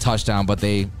to be a touchdown, but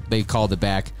they called it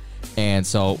back. And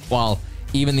so, while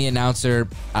even the announcer,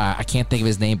 I can't think of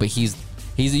his name, but he's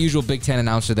the usual Big Ten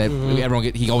announcer that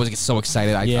he always gets so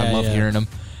excited. I love hearing him.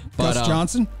 But, Gus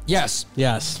Johnson? Yes.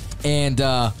 And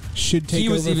should take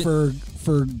over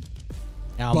for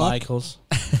Al Michaels.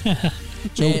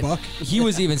 Joe Buck. He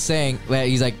was even saying that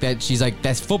she's like,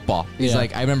 that's football. He's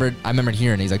like, I remember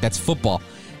hearing it. He's like, that's football.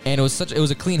 And it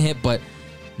was a clean hit, but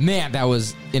man, that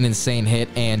was an insane hit.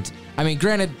 And I mean,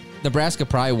 granted, Nebraska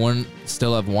probably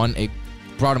still have won. It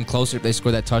brought them closer if they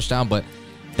scored that touchdown, but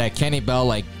that Kenny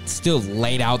Bell still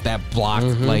laid out that block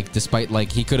despite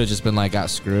he could have just been like,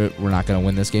 screw it, we're not gonna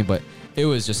win this game. But it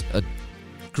was just a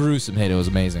gruesome hit. It was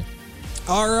amazing.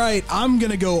 All right, I'm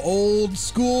gonna go old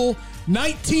school.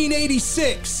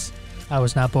 1986. I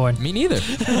was not born. Me neither.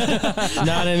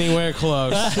 Not anywhere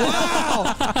close.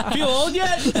 Wow. Feel old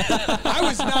yet? I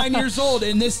was 9 years old,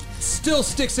 and this still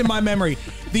sticks in my memory.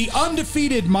 The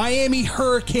undefeated Miami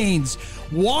Hurricanes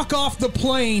walk off the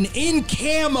plane in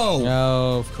camo.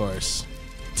 Oh, of course.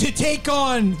 To take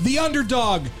on the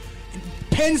underdog,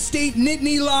 Penn State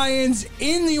Nittany Lions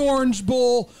in the Orange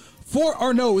Bowl.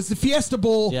 It was the Fiesta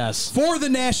Bowl for the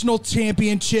national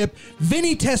championship.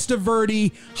 Vinny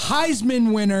Testaverde,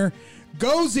 Heisman winner,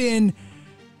 goes in,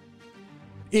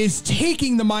 is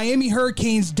taking the Miami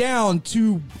Hurricanes down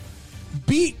to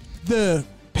beat the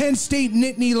Penn State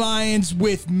Nittany Lions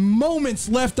with moments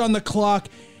left on the clock,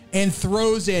 and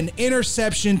throws an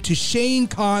interception to Shane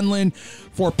Conlon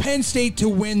for Penn State to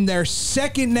win their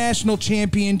second national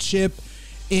championship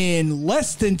in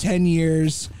less than 10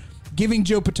 years. Giving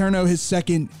Joe Paterno his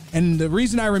second. And the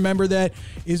reason I remember that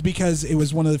is because it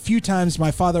was one of the few times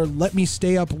my father let me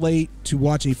stay up late to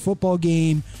watch a football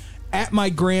game at my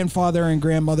grandfather and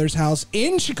grandmother's house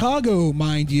in Chicago,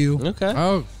 mind you. Okay.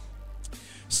 Oh.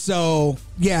 So,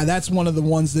 yeah, that's one of the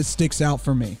ones that sticks out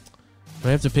for me. Do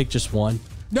I have to pick just one?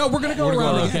 No, we're going to go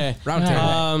around again. Okay. Round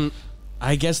table.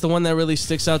 I guess the one that really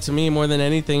sticks out to me more than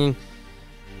anything,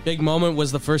 big moment,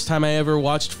 was the first time I ever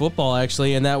watched football,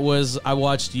 actually, and that was I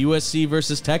watched USC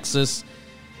versus Texas,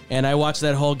 and I watched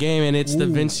that whole game, and it's the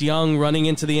Vince Young running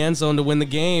into the end zone to win the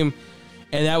game,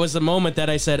 and that was the moment that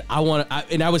I said,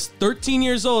 and I was 13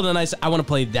 years old, and I said, I want to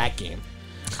play that game.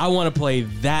 I want to play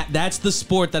that. That's the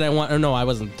sport that I want. Or no, I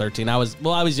wasn't 13. I was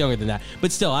younger than that,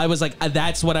 but still, I was like,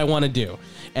 that's what I want to do,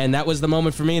 and that was the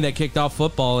moment for me that kicked off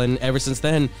football, and ever since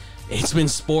then, it's been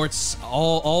sports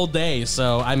all day.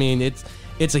 So, I mean,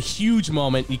 it's a huge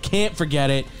moment. You can't forget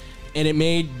it. And it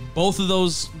made both of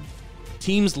those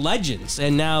teams legends.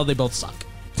 And now they both suck.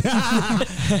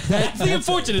 That's the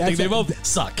unfortunate thing. They both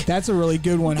suck. That's a really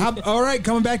good one. All right,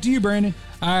 coming back to you, Brandon.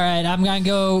 All right, I'm going to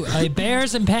go a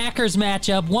Bears and Packers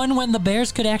matchup. One when the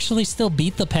Bears could actually still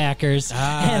beat the Packers.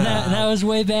 And that was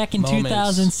way back in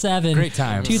 2007. Great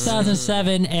time.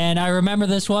 2007. And I remember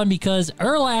this one because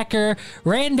Urlacher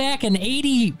ran back an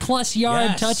 80-plus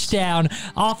yard touchdown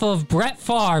off of Brett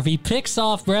Favre. He picks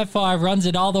off Brett Favre, runs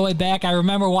it all the way back. I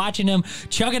remember watching him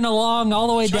chugging along all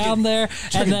the way down there,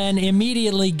 and then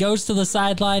immediately goes to the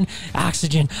sideline,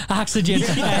 oxygen, and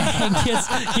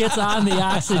gets on the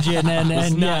oxygen.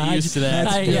 And not used to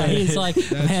that. He's like,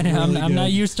 man, I'm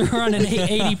not used to running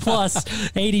 80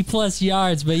 plus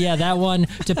yards. But yeah, that one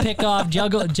to pick off,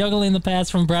 juggling the pass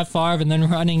from Brett Favre and then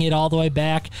running it all the way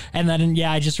back. And then,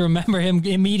 I just remember him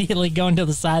immediately going to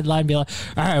the sideline and be like,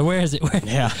 all right, where is it?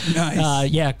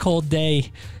 Nice. Cold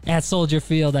day at Soldier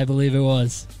Field, I believe it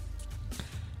was.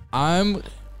 I'm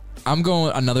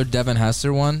going another Devin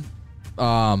Hester one.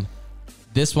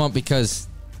 This one because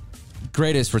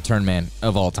greatest return man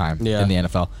of all time in the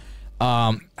NFL.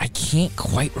 I can't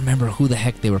quite remember who the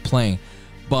heck they were playing,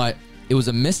 but it was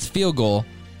a missed field goal.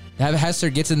 Hester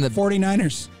gets in the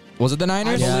 49ers. Was it the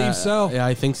Niners? I believe so. Yeah,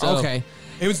 I think so. Okay.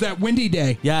 It was that windy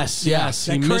day. Yes.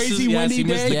 That crazy windy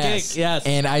day. Yes. Yes.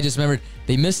 And I just remembered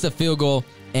they missed the field goal,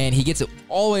 and he gets it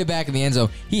all the way back in the end zone.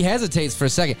 He hesitates for a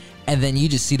second, and then you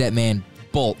just see that man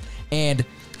bolt. And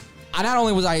not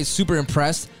only was I super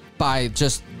impressed by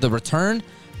just the return,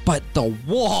 but the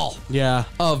wall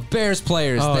of Bears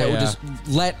players that would just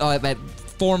that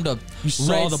formed a you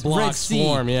saw the blocks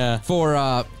form,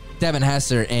 for Devin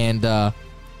Hester, and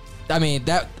I mean,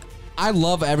 I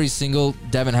love every single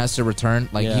Devin Hester return.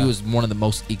 Like, he was one of the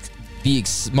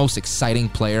most exciting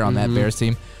player on that Bears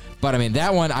team. But, I mean,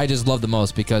 that one I just love the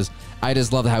most because I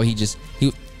just love how he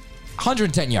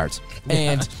 110 yards.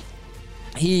 And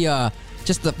he,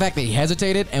 just the fact that he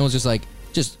hesitated and was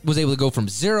was able to go from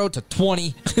 0 to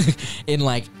 20 in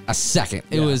like a second.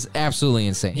 It was absolutely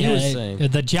insane.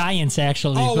 The Giants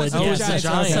actually. The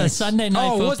Giants. Sunday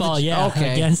Night Football,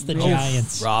 against the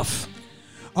Giants. Rough.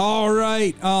 All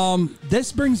right.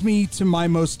 This brings me to my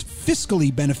most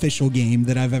fiscally beneficial game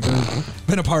that I've ever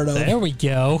been a part of. There we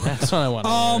go. That's what I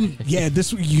want to hear.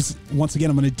 This week, once again,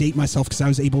 I'm going to date myself because I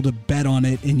was able to bet on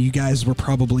it, and you guys were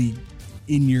probably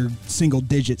in your single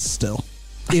digits still,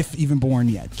 if even born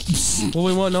yet. Well,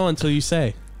 we won't know until you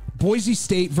say. Boise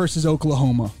State versus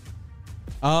Oklahoma.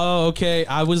 Oh, okay.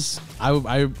 I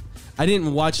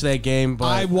didn't watch that game, but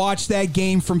I watched that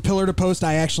game from pillar to post.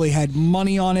 I actually had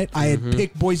money on it. I had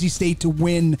picked Boise State to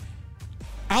win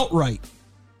outright.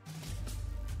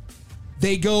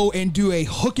 They go and do a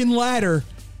hook and ladder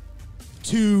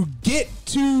to get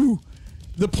to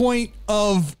the point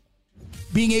of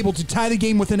being able to tie the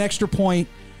game with an extra point,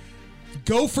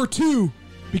 go for 2,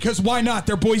 because why not?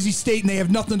 They're Boise State and they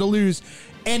have nothing to lose,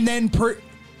 and then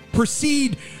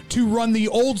proceed to run the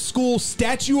old school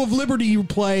Statue of Liberty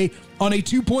play on a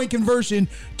 2-point conversion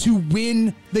to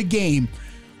win the game.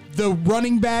 The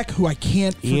running back, who I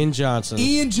can't... Ian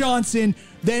Johnson,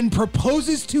 then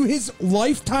proposes to his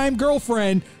longtime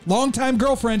girlfriend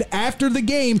after the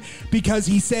game because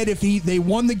he said if they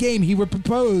won the game, he would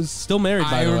propose. Still married,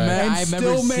 by the way. I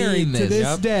still married to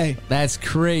this day. That's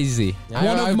crazy.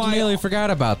 I completely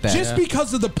forgot about that. Just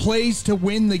because of the plays to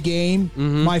win the game,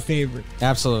 my favorite.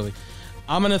 Absolutely.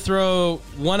 I'm going to throw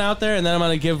one out there, and then I'm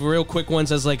going to give real quick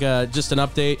ones as like just an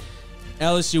update.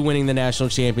 LSU winning the national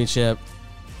championship.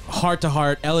 Heart to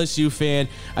heart, LSU fan.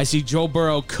 I see Joe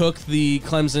Burrow cook the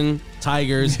Clemson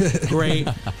Tigers. Great.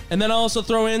 And then I'll also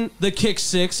throw in the kick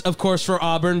 6, of course, for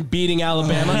Auburn, beating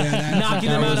Alabama, knocking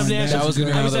them out of national. I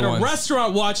was at a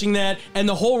restaurant watching that, and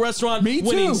the whole restaurant went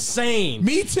insane.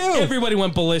 Me too. Everybody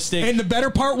went ballistic. And the better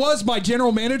part was my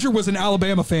general manager was an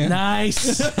Alabama fan.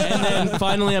 Nice. And then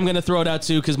finally, I'm going to throw it out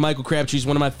too because Michael Crabtree's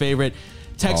one of my favorite.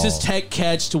 Texas Tech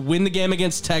catch to win the game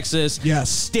against Texas. Yes.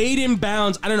 Stayed in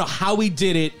bounds. I don't know how he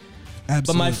did it.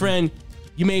 Absolutely. But my friend,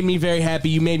 you made me very happy.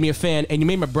 You made me a fan. And you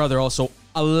made my brother also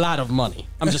a lot of money.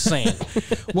 I'm just saying.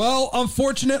 Well,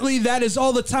 unfortunately, that is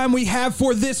all the time we have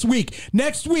for this week.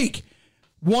 Next week,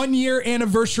 1-year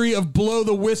anniversary of Blow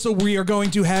the Whistle. We are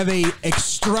going to have a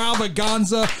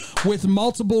extravaganza with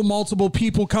multiple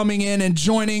people coming in and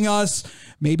joining us.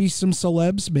 Maybe some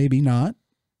celebs, maybe not.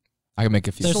 I can make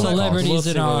a few. There's celebrities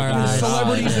in our eyes.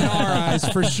 Celebrities in our eyes,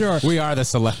 for sure. We are the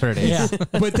celebrities. Yeah.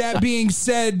 But that being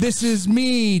said, this is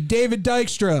me, David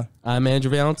Dykstra. I'm Andrew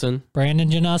Valentin. Brandon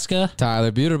Januska.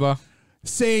 Tyler Buterbaugh.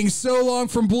 Saying so long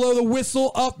from Blow the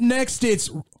Whistle. Up next, it's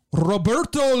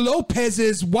Roberto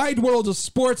Lopez's Wide World of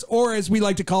Sports, or as we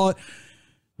like to call it,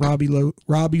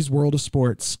 Robbie's World of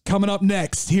Sports. Coming up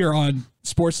next here on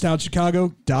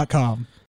SportsTownChicago.com.